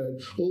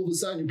habit, all of a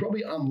sudden you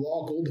probably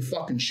unlock all the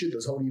fucking shit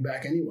that's holding you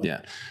back anyway.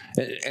 Yeah.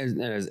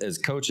 And as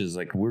coaches,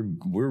 like we're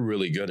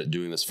really good at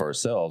doing this for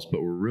ourselves,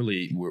 but we're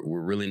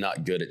really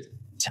not good at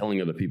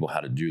telling other people how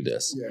to do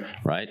this.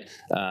 Right.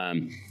 I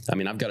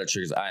mean, I've got a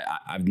triggers.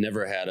 I'm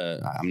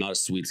not a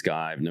sweets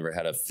guy. I've never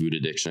had a food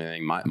addiction or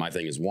anything. My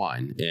thing is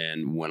wine.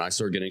 And when I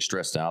start getting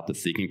stressed out, the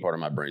thinking part of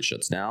my brain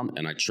shuts down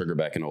and I trigger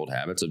back in old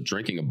habits of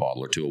drinking a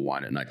bottle or two of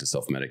wine at night to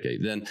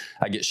self-medicate. Then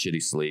I get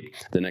shitty sleep.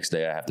 The next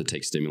day I have to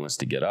take stimulants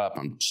to get up.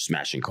 I'm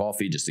smashing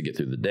coffee just to get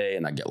through the day,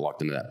 and I get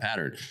locked into that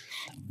pattern.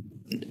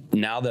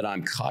 Now that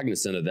I'm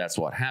cognizant of that's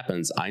what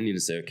happens, I need to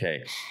say,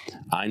 okay,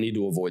 I need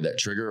to avoid that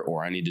trigger,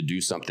 or I need to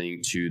do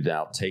something to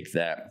now take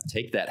that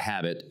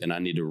habit, and I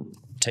need to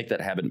take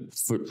that habit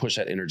and push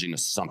that energy into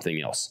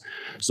something else.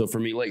 So for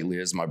me lately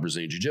is my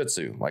Brazilian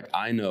Jiu-Jitsu. Like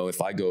I know if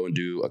I go and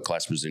do a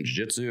class of Brazilian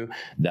Jiu-Jitsu,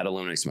 that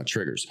eliminates my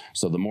triggers.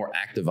 So the more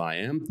active I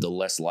am, the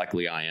less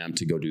likely I am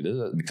to go do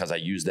this because I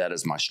use that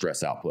as my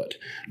stress output,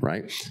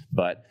 right?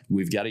 But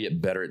we've got to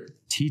get better at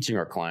teaching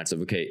our clients of,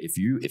 okay, if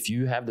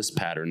you have this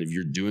pattern, if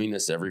you're doing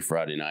this every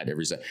Friday night,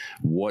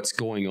 what's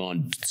going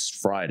on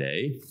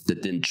Friday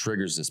that then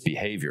triggers this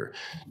behavior?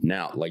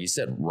 Now, like you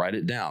said, write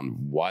it down.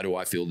 Why do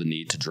I feel the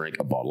need to drink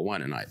a bottle of wine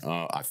tonight?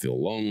 I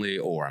feel lonely,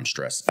 or I'm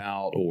stressed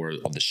out, or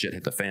the shit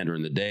hit the fan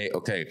during the day.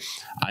 Okay,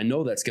 I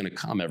know that's going to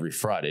come every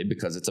Friday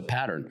because it's a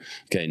pattern.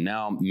 Okay,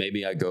 now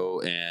maybe I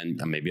go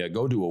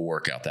do a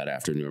workout that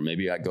afternoon, or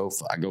maybe I go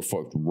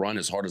for run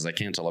as hard as I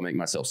can until I make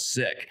myself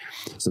sick.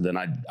 So then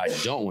I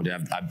don't want to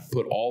have, I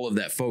put all of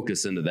that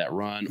focus into that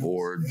run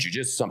or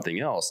jiu-jitsu, something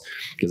else,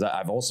 because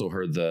I've also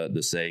heard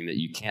the saying that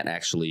you can't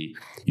actually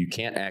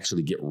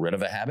get rid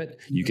of a habit.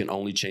 You can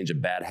only change a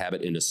bad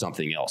habit into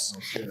something else.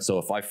 Okay. So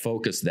if I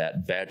focus that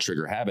bad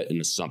trigger habit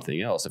into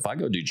something else, if I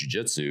go do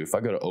jiu-jitsu, if I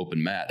go to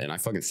open mat and I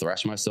fucking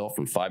thrash myself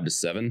from 5 to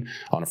 7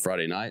 on a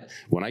Friday night,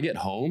 when I get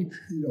home,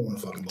 you don't want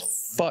to fucking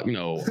fuck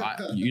no.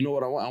 You know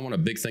what I want? I want a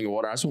big thing of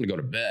water. I just want to go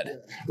to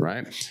bed,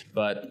 right?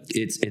 But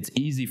it's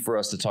easy for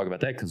us to talk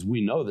about that because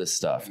we know this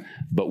stuff,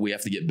 but we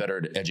have to get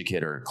better to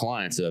educate our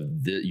clients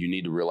you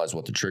need to realize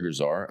what the triggers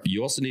are.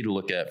 You also need to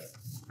look at,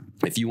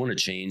 if you want to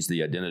change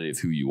the identity of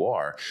who you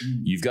are,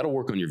 you've got to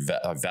work on your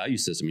value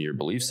system, your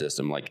belief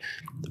system. Like,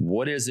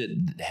 what is it?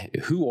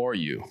 Who are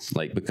you?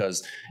 Like,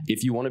 because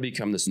if you want to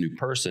become this new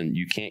person,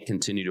 you can't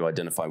continue to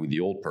identify with the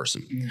old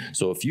person.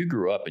 So if you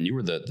grew up and you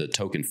were the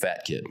token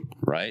fat kid,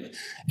 right?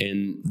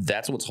 And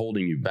that's what's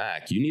holding you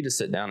back. You need to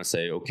sit down and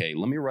say, okay,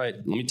 let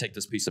me take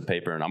this piece of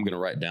paper and I'm going to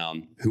write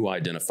down who I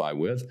identify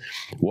with,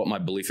 what my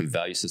belief and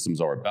value systems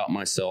are about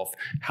myself,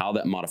 how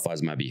that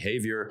modifies my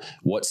behavior,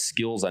 what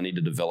skills I need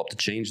to develop to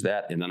change that.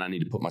 that. And then I need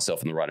to put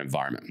myself in the right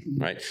environment,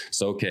 right?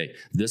 So, okay,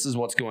 this is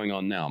what's going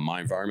on now.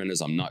 My environment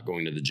is I'm not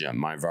going to the gym.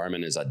 My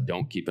environment is I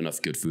don't keep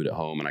enough good food at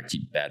home and I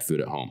keep bad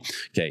food at home.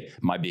 Okay,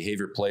 my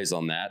behavior plays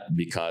on that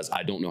because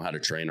I don't know how to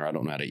train or I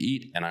don't know how to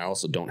eat. And I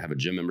also don't have a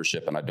gym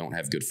membership and I don't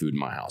have good food in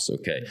my house.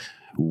 Okay,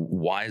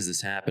 why is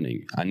this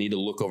happening? I need to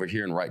look over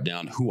here and write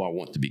down who I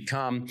want to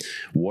become.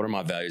 What are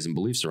my values and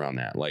beliefs around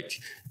that?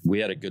 Like, we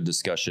had a good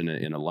discussion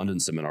in a London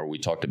seminar. We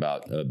talked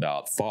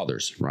about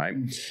fathers, right?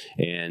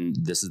 And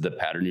this is the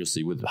pattern you'll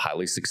see with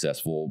highly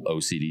successful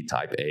OCD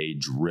type A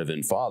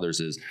driven fathers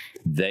is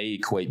they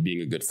equate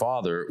being a good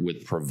father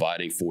with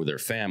providing for their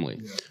family.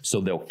 Yeah.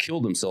 So they'll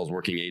kill themselves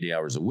working 80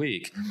 hours a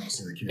week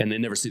and they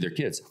never see their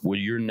kids. Well,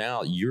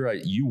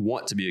 you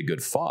want to be a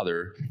good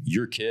father.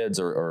 Your kids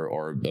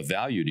are a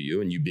value to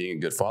you, and you being a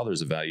good father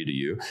is a value to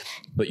you,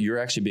 but you're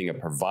actually being a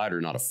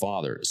provider, not a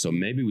father. So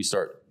maybe we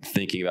start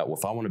thinking about, well,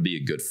 if I want to be a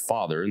good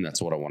father, and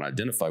that's what I want to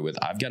identify with,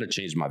 I've got to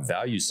change my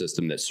value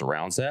system that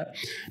surrounds that.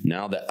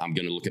 Now that I'm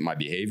going to look at my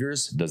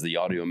behaviors, does the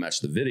audio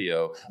match the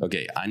video?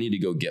 Okay, I need to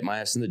go get my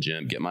ass in the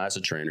gym, get my ass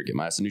a trainer, get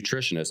my ass a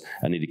nutritionist.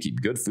 I need to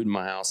keep good food in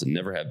my house and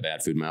never have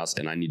bad food in my house.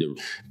 And I need to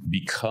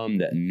become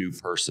that new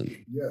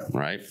person. Yeah.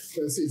 Right?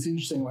 It's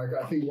interesting. Like,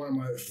 I think one of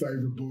my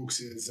favorite books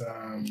is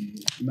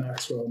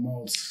Maxwell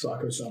Maltz,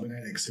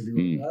 Psycho-Cybernetics. Have you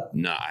read that?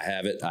 No, I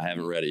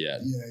haven't read it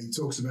yet. Yeah, he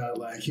talks about,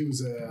 like, he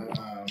was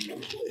I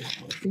think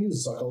he was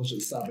a psychologist at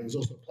the start, but he was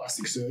also a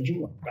plastic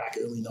surgeon, like back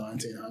early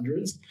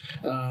 1900s.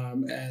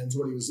 And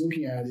what he was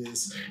looking at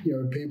is,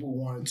 people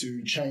wanted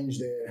to change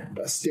their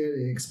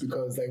aesthetics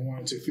because they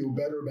wanted to feel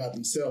better about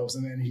themselves.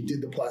 And then he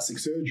did the plastic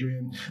surgery,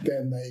 and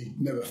then they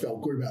never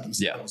felt good about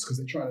themselves because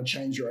they're trying to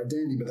change their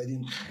identity, but they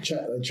didn't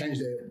change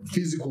their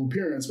physical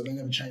appearance, but they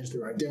never changed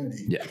their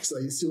identity. Yeah. So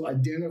they still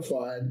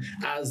identified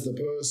as the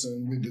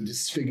person with the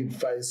disfigured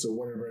face or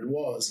whatever it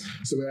was.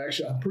 So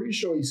I'm pretty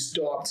sure he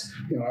stopped,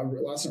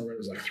 last time I read it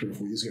was like 3 or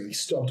 4 years ago, he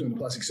stopped doing the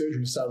plastic surgery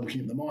and started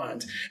looking at the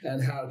mind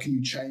and how can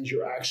you change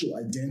your actual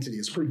identity.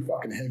 It's a pretty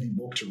fucking heavy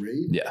book to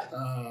read. Yeah.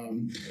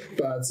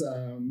 But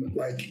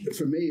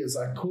for me, it's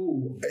like,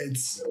 cool,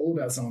 it's all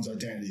about someone's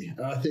identity.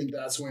 And I think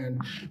that's when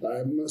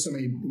when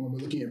we're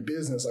looking at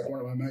business, like one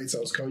of my mates I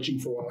was coaching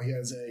for a while, he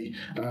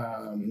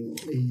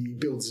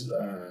builds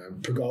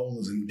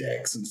pergolas and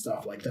decks and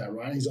stuff like that,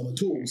 right? He's on the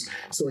tools.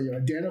 So he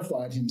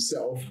identified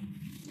himself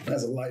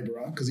as a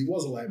laborer, because he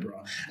was a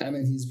laborer, and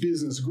then his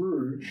business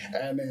grew,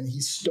 and then he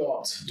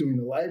stopped doing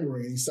the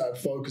laboring and he started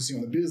focusing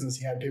on the business.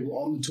 He had people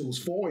on the tools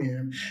for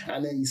him,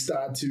 and then he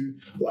started to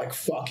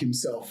fuck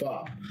himself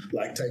up,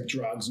 take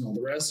drugs and all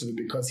the rest of it,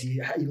 because he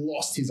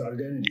lost his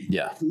identity.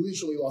 Yeah, he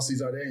literally lost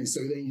his identity. So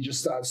then he just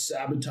started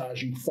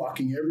sabotaging,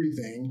 fucking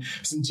everything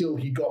until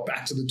he got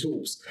back to the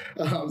tools.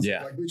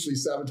 Literally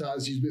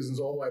sabotaged his business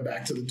all the way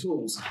back to the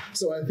tools.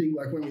 So I think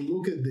when we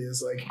look at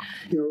this,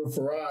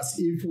 for us,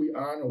 if we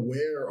aren't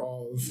aware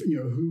of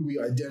who we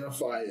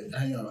identify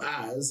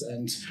as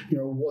and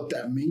what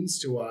that means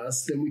to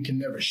us, then we can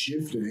never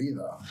shift it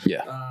either.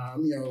 Yeah.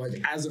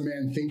 As a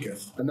man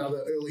thinketh,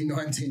 another early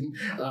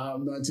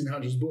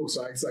 1900s book.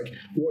 So it's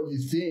what you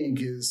think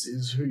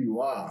is who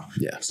you are.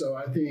 Yeah. So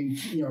I think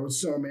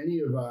so many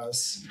of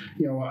us,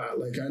 I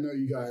know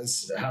you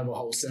guys have a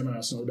whole seminar.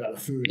 It's not about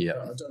the food. Yeah.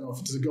 I don't know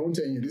if does it go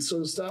into any of this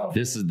sort of stuff.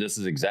 This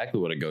is exactly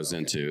what it goes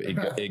into.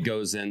 It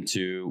goes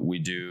into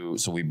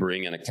we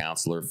bring in a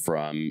counselor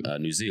from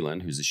New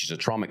Zealand she's a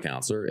trauma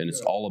counselor, and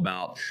it's all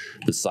about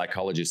the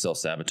psychology of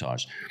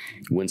self-sabotage.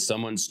 When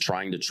someone's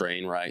trying to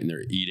train right and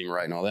they're eating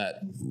right and all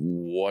that,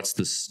 what's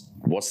the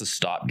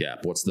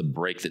stopgap? What's the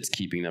break that's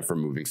keeping them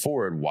from moving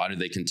forward? Why do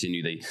they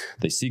continue?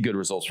 They see good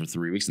results for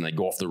 3 weeks and they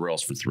go off the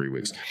rails for 3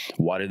 weeks.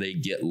 Why do they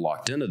get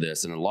locked into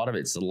this? And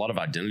it's a lot of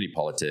identity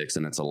politics,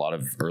 and it's a lot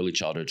of early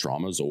childhood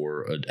traumas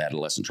or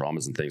adolescent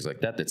traumas and things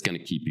like that that's going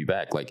to keep you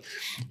back. Like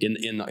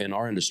in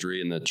our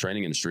industry, in the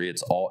training industry,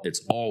 it's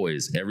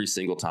always, every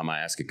single time I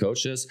ask a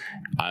coach this,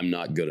 I'm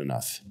not good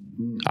enough.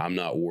 I'm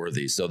not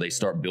worthy. So they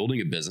start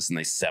building a business and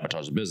they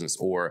sabotage the business,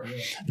 or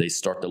they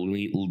start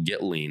to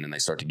get lean and they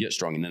start to get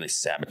strong, and then they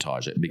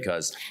sabotage it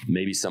because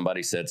maybe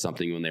somebody said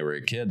something when they were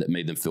a kid that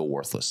made them feel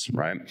worthless,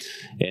 right?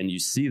 And you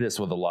see this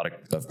with a lot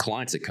of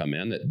clients that come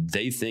in, that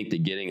they think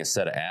that getting a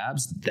set of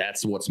abs,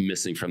 that's what's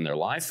missing from their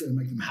life. It's going to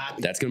make them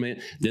happy. That's going to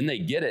make, then they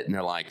get it and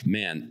they're like,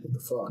 man,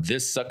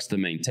 this sucks to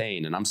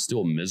maintain and I'm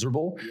still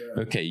miserable.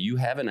 Yeah. Okay, you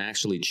haven't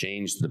actually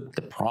changed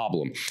the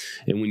problem.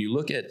 And when you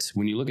look at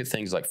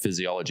things like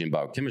physiology and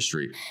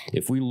biochemistry,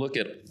 if we look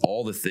at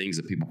all the things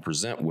that people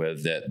present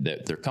with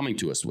that they're coming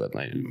to us with,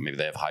 maybe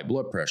they have high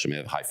blood pressure, maybe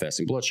they have high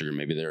fasting blood sugar,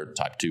 maybe they're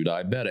type 2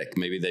 diabetic,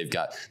 maybe they've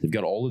got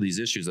all of these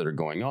issues that are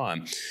going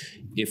on.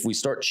 If we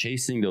start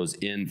chasing those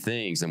end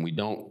things and we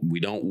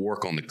don't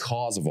work on the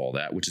cause of all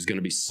that, which is going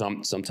to be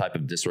some type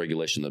of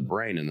dysregulation of the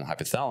brain and the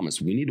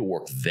hypothalamus, we need to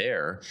work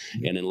there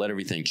and then let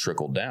everything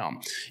trickle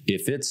down.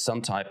 If it's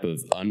some type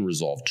of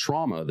unresolved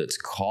trauma that's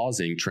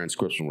causing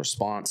transcriptional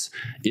response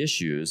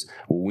issues,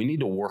 well, we need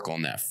to work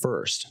on that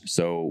first.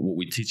 So what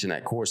we teach in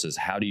that course is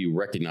how do you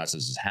recognize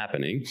this is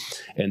happening?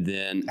 And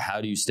then how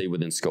do you stay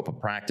within scope of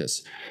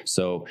practice?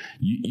 So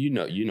you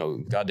know,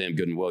 goddamn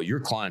good and well, your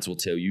clients will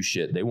tell you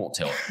shit they won't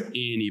tell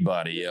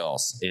anybody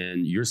else.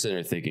 And you're sitting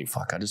there thinking,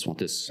 fuck, I just want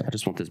this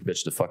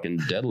bitch to fucking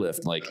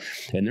deadlift. Like,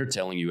 and they're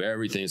telling you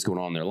everything that's going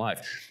on in their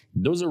life.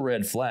 Those are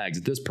red flags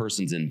that this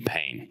person's in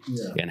pain.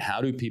 Yeah. And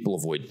how do people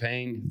avoid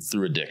pain?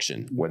 Through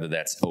addiction, whether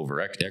that's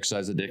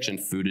exercise addiction,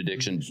 food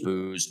addiction,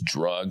 booze,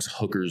 drugs,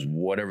 hookers,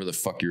 whatever the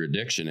fuck your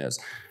addiction is.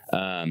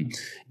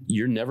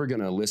 You're never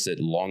going to elicit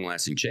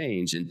long-lasting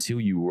change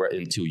until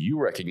you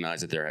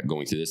recognize that they're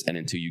going through this, and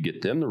until you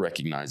get them to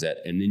recognize that,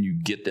 and then you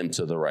get them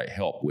to the right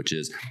help, which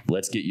is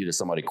let's get you to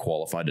somebody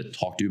qualified to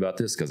talk to you about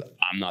this, because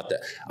I'm not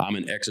that. I'm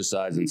an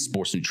exercise and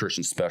sports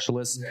nutrition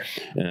specialist.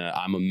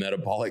 I'm a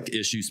metabolic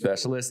issue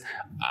specialist.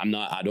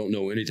 I don't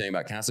know anything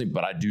about counseling,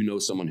 but I do know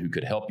someone who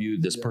could help you.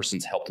 This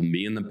person's helped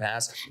me in the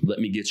past. Let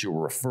me get you a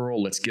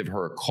referral. Let's give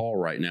her a call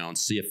right now and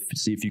see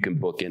if you can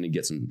book in and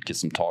get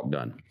some talk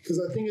done.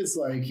 Because I think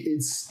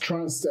it's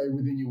trying to stay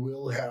within your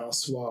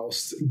wheelhouse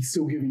whilst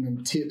still giving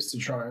them tips to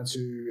try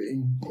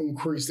to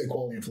increase their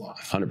quality of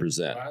life.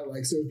 100%. Right?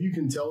 Like, so if you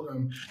can tell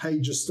them, hey,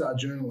 just start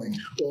journaling,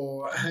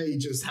 or hey,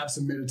 just have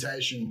some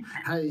meditation,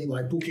 hey,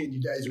 like bookend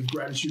your days with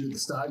gratitude at the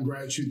start and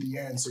gratitude at the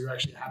end, so you're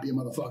actually a happier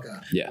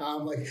motherfucker. Yeah.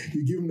 Like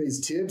you give them these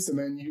tips and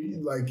then you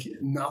like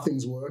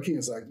nothing's working.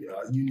 It's like,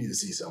 you need to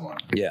see someone.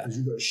 Yeah. Because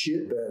you got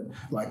shit that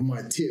like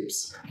my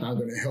tips are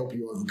going to help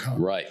you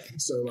overcome. Right.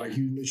 So like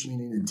you literally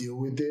need to deal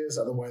with this.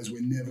 Otherwise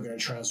we're never going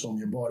to transform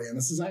your body. And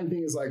it's the same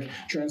thing as like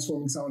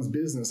transforming someone's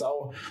business.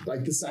 I'll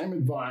like the same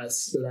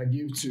advice that I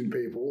give to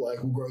people,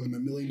 like will grow them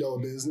 $1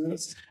 million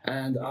business,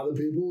 and other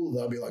people,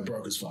 they'll be like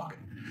broke as fuck.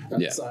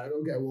 And it's like,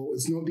 okay, well,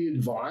 it's not the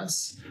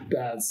advice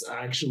that's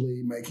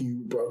actually making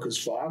you broke as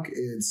fuck.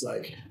 It's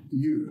like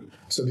you.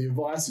 So the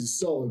advice is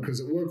solid because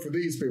it worked for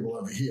these people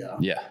over here.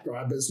 Yeah.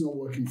 Right. But it's not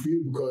working for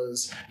you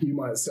because you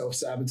might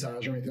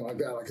self-sabotage or anything like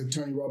that. Like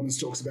Tony Robbins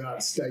talks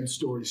about stage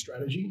story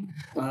strategy.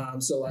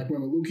 So like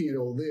when we're looking at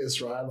all this,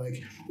 right,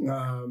 like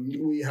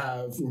we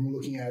have, when we're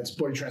looking at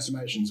body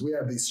transformations, we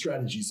have these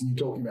strategies, and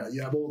you're talking about,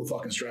 you have all the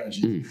fucking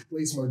strategies,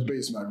 least mode to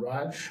beast mode,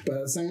 right?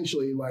 But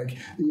essentially like,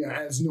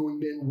 as knowing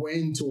then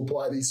when to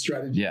apply these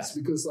strategies,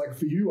 because like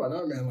for you, I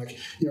know, man, like,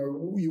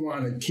 you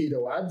aren't a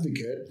keto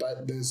advocate,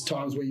 but there's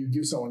times where you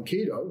give someone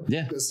keto.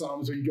 Yeah. There's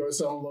times where you go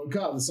someone low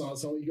carb. There's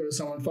times where you go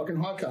someone fucking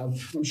high carb.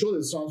 I'm sure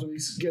there's times when you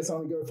get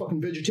someone to go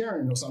fucking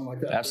vegetarian or something like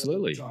that.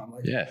 Absolutely.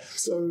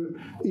 So,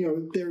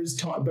 there is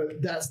time,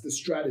 but that's the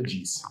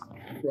strategies,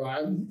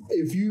 right?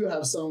 If you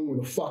have someone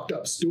with a fucked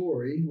up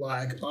story,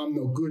 like I'm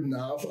not good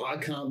enough, I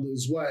can't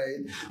lose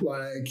weight,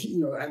 like,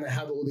 and they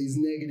have all these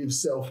negative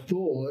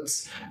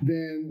self-thoughts,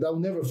 then they'll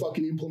never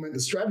fucking implement the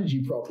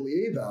strategy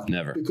properly either.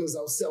 Never. Because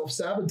they'll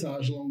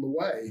self-sabotage along the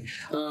way.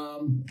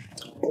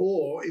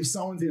 Or if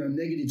someone's in a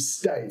negative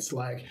state,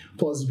 like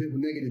positive people,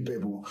 negative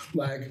people,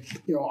 like,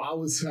 I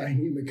was saying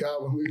in the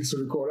car when we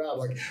sort of caught up,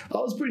 like I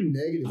was pretty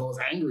negative. I was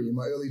angry in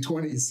my early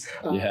 20s.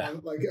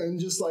 And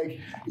just like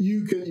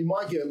you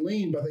might get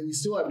lean, but then you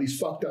still have these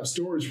fucked up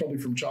stories probably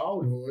from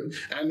childhood,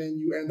 and then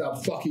you end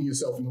up fucking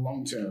yourself in the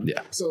long term.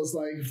 Yeah. So it's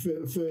like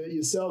for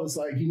yourself, it's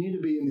like you need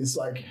to be in this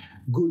like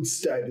good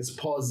state, this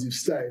positive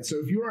state. So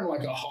if you're in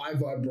like a high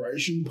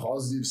vibration,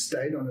 positive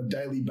state on a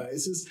daily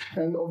basis,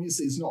 and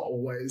obviously it's not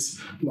always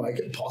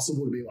like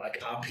possible to be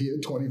like up here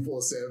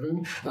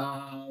 24/7.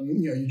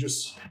 You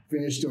just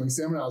finished doing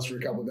seminars for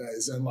a couple of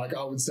days, and like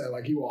I would say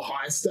like you are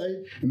high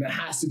state, and there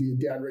has to be a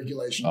down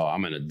regulation. Oh,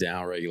 I'm in a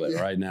down regulate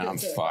right now. I'm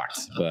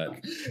fucked.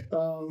 But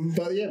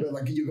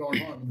like you're going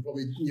home,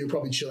 you'll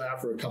probably chill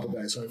out for a couple of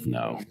days. Hopefully.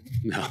 No,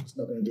 it's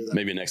not going to do that.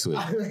 Maybe next week.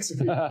 Next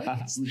week.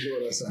 That's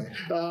literally what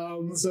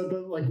I say.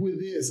 But like with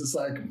this, it's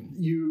like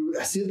you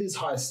see this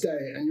high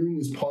state and you're in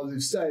this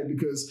positive state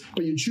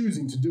but you're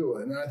choosing to do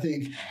it. And I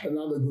think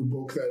another good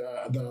book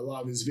that I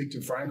love is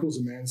Viktor Frankl's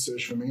A Man's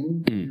Search for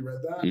Meaning. Have you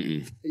read that?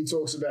 He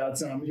talks about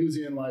he was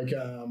in like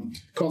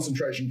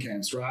concentration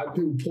camps, right?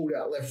 People pulled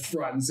out left,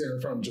 right, and center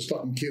in front of him, just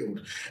fucking killed.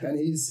 And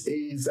he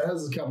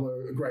has a couple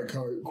of great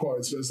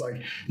quotes, but it's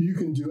like, you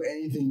can do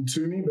anything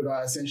to me, but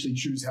I essentially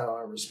choose how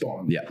I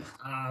respond. Yeah.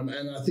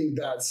 And I think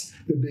that's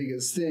the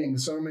biggest thing.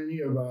 So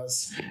many of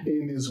us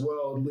in this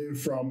world live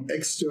from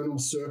external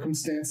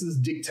circumstances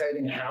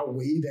dictating how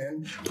we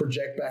then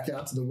project back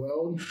out to the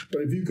world.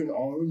 But if you can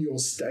own your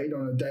state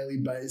on a daily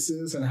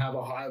basis and have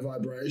a high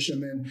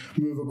vibration, then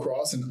move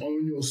across and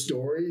own your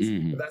stories,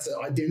 that's an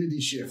identity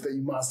shift that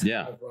you must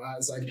have, right?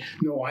 It's like,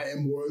 no, I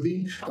am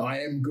worthy, I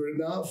am good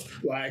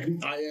enough, like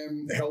I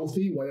am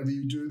healthy, whatever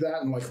you do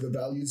that, and like the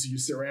values, you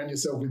surround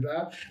yourself with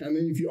that. And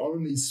then if you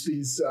own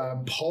these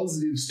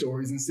positive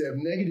stories instead of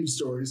negative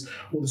stories,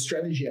 well, the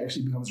strategy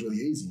actually becomes really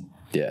easy.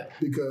 Yeah.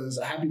 Because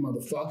a happy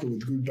motherfucker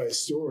with good base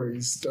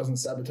stories doesn't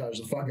sabotage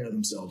the fuck out of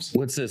themselves.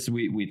 What's this?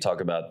 We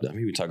talk about,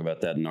 we talk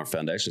about that in our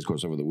foundations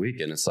course over the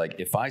weekend. It's like,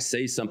 if I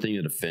say something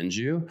that offends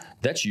you,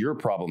 that's your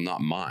problem,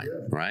 not mine,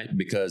 right?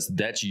 Because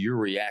that's your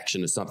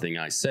reaction to something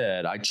I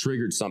said. I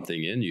triggered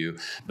something in you,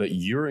 but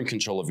you're in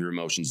control of your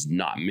emotions,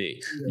 not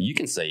me. Yeah. You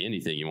can say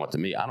anything you want to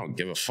me. I don't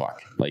give a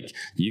fuck. Like,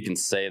 you can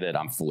say that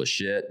I'm full of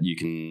shit. You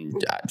can,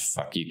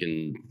 you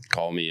can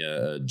call me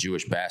a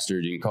Jewish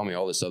bastard. You can call me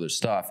all this other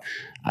stuff.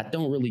 I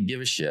don't really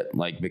give a shit,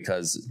 like,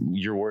 because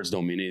your words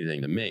don't mean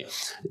anything to me.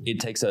 It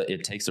takes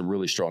a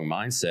really strong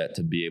mindset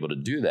to be able to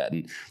do that.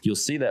 And you'll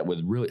see that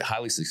with really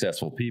highly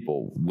successful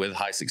people. With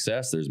high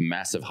success, there's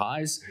massive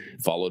highs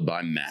followed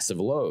by massive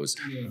lows.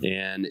 Yeah.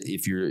 And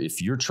if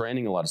you're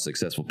training a lot of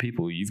successful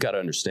people, you've got to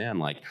understand,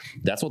 like,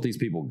 that's what these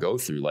people go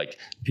through. Like,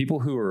 people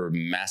who are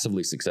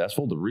massively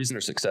successful, the reason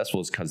they're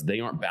successful is because they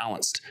aren't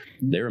balanced.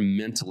 They're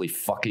mentally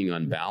fucking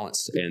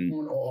unbalanced, and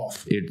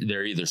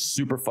they're either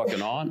super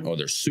fucking on or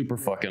they're super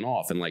fucking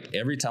off. And like,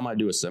 every time I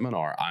do a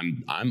seminar,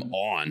 I'm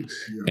on,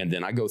 and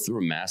then I go through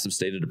a massive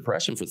state of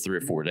depression for 3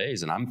 or 4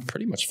 days, and I'm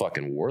pretty much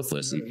fucking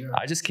worthless. And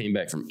I just came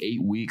back from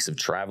 8 weeks of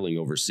traveling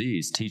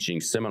overseas, teaching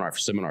seminar for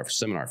seminar for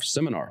seminar for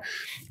seminar.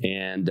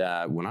 And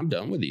when I'm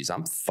done with these,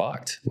 I'm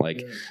fucked.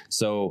 Like,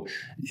 so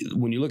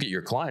when you look at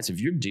your clients, if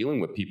you're dealing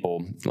with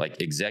people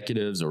like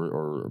executives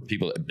or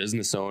people,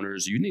 business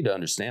owners, you need to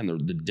understand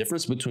the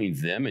difference between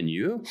them and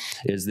you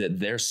is that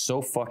they're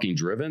so fucking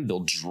driven, they'll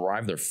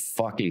drive their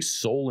fucking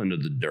soul into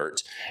the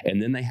dirt,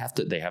 and then they have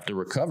to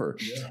recover.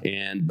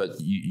 But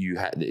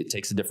it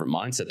takes a different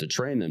mindset to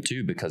train them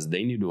too, because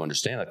they need to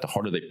understand that the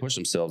harder they push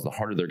themselves, the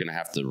harder they're going to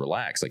have to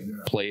relax. Like,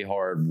 play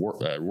hard,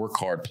 work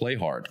hard, play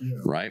hard,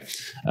 right?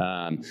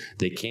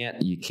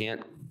 You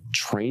can't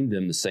train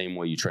them the same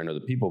way you train other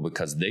people,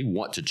 because they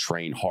want to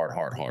train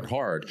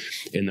hard,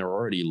 and they're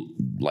already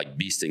like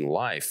beasting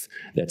life.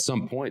 At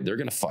some point, they're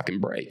going to fucking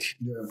break.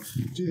 Yeah.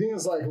 Do you think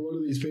it's like a lot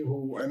of these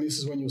people, and this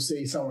is when you'll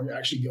see someone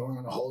actually going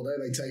on a holiday,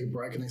 they take a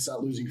break and they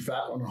start losing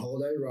fat on a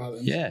holiday rather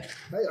than, hey,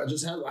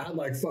 I had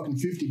like fucking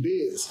 50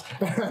 beers.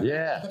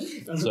 Yeah.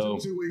 And so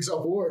 2 weeks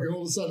off work, and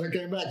all of a sudden I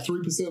came back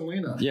 3%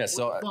 leaner. Yeah.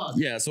 So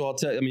I'll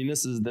tell you, I mean,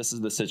 this is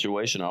the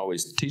situation I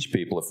always teach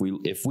people.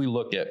 If we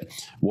look at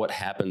what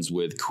happens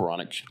with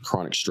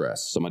chronic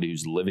stress, somebody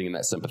who's living in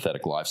that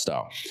sympathetic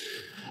lifestyle,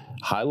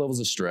 high levels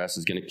of stress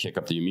is going to kick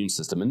up the immune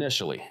system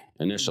initially.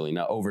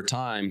 Now, over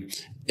time,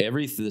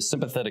 the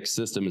sympathetic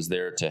system is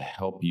there to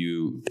help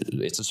you.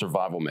 It's a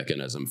survival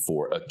mechanism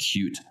for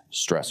acute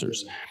stressors.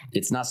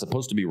 It's not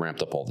supposed to be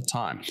ramped up all the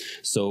time.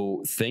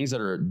 So things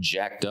that are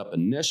jacked up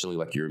initially,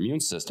 like your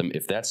immune system,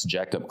 if that's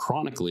jacked up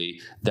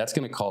chronically, that's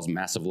going to cause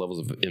massive levels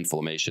of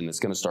inflammation. It's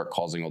going to start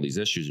causing all these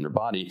issues in your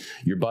body.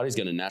 Your body's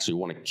going to naturally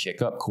want to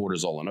kick up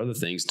cortisol and other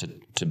things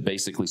to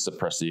basically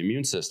suppress the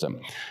immune system.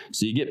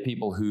 So you get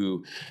people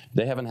who,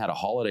 they haven't had a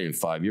holiday in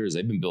 5 years.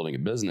 They've been building a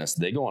business.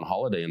 They go on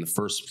holiday, in the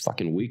first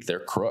fucking week, they're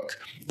crook.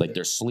 Like,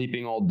 they're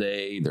sleeping all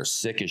day, they're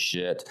sick as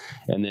shit.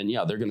 And then,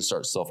 they're going to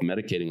start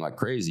self-medicating like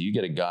crazy. You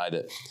get a guy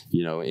that,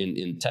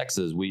 in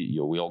Texas, we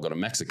all go to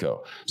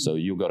Mexico. So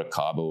you go to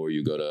Cabo, or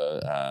you go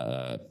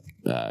to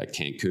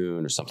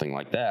Cancun or something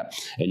like that,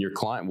 and your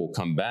client will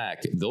come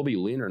back, they'll be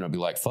leaner, and they'll be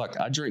like, fuck,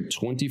 I drink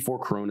 24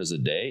 Coronas a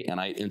day and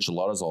I eat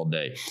enchiladas all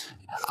day.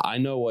 I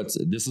know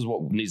this is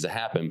what needs to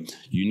happen.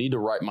 You need to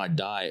write my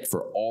diet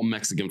for all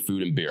Mexican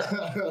food and beer.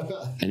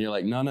 And you're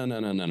like, no.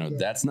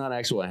 That's not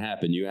actually what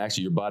happened.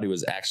 Your body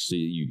was actually,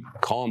 you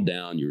calmed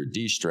down, you were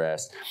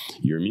de-stressed,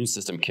 your immune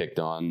system kicked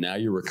on, now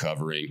you're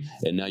recovering,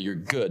 and now you're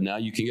good.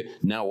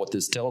 Now what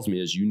this tells me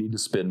is you need to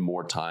spend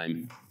more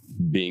time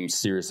being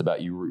serious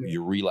about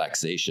your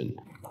relaxation,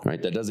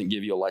 right? That doesn't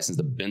give you a license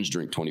to binge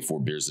drink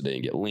 24 beers a day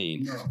and get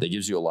lean. No. That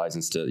gives you a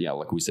license to,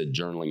 like we said,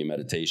 journaling and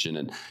meditation,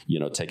 and,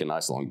 take a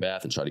nice long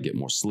bath and try to get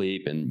more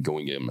sleep, and go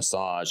and get a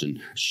massage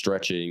and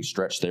stretch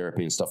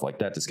therapy and stuff like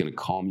that. That's going to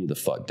calm you the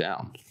fuck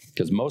down.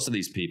 Because most of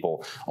these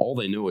people, all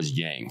they know is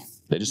yang.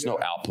 They just know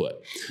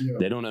output. Yeah.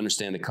 They don't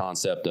understand the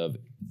concept of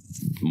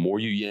more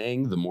you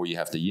yang, the more you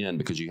have to yin,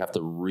 because you have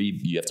to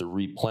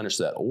replenish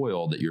that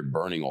oil that you're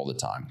burning all the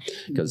time.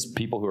 Because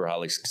people who are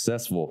highly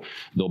successful,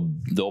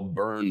 they'll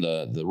burn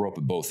the rope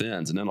at both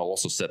ends, and then they'll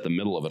also set the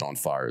middle of it on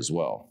fire as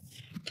well.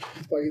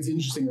 Like, it's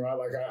interesting, right?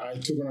 Like, I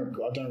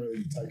don't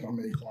really take on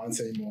many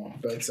clients anymore,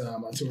 but I took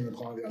on a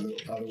client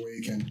the other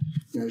week,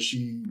 and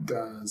she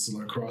does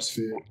like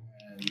CrossFit.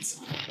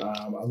 And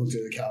I looked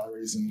at her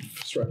calories, and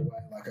straight away,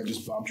 like, I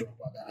just bumped her up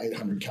by about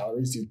 800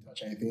 calories. Didn't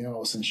touch anything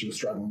else, and she was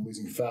struggling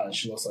losing fat. And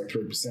she lost like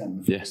 3%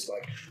 in the first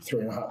like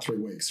 3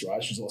 weeks,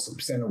 right? She lost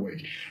 1% a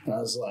week. And I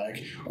was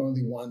like,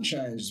 only one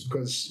change is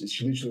because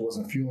she literally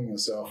wasn't fueling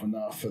herself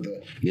enough for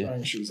the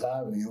training she was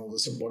having, and all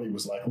this, her body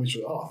was like,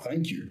 literally, oh,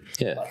 thank you,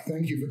 like,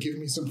 thank you for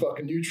giving me some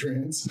fucking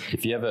nutrients.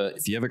 If you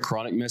have a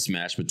chronic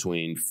mismatch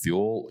between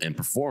fuel and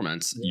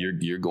performance,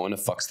 you're going to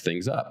fuck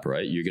things up,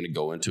 right? You're going to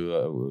go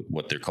into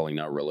what they're calling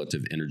now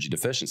relative energy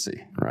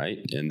deficiency, right?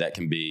 And that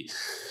can be,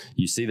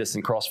 you see this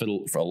in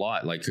CrossFit for a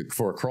lot. Like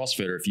for a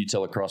CrossFitter, if you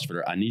tell a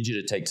CrossFitter, I need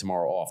you to take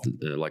tomorrow off,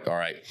 like, all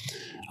right,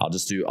 I'll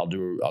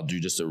do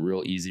just a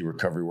real easy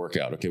recovery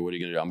workout. Okay, what are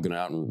you gonna do? I'm gonna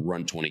out and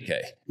run 20K.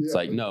 Yeah. It's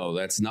like, no,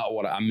 that's not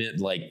what I meant.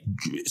 Like,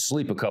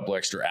 sleep a couple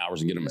extra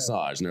hours and get a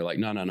massage. And they're like,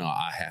 no,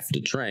 I have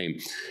to train.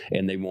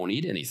 And they won't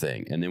eat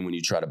anything. And then when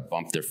you try to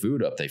bump their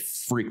food up, they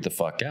freak the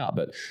fuck out.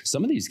 But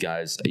some of these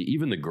guys,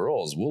 even the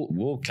girls,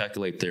 will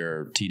calculate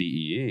their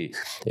TDEE,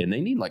 and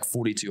they need like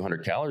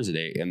 4,200 calories a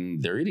day,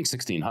 and they're eating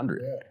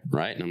 1,600,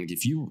 right? And I'm like,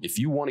 if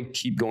you want to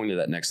keep going to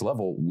that next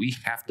level, we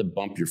have to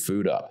bump your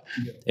food up,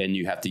 and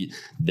you have to.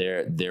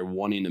 They're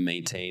wanting to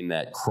maintain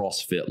that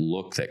CrossFit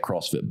look, that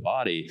CrossFit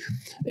body,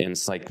 and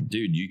it's like,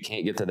 dude, you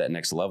can't get to that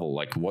next level.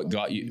 Like, what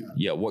got you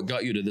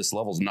to this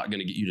level is not going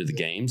to get you to the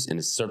games, and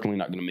it's certainly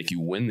not going to make you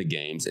win the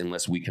games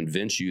unless we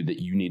convince you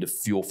that you need to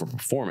fuel for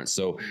performance.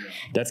 So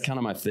that's kind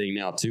of my thing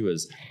now too,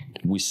 is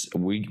we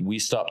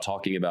stop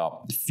talking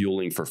about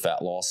fueling for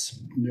fat loss,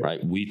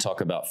 right? We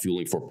talk about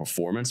fueling for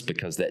performance,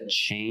 because that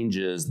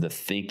changes the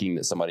thinking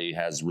that somebody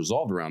has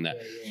resolved around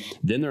that.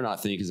 Then they're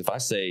not thinking, because if I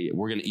say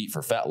we're going to eat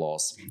for fat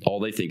loss, all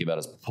they think about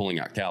is pulling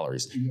out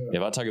calories.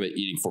 If I talk about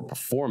eating for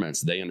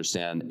performance, they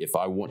understand if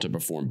I want to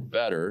perform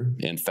better,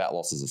 and fat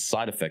loss is a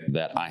side effect of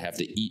that, I have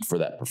to eat for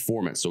that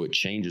performance. So it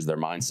changes their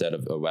mindset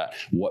about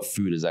what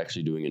food is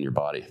actually doing in your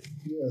body.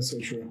 Yeah, that's so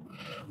true.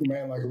 Well,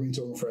 man, like, we've been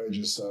talking for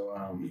ages, so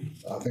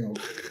I think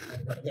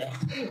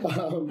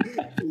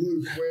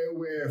Luke,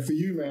 where for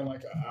you, man,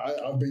 like,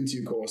 I've been to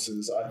your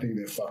courses. I think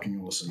they're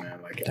fucking awesome,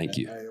 man. Like, thank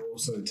you. I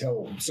also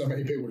tell so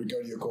many people to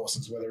go to your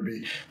courses, whether it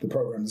be the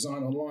program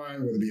design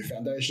online, whether it be a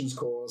foundations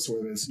course,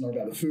 whether it's not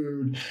about the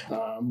food,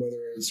 whether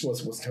it's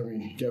tell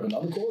me, do you have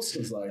another course?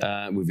 It's like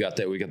we got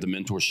the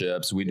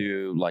mentorships. We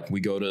do, like, we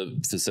go to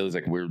facilities,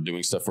 like we're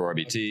doing stuff for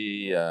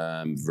RBT,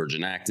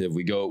 Virgin Active.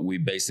 We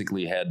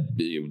basically had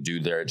do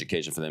their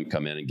education for them,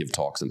 come in and give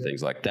talks and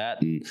things like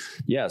that. And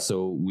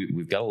so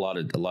we've got a lot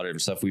of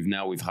different stuff.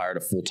 We've hired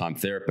a full-time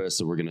therapist,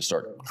 so we're going to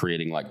start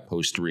creating like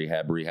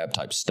post-rehab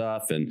type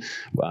stuff. And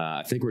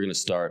I think we're going to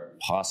start,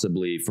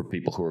 possibly for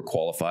people who are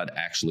qualified,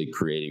 actually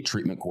creating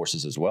treatment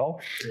courses as well,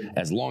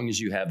 as long as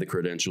you have the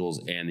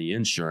credentials and the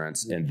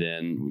insurance, and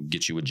then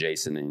get you with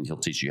Jason and he'll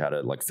teach you how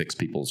to like fix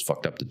people's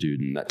fucked up attitude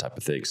and that type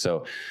of thing.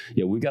 So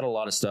we've got a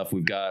lot of stuff.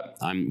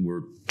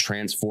 We're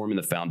transforming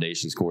the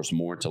foundations course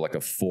more to like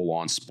a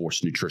full-on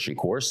sports nutrition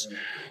course,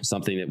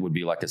 something that would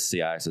be like a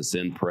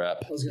CISSN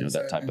prep,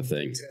 that type of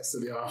thing.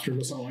 After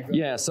or something like that.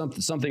 Yeah,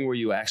 something where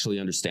you actually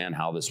understand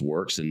how this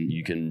works, and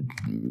you can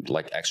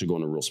like actually go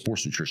into real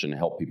sports nutrition and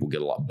help people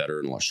get a lot better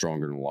and a lot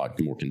stronger and a lot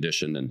more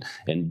conditioned,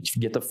 and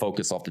get the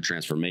focus off the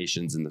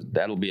transformations, and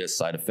that'll be a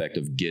side effect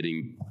of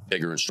getting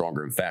bigger and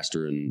stronger and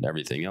faster and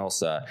everything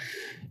else.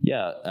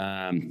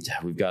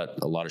 We've got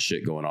a lot of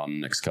shit going on in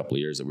the next couple of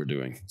years that we're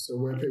doing. So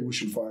where people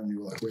should find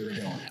you, like where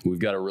they're going? We've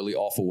got a really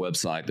awful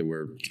website that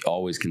we're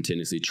always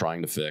continuously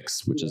trying to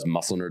fix, which is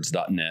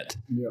musclenerds.net.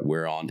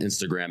 We're on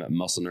Instagram at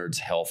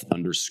musclenerds_health.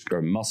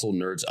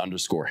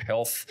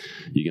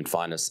 You can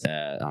find us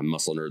at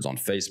Muscle Nerds on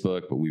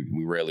Facebook, but we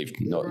rarely.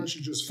 Everyone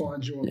should just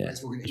find you on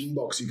Facebook and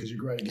inbox you because you're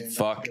great again.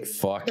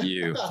 Fuck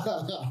you.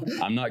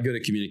 I'm not good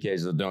at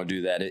communication, so don't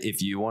do that.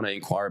 If you want to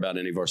inquire about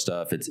any of our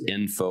stuff, it's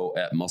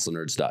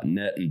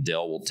info@musclenerds.net, and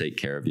Dell will take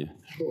care of you.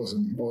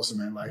 Awesome,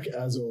 man. Like,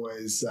 as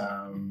always,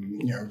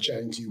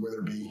 chatting to you, whether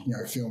it be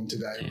film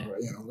today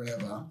or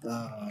whatever.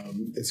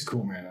 It's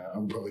cool, man. I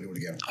would probably do it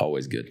again.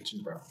 Always good.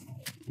 Cheers, bro.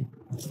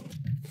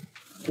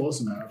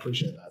 Awesome, man. I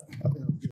appreciate that. I think